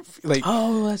that here. Like,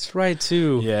 oh, that's right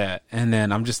too. Yeah, and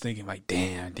then I'm just thinking like,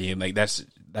 damn, dude, like that's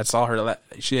all her.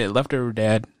 She had left her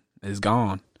dad is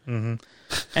gone, and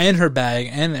her bag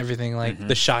and everything, like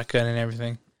the shotgun and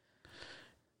everything.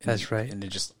 That's right. And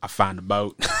then I found a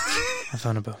boat. I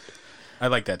found a boat. I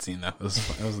like that scene though. It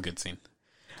was a good scene.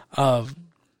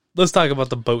 Let's talk about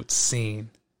the boat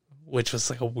scene, which was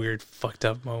like a weird, fucked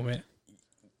up moment.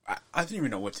 I didn't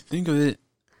even know what to think of it.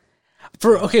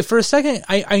 For a second,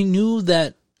 I knew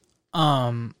that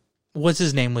what's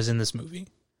his name was in this movie.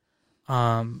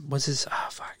 What's his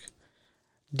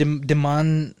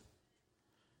Demon.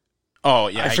 Oh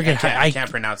yeah, I forget. I can't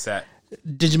pronounce that.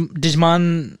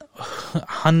 Digimon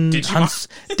Hunsu.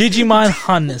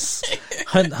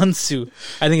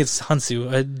 I think it's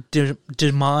Hunsu.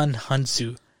 Digimon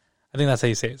Hunsu. I think that's how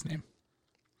you say his name.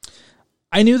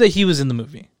 I knew that he was in the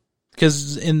movie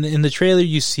because in the trailer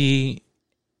you see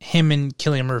him and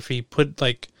Cillian Murphy put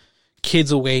like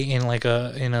kids away in like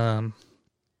a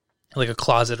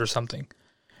closet or something,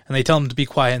 and they tell them to be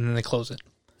quiet, and then they close it.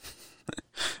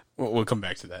 We'll come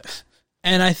back to that.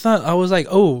 And I was like,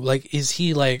 oh, like, is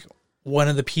he like one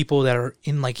of the people that are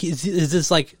in like, is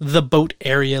this like the boat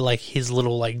area, like his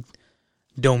little like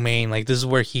domain? Like this is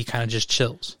where he kind of just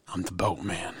chills. I'm the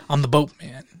boatman.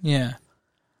 Yeah.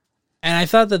 And I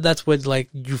thought that that's what like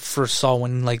you first saw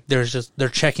when like they're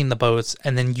checking the boats,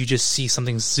 and then you just see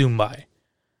something zoom by.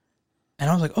 And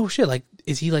I was like, oh shit, like,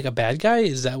 is he like a bad guy?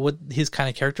 Is that what his kind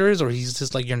of character is? Or he's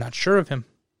just like, you're not sure of him.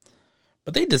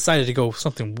 But they decided to go with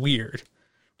something weird.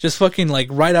 Just fucking like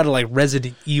right out of like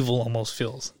Resident Evil almost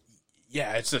feels.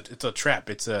 Yeah, it's a trap.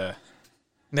 That's a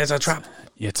trap.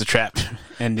 Yeah, it's a trap.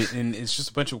 And it's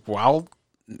just a bunch of wild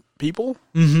people.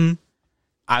 Mm-hmm.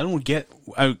 I don't get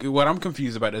what I'm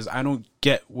confused about is I don't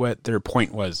get what their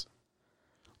point was.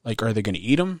 Like, are they going to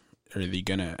eat him? Are they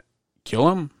going to kill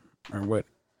him? Or what?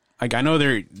 Like, I know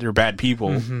they're bad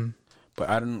people, but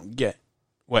I don't get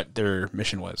what their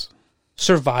mission was.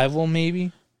 Survival,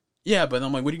 maybe? Yeah, but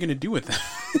I'm like, what are you going to do with them?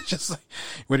 Just like,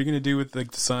 what are you going to do with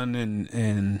like the son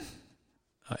and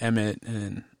Emmett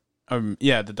and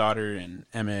the daughter and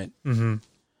Emmett? Mm-hmm.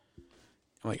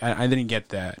 Like, I didn't get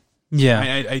that.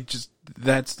 Yeah, I just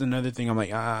that's another thing. I'm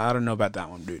like, I don't know about that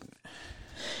one, dude.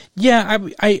 Yeah,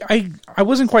 I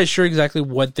wasn't quite sure exactly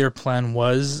what their plan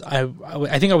was. I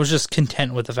think I was just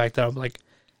content with the fact that I'm like,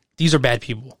 these are bad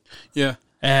people. Yeah,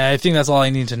 and I think that's all I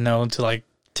need to know to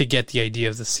get the idea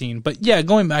of the scene. But yeah,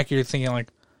 going back, you're thinking like,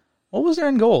 what was their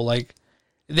end goal? Like,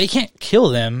 they can't kill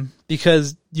them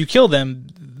because you kill them,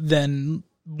 then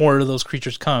more of those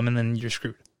creatures come, and then you're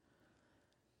screwed.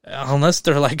 Unless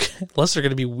they're going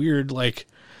to be weird, like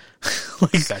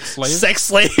sex slaves. Sex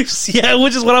slaves, yeah,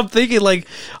 which is what I'm thinking. Like,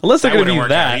 unless they're going to be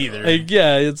that, either. Like,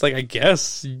 yeah, it's like I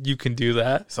guess you can do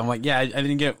that. So I'm like, yeah, I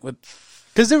didn't get what.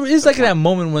 Because there is like that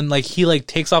moment when like he like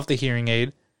takes off the hearing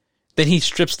aid, then he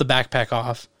strips the backpack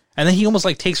off, and then he almost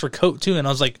like takes her coat too. And I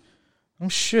was like, oh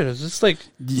shit, is this like,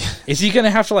 is he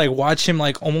gonna have to like watch him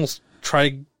like almost try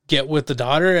to get with the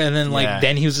daughter, and then like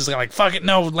then he was just like fuck it,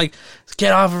 no, like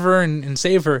get off of her and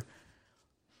save her.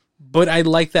 But I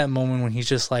like that moment when he's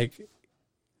just like,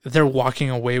 they're walking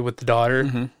away with the daughter,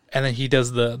 and then he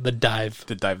does the dive.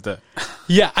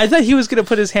 Yeah, I thought he was gonna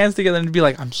put his hands together and be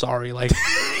like, I'm sorry, like.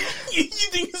 You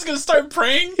think he's gonna start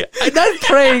praying? I'm not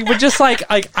praying, but just like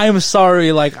I'm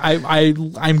sorry, like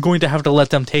I'm going to have to let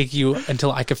them take you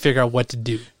until I can figure out what to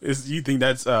do. You think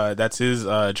that's his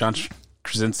John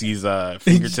Krasinski's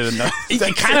finger to the nose?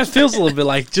 It kind of feels a little bit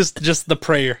like just the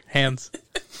prayer hands.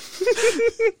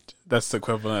 That's the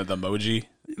equivalent of the emoji,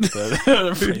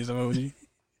 the praise emoji.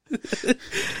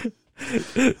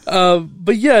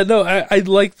 But yeah, no, I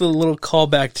like the little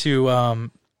callback to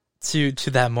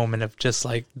that moment of just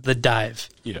like the dive.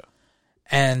 Yeah.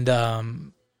 And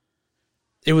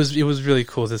it was really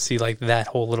cool to see like that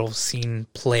whole little scene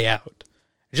play out.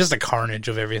 Just the carnage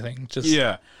of everything. Just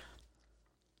yeah.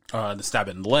 The stab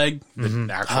in the leg, the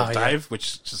actual dive, which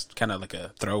is just kind of like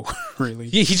a throw, really.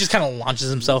 He just kind of launches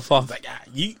himself off. Like,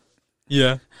 yeet.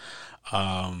 Yeah.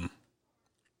 Yeah,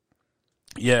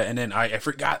 and then I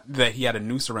forgot that he had a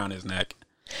noose around his neck.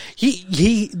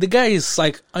 The guy is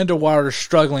like underwater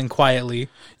struggling quietly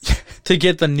to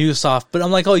get the noose off. But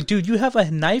I'm like, oh, dude, you have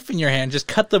a knife in your hand. Just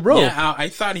cut the rope. Yeah, I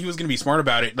thought he was going to be smart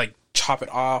about it. Like, chop it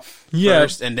off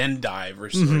first and then dive or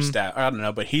stab. I don't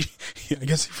know, but I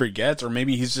guess he forgets, or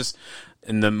maybe he's just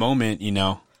in the moment, you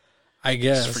know. I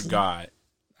guess. Just forgot.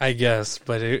 I guess,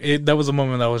 but that was a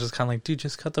moment that I was just kind of like, dude,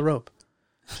 just cut the rope.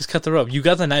 Just cut the rope. You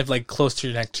got the knife like close to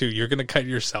your neck too. You're going to cut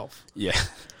yourself. Yeah.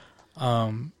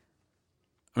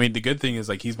 I mean, the good thing is,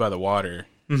 like, he's by the water.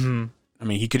 Mm-hmm. I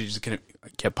mean, he could have just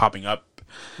kept popping up.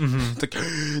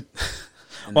 Mm-hmm.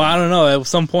 Well, I don't know. At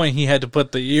some point, he had to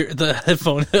put the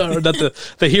headphone or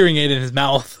the hearing aid in his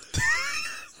mouth.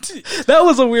 That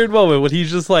was a weird moment when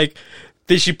he's just like,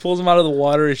 she pulls him out of the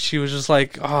water, and she was just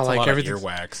like, oh, like everything.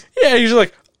 Earwax. Yeah, he's just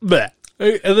like, bleh.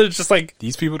 And then it's just like,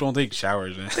 these people don't take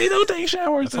showers, man. They don't take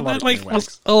showers. And then like a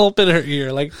little bit of her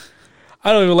ear, like.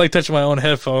 I don't even like touching my own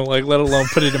headphone, like, let alone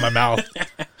put it in my mouth.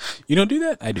 You don't do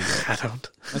that? I do that. I don't.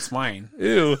 That's mine.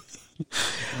 Ew.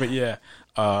 But yeah,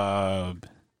 that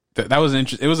was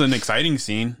interesting. It was an exciting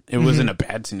scene. It wasn't a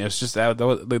bad scene. It was just that's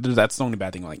the only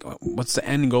bad thing. Like, what's the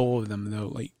end goal of them though?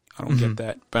 Like, I don't get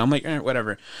that. But I'm like,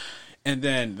 whatever. And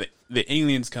then the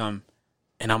aliens come,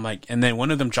 and I'm like, and then one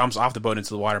of them jumps off the boat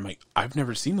into the water. I'm like, I've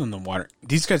never seen them in the water.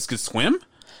 These guys could swim.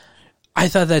 I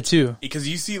thought that too. Because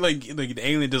you see, like the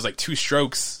alien does like 2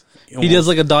 strokes. He does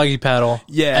like a doggy paddle.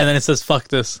 Yeah. And then it says, fuck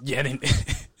this. Yeah. And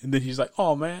then he's like,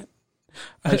 oh, man.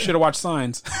 I should have watched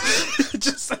Signs.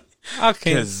 Just I can't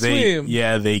because swim.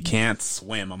 they can't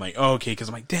swim. I'm like, oh, okay, because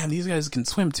I'm like, damn, these guys can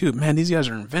swim too. Man, these guys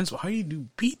are invincible. How do you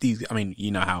beat these? I mean,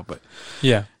 you know how, but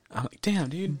Yeah. I'm like, damn,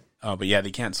 dude. Oh, but yeah,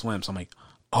 they can't swim. So I'm like,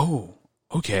 oh,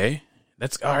 okay,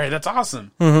 that's all right. That's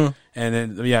awesome. Mm-hmm. And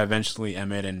then yeah, eventually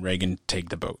Emmett and Reagan take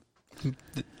the boat. Let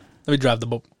me drive the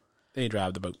boat. They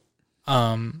drive the boat.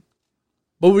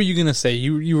 What were you gonna say?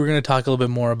 You were gonna talk a little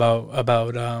bit more about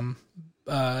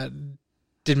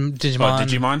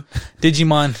Digimon.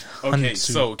 Digimon. Okay,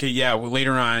 so yeah. Well,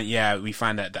 later on, yeah, we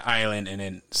find that the island, and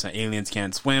then some aliens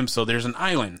can't swim, so there's an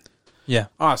island. Yeah.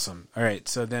 Awesome. All right.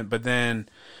 So then,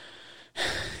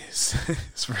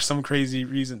 for some crazy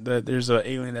reason, there's an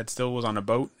alien that still was on a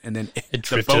boat, and then It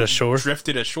drifted ashore.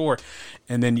 Drifted ashore,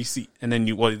 and then you see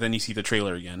the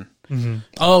trailer again. Mm-hmm.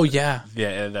 Oh yeah.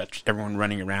 Yeah, that everyone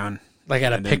running around like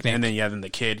at a and picnic, then then the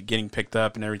kid getting picked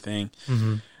up and everything.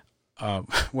 Mm-hmm.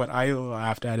 What I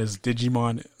laughed at is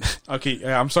Digimon. Okay,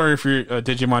 I'm sorry if you're a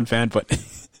Digimon fan, but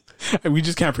we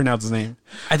just can't pronounce his name.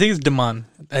 I think it's Digimon.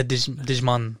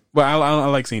 Digimon. Well, I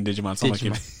like saying Digimon. So Digimon.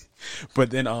 I'm like, but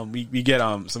then we get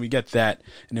that,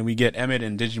 and then we get Emmett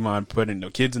and Digimon putting the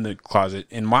kids in the closet.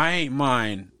 In my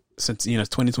mind, since it's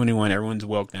 2021, everyone's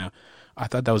woke now. I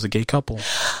thought that was a gay couple.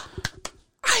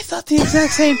 I thought the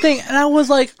exact same thing, and I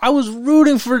was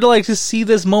rooting for to see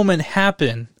this moment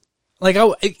happen. Like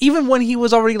even when he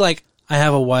was already like, I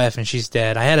have a wife and she's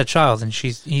dead. I had a child and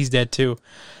he's dead too.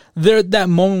 That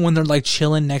moment when they're like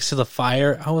chilling next to the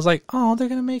fire, I was like, oh, they're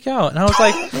gonna make out, and I was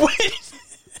like, wait,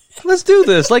 let's do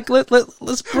this. Like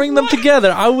let's bring them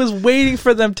together. I was waiting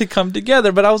for them to come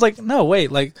together, but I was like, no,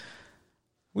 wait, like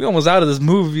we almost out of this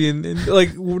movie, and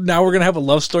like now we're gonna have a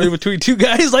love story between two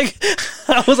guys. Like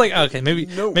I was like, okay, maybe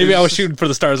I was shooting for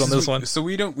the stars on this one. So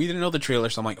we didn't know the trailer,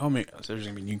 so I'm like, oh man, so there's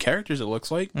gonna be new characters. It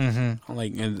looks like, I'm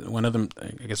like, and one of them, I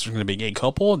guess there's gonna be a gay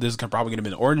couple. This is probably gonna be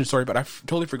an origin story, but I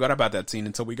totally forgot about that scene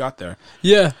until we got there.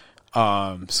 Yeah.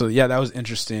 So yeah, that was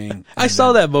interesting. I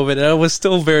saw that moment, and I was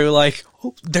still very like,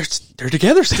 oh, they're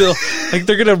together still. Like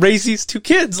they're gonna raise these two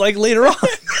kids like later on.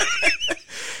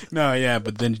 No, yeah,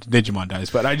 but then Digimon dies.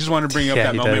 But I just want to bring up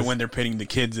that moment when they're pitting the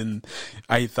kids, and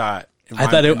I thought it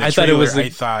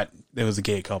was a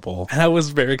gay couple, and I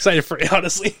was very excited for it.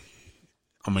 Honestly,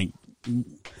 I'm like,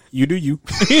 you do you.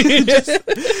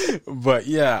 But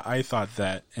yeah, I thought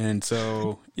that, and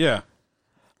so yeah.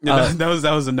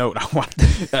 That was a note I wanted.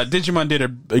 Digimon did a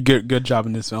good job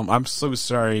in this film. I'm so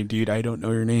sorry, dude. I don't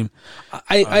know your name.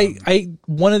 I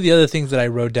one of the other things that I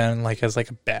wrote down as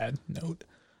a bad note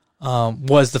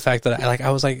was the fact that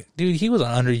I was like, dude, he was an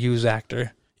underused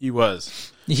actor. He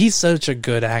was. He's such a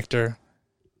good actor.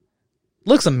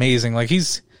 Looks amazing. Like he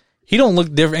don't look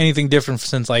anything different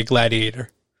since like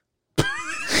Gladiator.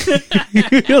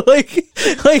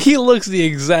 like he looks the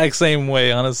exact same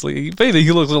way. Honestly, maybe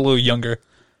he looks a little younger.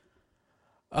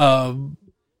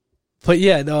 But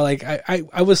yeah, no, like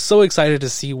I was so excited to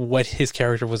see what his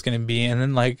character was going to be, and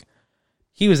then like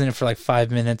he was in it for like 5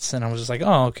 minutes, and I was just like,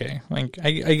 oh, okay, like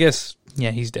I guess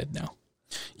yeah, he's dead now.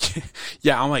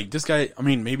 Yeah, I'm like, this guy. I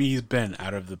mean, maybe he's been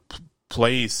out of the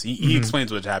place. He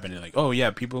explains what's happening. Like, oh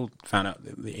yeah, people found out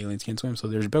the aliens can't swim, so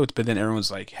there's boats. But then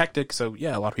everyone's like hectic, so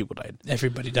yeah, a lot of people died.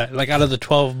 Everybody died. Like out of the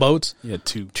 12 boats, yeah,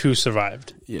 two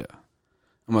survived. Yeah.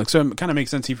 I'm like, so it kind of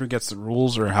makes sense. He forgets the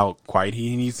rules or how quiet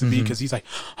he needs to be because he's like,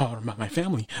 oh, what about my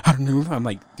family? I don't know. I'm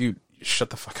like, dude, shut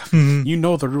the fuck up. You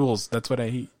know the rules. That's what I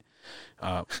hate.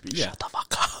 Yeah. Shut the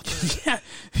fuck up. Yeah.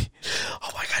 Oh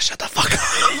my god, shut the fuck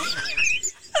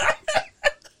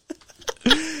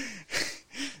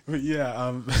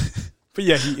up. But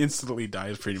yeah, he instantly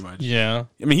dies pretty much. Yeah.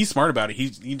 I mean, he's smart about it.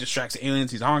 He distracts aliens.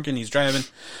 He's honking. He's driving.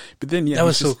 But then, yeah. That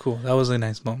was so cool. That was a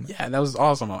nice moment. Yeah, that was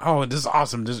awesome. Oh, this is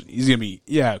awesome. He's going to be,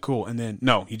 yeah, cool. And then,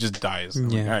 no, he just dies. I'm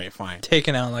like, all right, fine.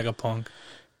 Taken out like a punk.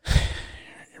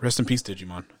 Rest in peace,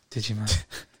 Digimon.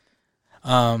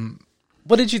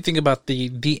 What did you think about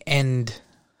the end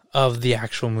of the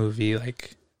actual movie?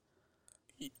 Like,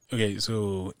 okay,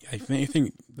 so I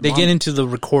think they get into the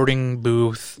recording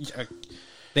booth. Yeah.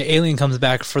 The alien comes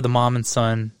back for the mom and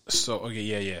son. So okay,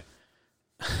 yeah.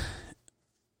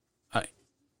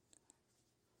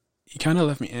 He kind of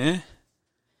left me.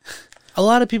 A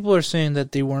lot of people are saying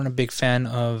that they weren't a big fan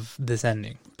of this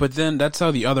ending. But then that's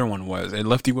how the other one was. It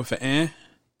left you with an.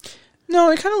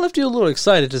 No, it kind of left you a little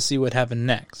excited to see what happened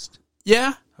next.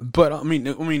 Yeah, but I mean,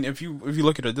 if you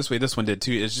look at it this way, this one did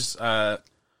too. It's just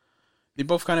they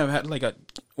both kind of had like a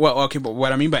okay. But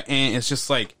what I mean by it's just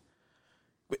like.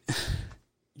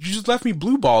 You just left me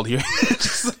blue balled here.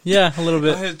 Just, yeah, a little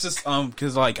bit. It's just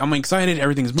because like I'm excited,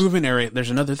 everything's moving. There's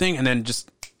another thing, and then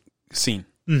just scene.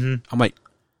 Mm-hmm. I'm like,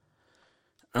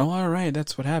 Oh, all right,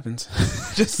 that's what happens.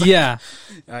 Just Yeah,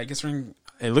 I guess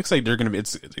it looks like they're gonna be.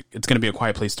 It's gonna be A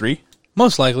Quiet Place 3.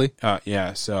 most likely.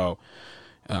 Yeah. So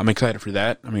I'm excited for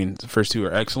that. I mean, the first two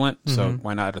are excellent. So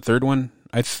why not a third one?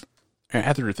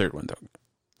 After the third one though,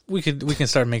 We can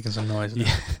start making some noise.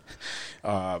 yeah.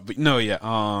 But no, yeah.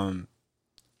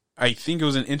 I think it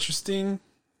was an interesting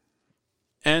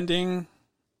ending.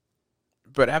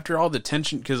 But after all the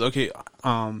tension, because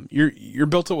you're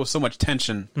built up with so much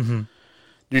tension. Mm-hmm.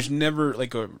 There's never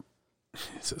like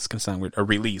it's gonna sound weird, a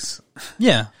release.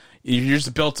 Yeah, You're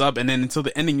just built up, and then until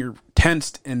the ending, you're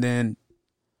tensed, and then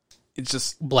it's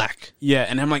just black. yeah.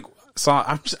 And I'm like,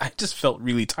 I just felt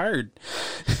really tired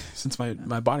since my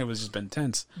body was just been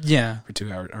tense Yeah, for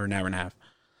 2 hours or an hour and a half.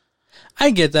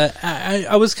 I get that.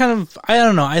 I was kind of, I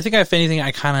don't know. I think if anything,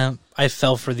 I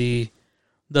fell for the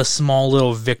small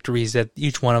little victories that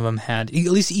each one of them had. At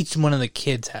least each one of the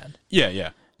kids had,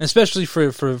 Yeah. especially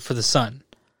for the son.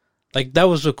 Like that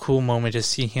was a cool moment to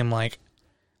see him like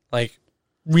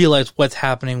realize what's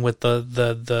happening with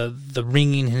the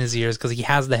ringing in his ears because he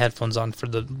has the headphones on for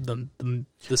the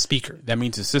speaker. That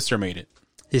means his sister made it,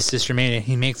 His sister made it.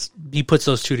 He puts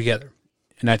those two together.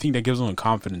 and I think that gives him a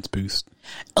confidence boost.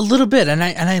 A little bit, and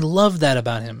I love that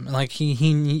about him. Like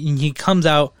he comes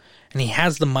out and he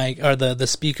has the mic or the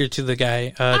speaker to the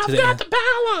guy. The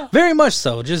power. Very much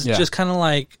so. Just kind of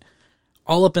like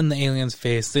all up in the alien's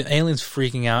face. The alien's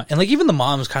freaking out, and like even the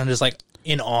mom's kind of just like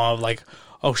in awe of like,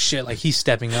 oh shit, like he's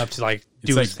stepping up to like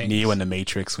do It's like things. Neo in the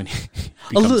Matrix when he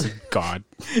becomes a god.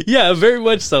 Yeah, very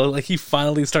much so. Like he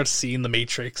finally starts seeing the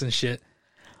Matrix and shit.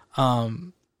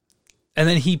 And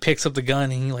then he picks up the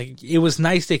gun and it was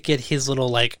nice to get his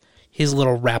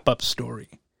little wrap up story.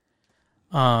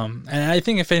 And I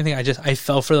think if anything, I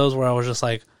fell for those where I was just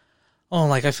like, oh,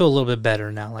 like I feel a little bit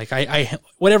better now. Like I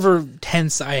whatever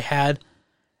tense I had,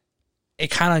 it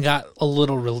kind of got a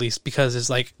little released because it's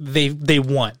like they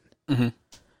won. Mm-hmm.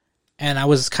 And I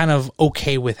was kind of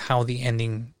okay with how the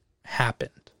ending happened.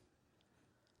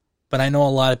 But I know a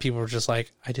lot of people were just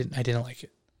like, I didn't like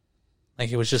it.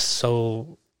 Like it was just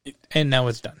so, and now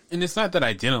it's done. And it's not that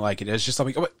I didn't like it. It's just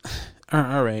like, all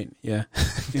right, yeah.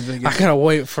 I gotta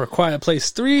wait for Quiet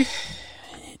Place 3.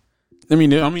 I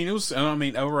mean, it was. I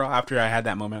mean, overall, after I had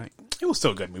that moment, it was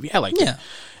still a good movie. I liked it.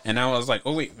 And I was like,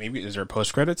 oh wait, maybe is there a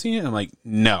post credit scene? And I'm like,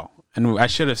 no. And I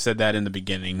should have said that in the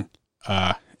beginning,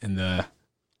 in the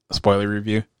spoiler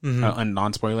review,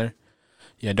 non spoiler.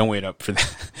 Yeah, don't wait up for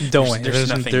that. Don't wait. There's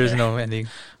There's no ending.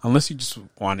 Unless you just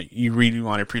you really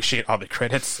want to appreciate all the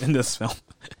credits in this film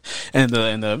and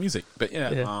the music. But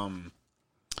yeah.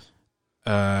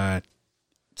 I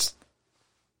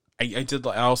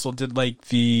also did like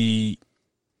the.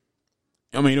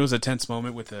 I mean, it was a tense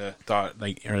moment with the thought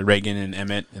like Reagan and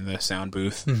Emmett in the sound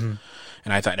booth, and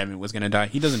I thought Emmett was gonna die.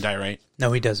 He doesn't die, right?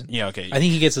 No, he doesn't. Yeah, okay. I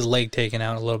think he gets his leg taken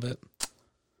out a little bit.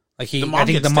 Like The mom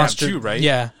gets stabbed too, right?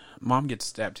 Yeah. Mom gets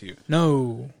stabbed too.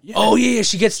 No. Yeah. Oh yeah,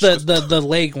 she gets the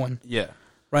leg one Yeah.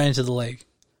 right into the leg.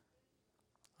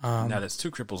 Now there's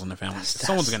two cripples in the family.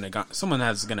 Someone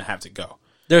has gonna have to go.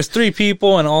 There's 3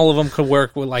 people, and all of them could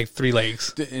work with like 3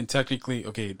 legs. And technically,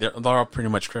 okay, they're all pretty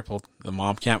much crippled. The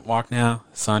mom can't walk now.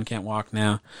 The son can't walk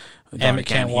now. The daughter Emmett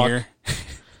can't walk. hear.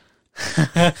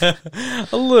 A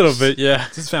little bit, yeah.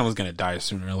 This family's gonna die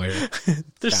sooner or later. They're Bound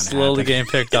to slowly happen. getting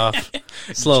picked off.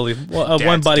 Slowly. One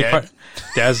Dad's body dead. part.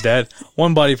 Dad's dead.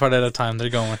 One body part at a time. They're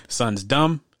going. Son's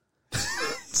dumb.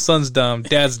 Son's dumb.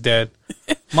 Dad's dead.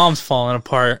 Mom's falling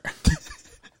apart.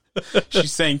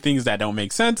 She's saying things that don't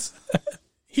make sense.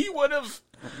 He would have.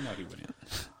 No, he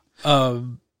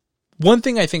wouldn't. One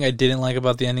thing I think I didn't like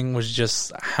about the ending was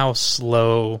just how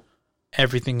slow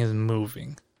everything is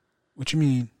moving. What you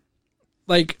mean?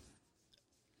 Like,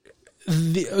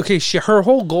 her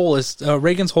whole goal is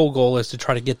Reagan's whole goal is to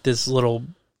try to get this little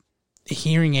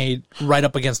hearing aid right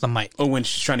up against the mic. Oh, when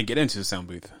she's trying to get into the sound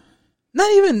booth. Not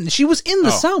even, she was in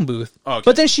the sound booth. Oh, okay.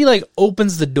 But then she like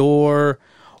opens the door,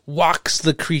 walks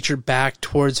the creature back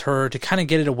towards her to kind of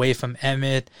get it away from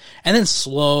Emmett, and then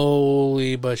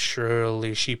slowly but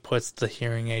surely she puts the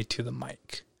hearing aid to the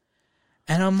mic.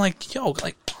 And I'm like, yo,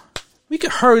 like, we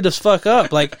could hurry this fuck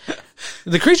up. Like,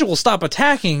 the creature will stop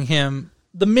attacking him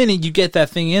the minute you get that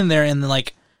thing in there and then,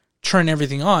 like, turn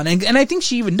everything on. And I think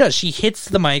she even does. She hits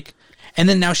the mic, and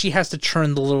then now she has to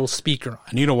turn the little speaker on.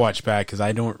 I need to watch back because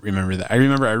I don't remember that. I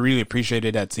remember I really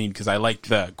appreciated that scene because I liked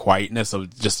the quietness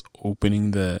of just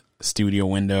opening the studio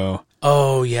window.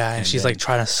 Oh, yeah, and she's, then- like,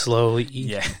 trying to slowly eat.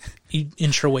 Yeah.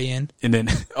 inch her way in. And then,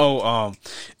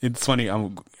 it's funny.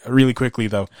 Really quickly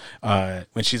though,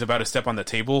 when she's about to step on the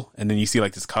table, and then you see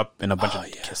like this cup and a bunch of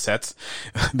cassettes.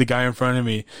 The guy in front of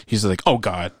me, he's like, "Oh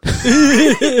God," because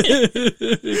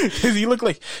he looked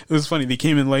like, it was funny. They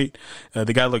came in late.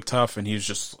 The guy looked tough, and he's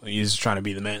trying to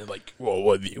be the man. Like,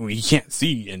 whoa, he can't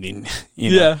see, and then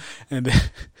and then,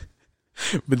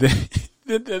 but then.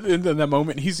 In that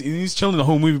moment, he's chilling the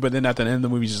whole movie, but then at the end of the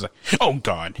movie, he's just like, "Oh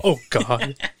God, oh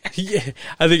God." Yeah,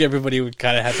 I think everybody would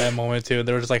kind of have that moment too.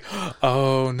 They were just like,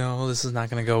 "Oh no, this is not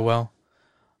going to go well."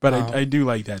 But I do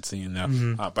like that scene though.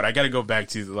 Mm-hmm. But I got to go back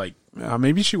to like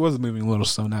maybe she was moving a little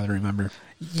slow now that I remember.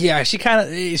 Yeah, she kind of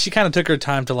took her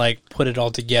time to like put it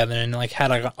all together and like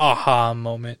had like an aha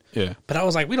moment. Yeah, but I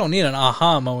was like, we don't need an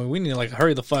aha moment. We need like a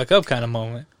hurry the fuck up kind of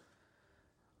moment.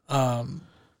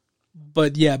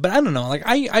 But I don't know. Like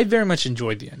I very much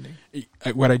enjoyed the ending.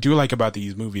 What I do like about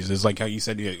these movies is like how you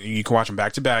said you can watch them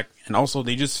back to back, and also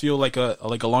they just feel like a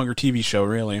longer TV show,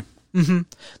 really. Mm-hmm.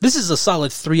 This is a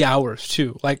solid 3 hours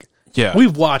too. Like, yeah,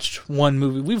 we've watched one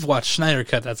movie. We've watched Snyder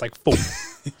Cut. That's like 4.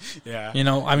 Yeah, you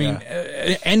know, I mean,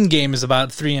 Endgame is about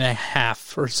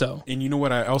 3.5 or so. And you know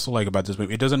what I also like about this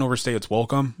movie? It doesn't overstay its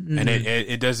welcome, and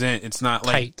it doesn't. It's not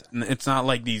like tight. It's not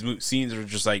like these scenes are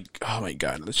just like, oh my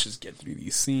God, let's just get through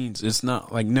these scenes. It's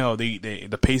not like, no,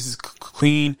 the pace is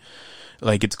clean,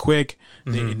 like it's quick.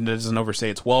 It doesn't overstay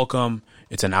its welcome.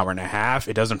 It's an hour and a half.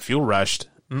 It doesn't feel rushed,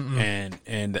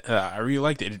 and I really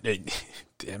liked it.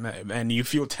 Damn it, man, you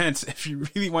feel tense if you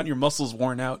really want your muscles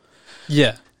worn out.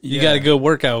 Yeah. You got to go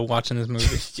work out watching this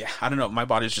movie. Yeah, I don't know. My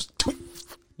body's just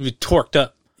you torqued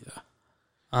up.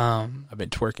 Yeah. I've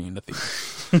been twerking in the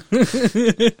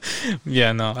theater.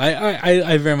 Yeah, no,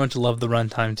 I very much love the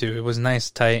runtime too. It was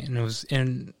nice, tight, and it was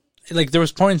in like there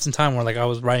was points in time where like I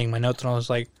was writing my notes and I was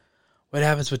like, what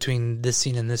happens between this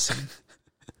scene and this scene?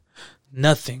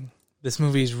 Nothing. This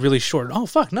movie is really short. Oh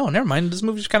fuck, no, never mind. This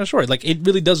movie's kind of short. Like it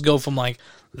really does go from like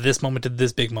this moment to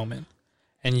this big moment.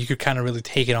 And you could kind of really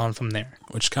take it on from there.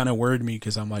 Which kind of worried me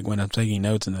because I'm like, when I'm taking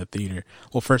notes in the theater,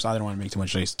 well, first, I didn't want to make too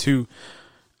much noise. 2,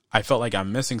 I felt like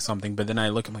I'm missing something, but then I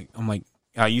look, I'm like,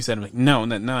 you said, I'm like, no,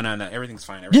 everything's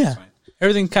fine. Everything's fine.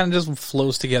 Everything kind of just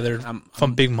flows together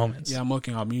from big moments. Yeah, I'm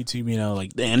looking on YouTube,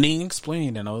 like the ending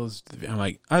explained, and I'm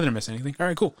like, I didn't miss anything. All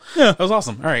right, cool. Yeah. That was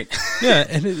awesome. All right. Yeah,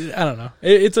 and I don't know.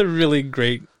 It's a really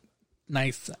great,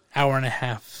 nice hour and a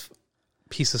half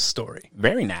piece of story.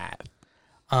 Very nice.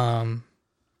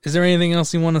 Is there anything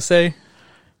else you want to say?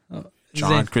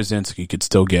 John Krasinski could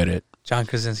still get it. John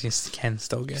Krasinski can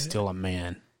still get it. Still a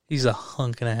man. He's a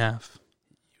hunk and a half.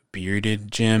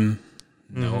 Bearded Jim.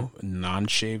 No,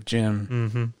 non-shaved Jim.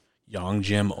 Mm-hmm. Young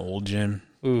Jim, old Jim.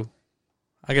 Ooh.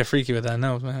 I get freaky with that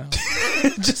nose, man.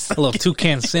 Just a little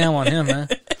toucan Sam on him, man.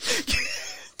 But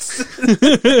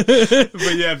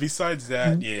yeah, besides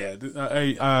that,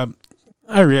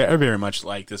 I very much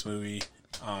like this movie.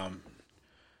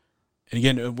 And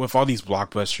again, with all these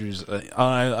blockbusters,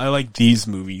 I like these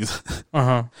movies.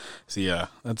 So yeah,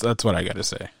 that's what I got to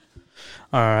say.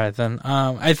 All right then.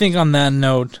 I think on that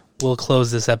note, we'll close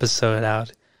this episode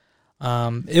out.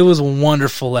 It was a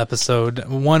wonderful episode, a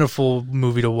wonderful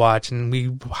movie to watch, and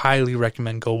we highly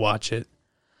recommend go watch it.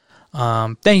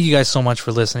 Thank you guys so much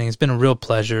for listening. It's been a real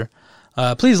pleasure.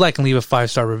 Please like and leave a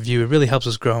 5-star review. It really helps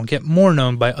us grow and get more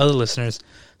known by other listeners,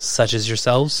 such as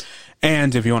yourselves.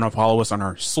 And if you want to follow us on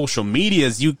our social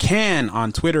medias, you can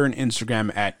on Twitter and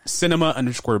Instagram at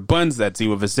cinema_buns. That's Z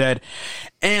with a Z.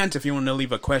 And if you want to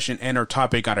leave a question and or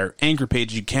topic on our Anchor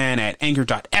page, you can at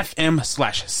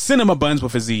anchor.fm/cinemabuns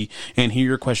with a Z and hear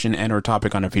your question and or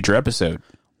topic on a future episode.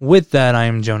 With that, I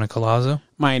am Jonah Colazzo.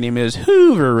 My name is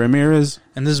Hoover Ramirez.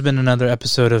 And this has been another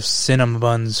episode of Cinema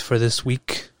Buns for this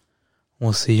week.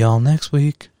 We'll see y'all next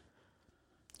week.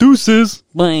 Deuces.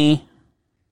 Bye.